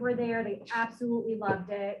daughters were there. They absolutely loved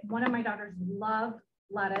it. One of my daughters loved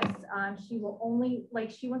lettuce. She will only,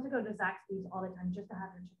 she wants to go to Zaxby's all the time just to have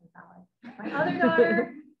her chicken salad. My other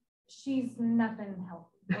daughter, she's nothing healthy.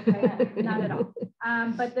 Okay, not at all.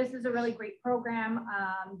 But this is a really great program.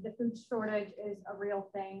 The food shortage is a real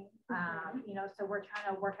thing, so we're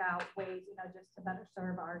trying to work out ways, just to better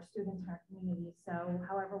serve our students in our community. So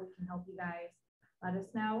however we can help you guys, let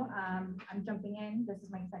us know. I'm jumping in. This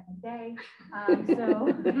is my second day. So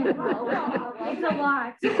it's a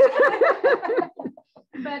lot.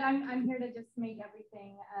 But I'm here to just make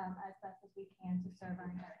everything as best as we can to serve our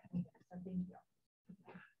entire community. So thank you.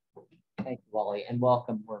 Thank you, Wally, and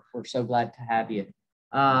welcome. We're so glad to have you.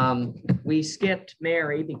 We skipped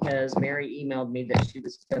Mary because Mary emailed me that she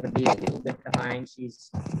was going to be a little bit behind.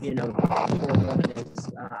 She's, I don't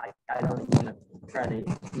even try to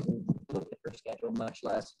even look at her schedule, much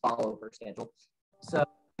less follow her schedule. So,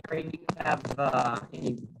 Mary, do you have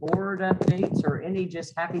any board updates or any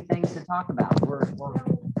just happy things to talk about?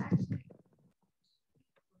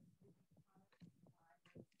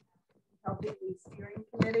 Healthy Steering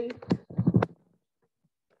Committee,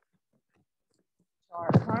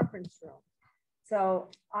 our conference room. So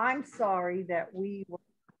I'm sorry that we were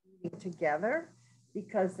meeting together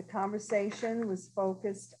because the conversation was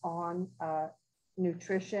focused on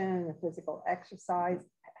nutrition and physical exercise,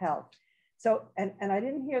 health. So, and I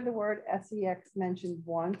didn't hear the word SEX mentioned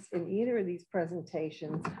once in either of these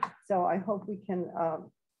presentations. So I hope we can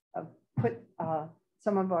put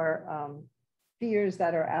some of our fears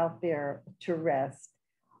that are out there to rest.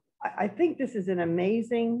 I think this is an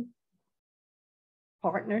amazing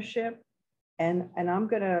partnership, and I'm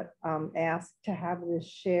going to ask to have this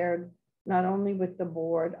shared not only with the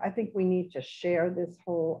board. I think we need to share this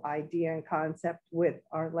whole idea and concept with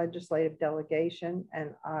our legislative delegation,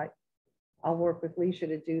 and I'll work with Leisha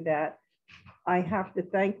to do that. I have to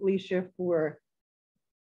thank Leisha for,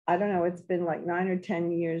 I don't know, it's been like 9 or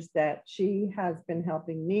 10 years that she has been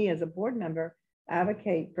helping me as a board member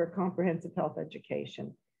advocate for comprehensive health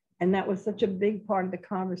education. And that was such a big part of the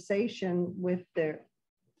conversation with the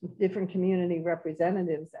different community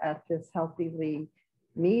representatives at this Healthy League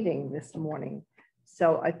meeting this morning.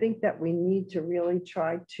 So I think that we need to really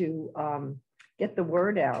try to get the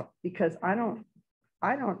word out, because I don't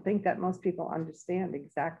think that most people understand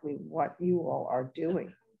exactly what you all are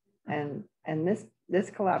doing. And this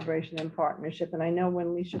collaboration and partnership. And I know when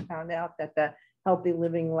Alicia found out that the Healthy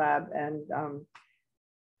Living Lab and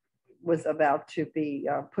was about to be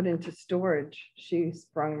put into storage, she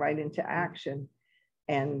sprung right into action.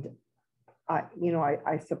 And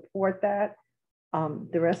I support that.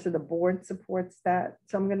 The rest of the board supports that.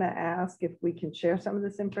 So I'm going to ask if we can share some of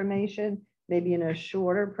this information, maybe in a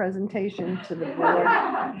shorter presentation to the board.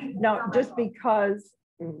 No, just because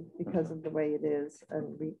of the way it is,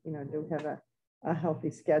 and we do have a healthy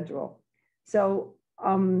schedule. So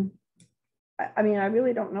I mean, I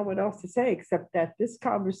really don't know what else to say, except that this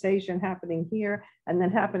conversation happening here and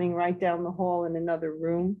then happening right down the hall in another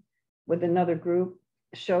room with another group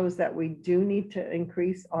shows that we do need to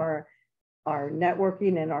increase our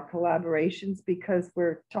networking and our collaborations, because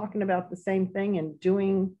we're talking about the same thing and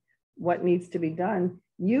doing what needs to be done.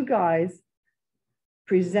 You guys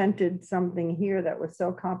presented something here that was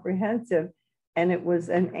so comprehensive, and it was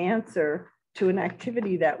an answer to an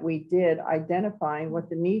activity that we did identifying what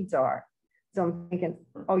the needs are. So I'm thinking,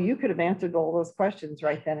 oh, you could have answered all those questions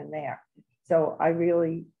right then and there. So I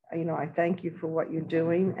really, I thank you for what you're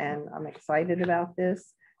doing, and I'm excited about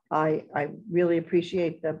this. I really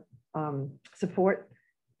appreciate the support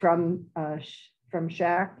from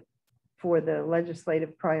SHAC for the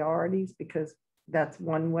legislative priorities, because that's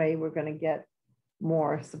one way we're going to get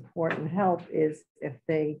more support and help, is if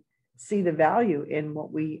they see the value in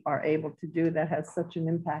what we are able to do that has such an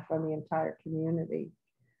impact on the entire community.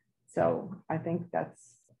 So I think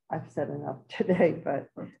I've said enough today, but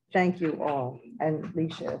thank you all, and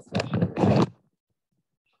Leisha especially.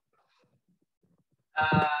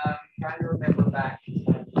 Trying to remember back,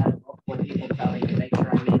 what people tell me to make sure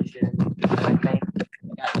I mention.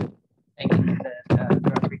 Thank you to the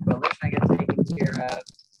Drug Free Coalition, I guess, taking care of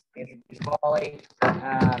introduce Wally.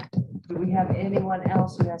 Do we have anyone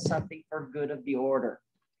else who has something for good of the order?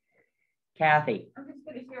 Kathy. I'm just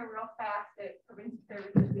going to share real fast that prevention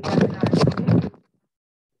services we have in our community.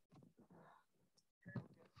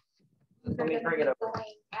 Let me bring it up. Going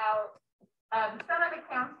out. Some of the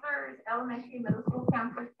counselors, elementary, middle school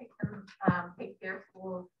counselors, take their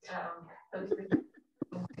schools posters into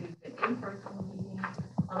the in-person meeting.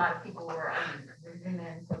 A lot of people were on Zoom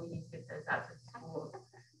in, so we need to get those out to schools.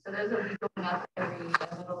 So those will be going out to every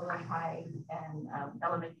middle and high and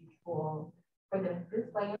elementary school for them to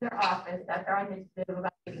display in their office. That's our initiative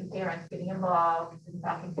about getting parents getting involved and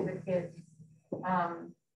talking to the kids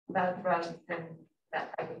about drugs and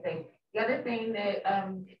that type of thing. The other thing that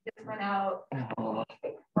just went out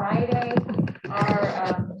Friday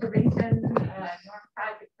are prevention,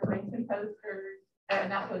 non-project prevention posters,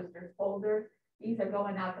 not posters, folders. These are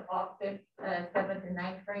going out to all 5th, 7th, and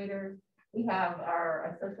 9th graders. We have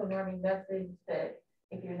our social norming message that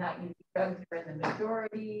if you're not using drugs, you're in the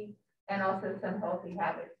majority, and also some healthy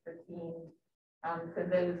habits for teens. So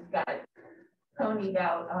those got ponied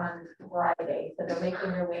out on Friday. So they're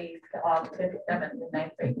making their way to all 5th, 7th, and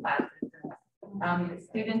 9th grade classes. The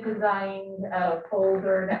student designed a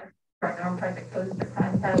folder that was our non-project poster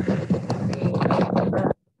contest.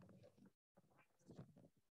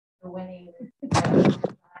 The winning so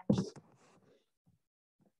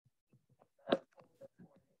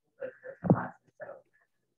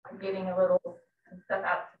I'm getting a little stuff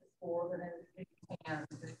out to the schools and then the students can as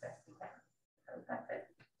best we can. So that's it.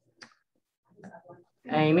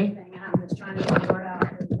 Amy? I'm just trying to get the word out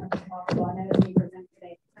as much as possible. I know that we present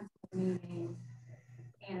today meeting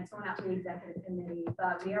and it's going out to the executive committee,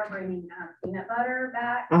 but we are bringing peanut butter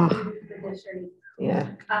back to the district. Yeah.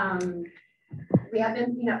 We have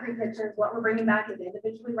been peanut free kitchens. What we're bringing back is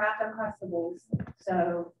individually wrapped Uncrustables.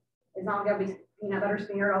 So as long as there'll be peanut butter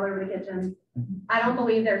smeared all over the kitchen. I don't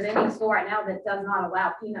believe there's any store right now that does not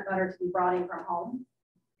allow peanut butter to be brought in from home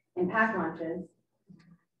in packed lunches.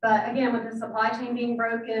 But again, with the supply chain being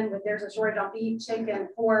broken, with there's a shortage on beef, chicken,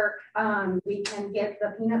 pork, we can get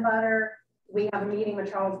the peanut butter. We have a meeting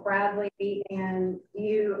with Charles Bradley and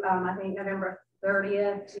you, I think November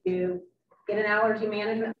 30th, to get an allergy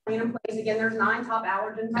management plan in place. Again, there's 9 top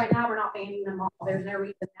allergens right now. We're not banning them all. There's no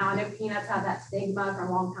reason now. I know peanuts have that stigma from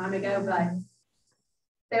a long time ago, but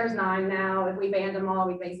there's 9 now. If we banned them all,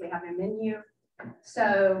 we basically have no menu.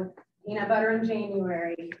 So peanut butter in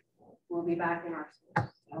January will be back in our schools.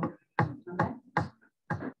 Okay.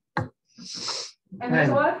 And there's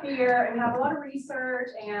a lot of fear, and we have a lot of research,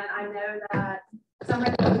 and I know that some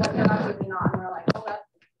regulators are like, no, absolutely not. And we're like, hold up.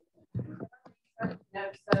 No,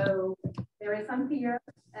 so there is some fear,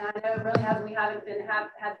 And I know it really hasn't, we haven't been had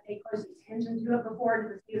to pay close attention to it before, to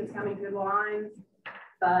the students coming through the lines,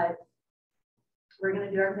 but we're going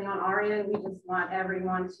to do everything on our end. We just want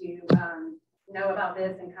everyone to know about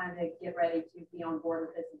this and kind of get ready to be on board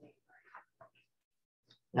with this.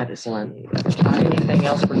 Excellent. Anything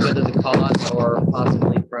else for good of the cause, or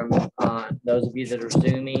possibly from those of you that are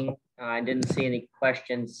Zooming? I didn't see any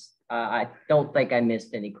questions. I don't think I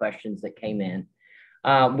missed any questions that came in.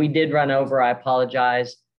 We did run over. I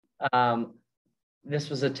apologize. This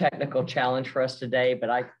was a technical challenge for us today, but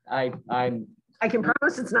I can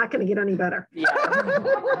promise it's not going to get any better. Yeah.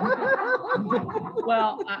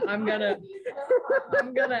 Well, I'm gonna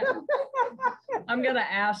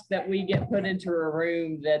ask that we get put into a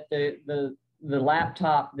room that the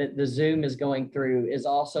laptop that the Zoom is going through is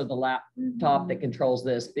also the laptop that controls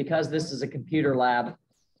this, because this is a computer lab.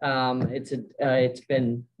 It's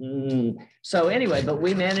been so anyway, but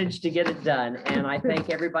we managed to get it done, and I thank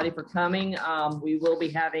everybody for coming. We will be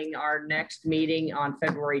having our next meeting on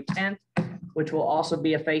February 10th, which will also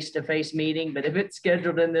be a face-to-face meeting. But if it's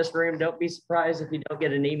scheduled in this room, don't be surprised if you don't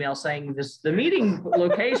get an email saying the meeting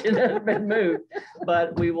location has been moved.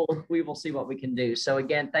 But we will see what we can do. So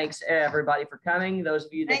again, thanks everybody for coming. Those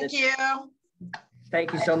of you that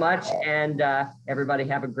thank you so much, and everybody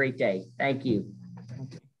have a great day. Thank you.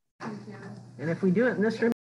 And if we do it in this room.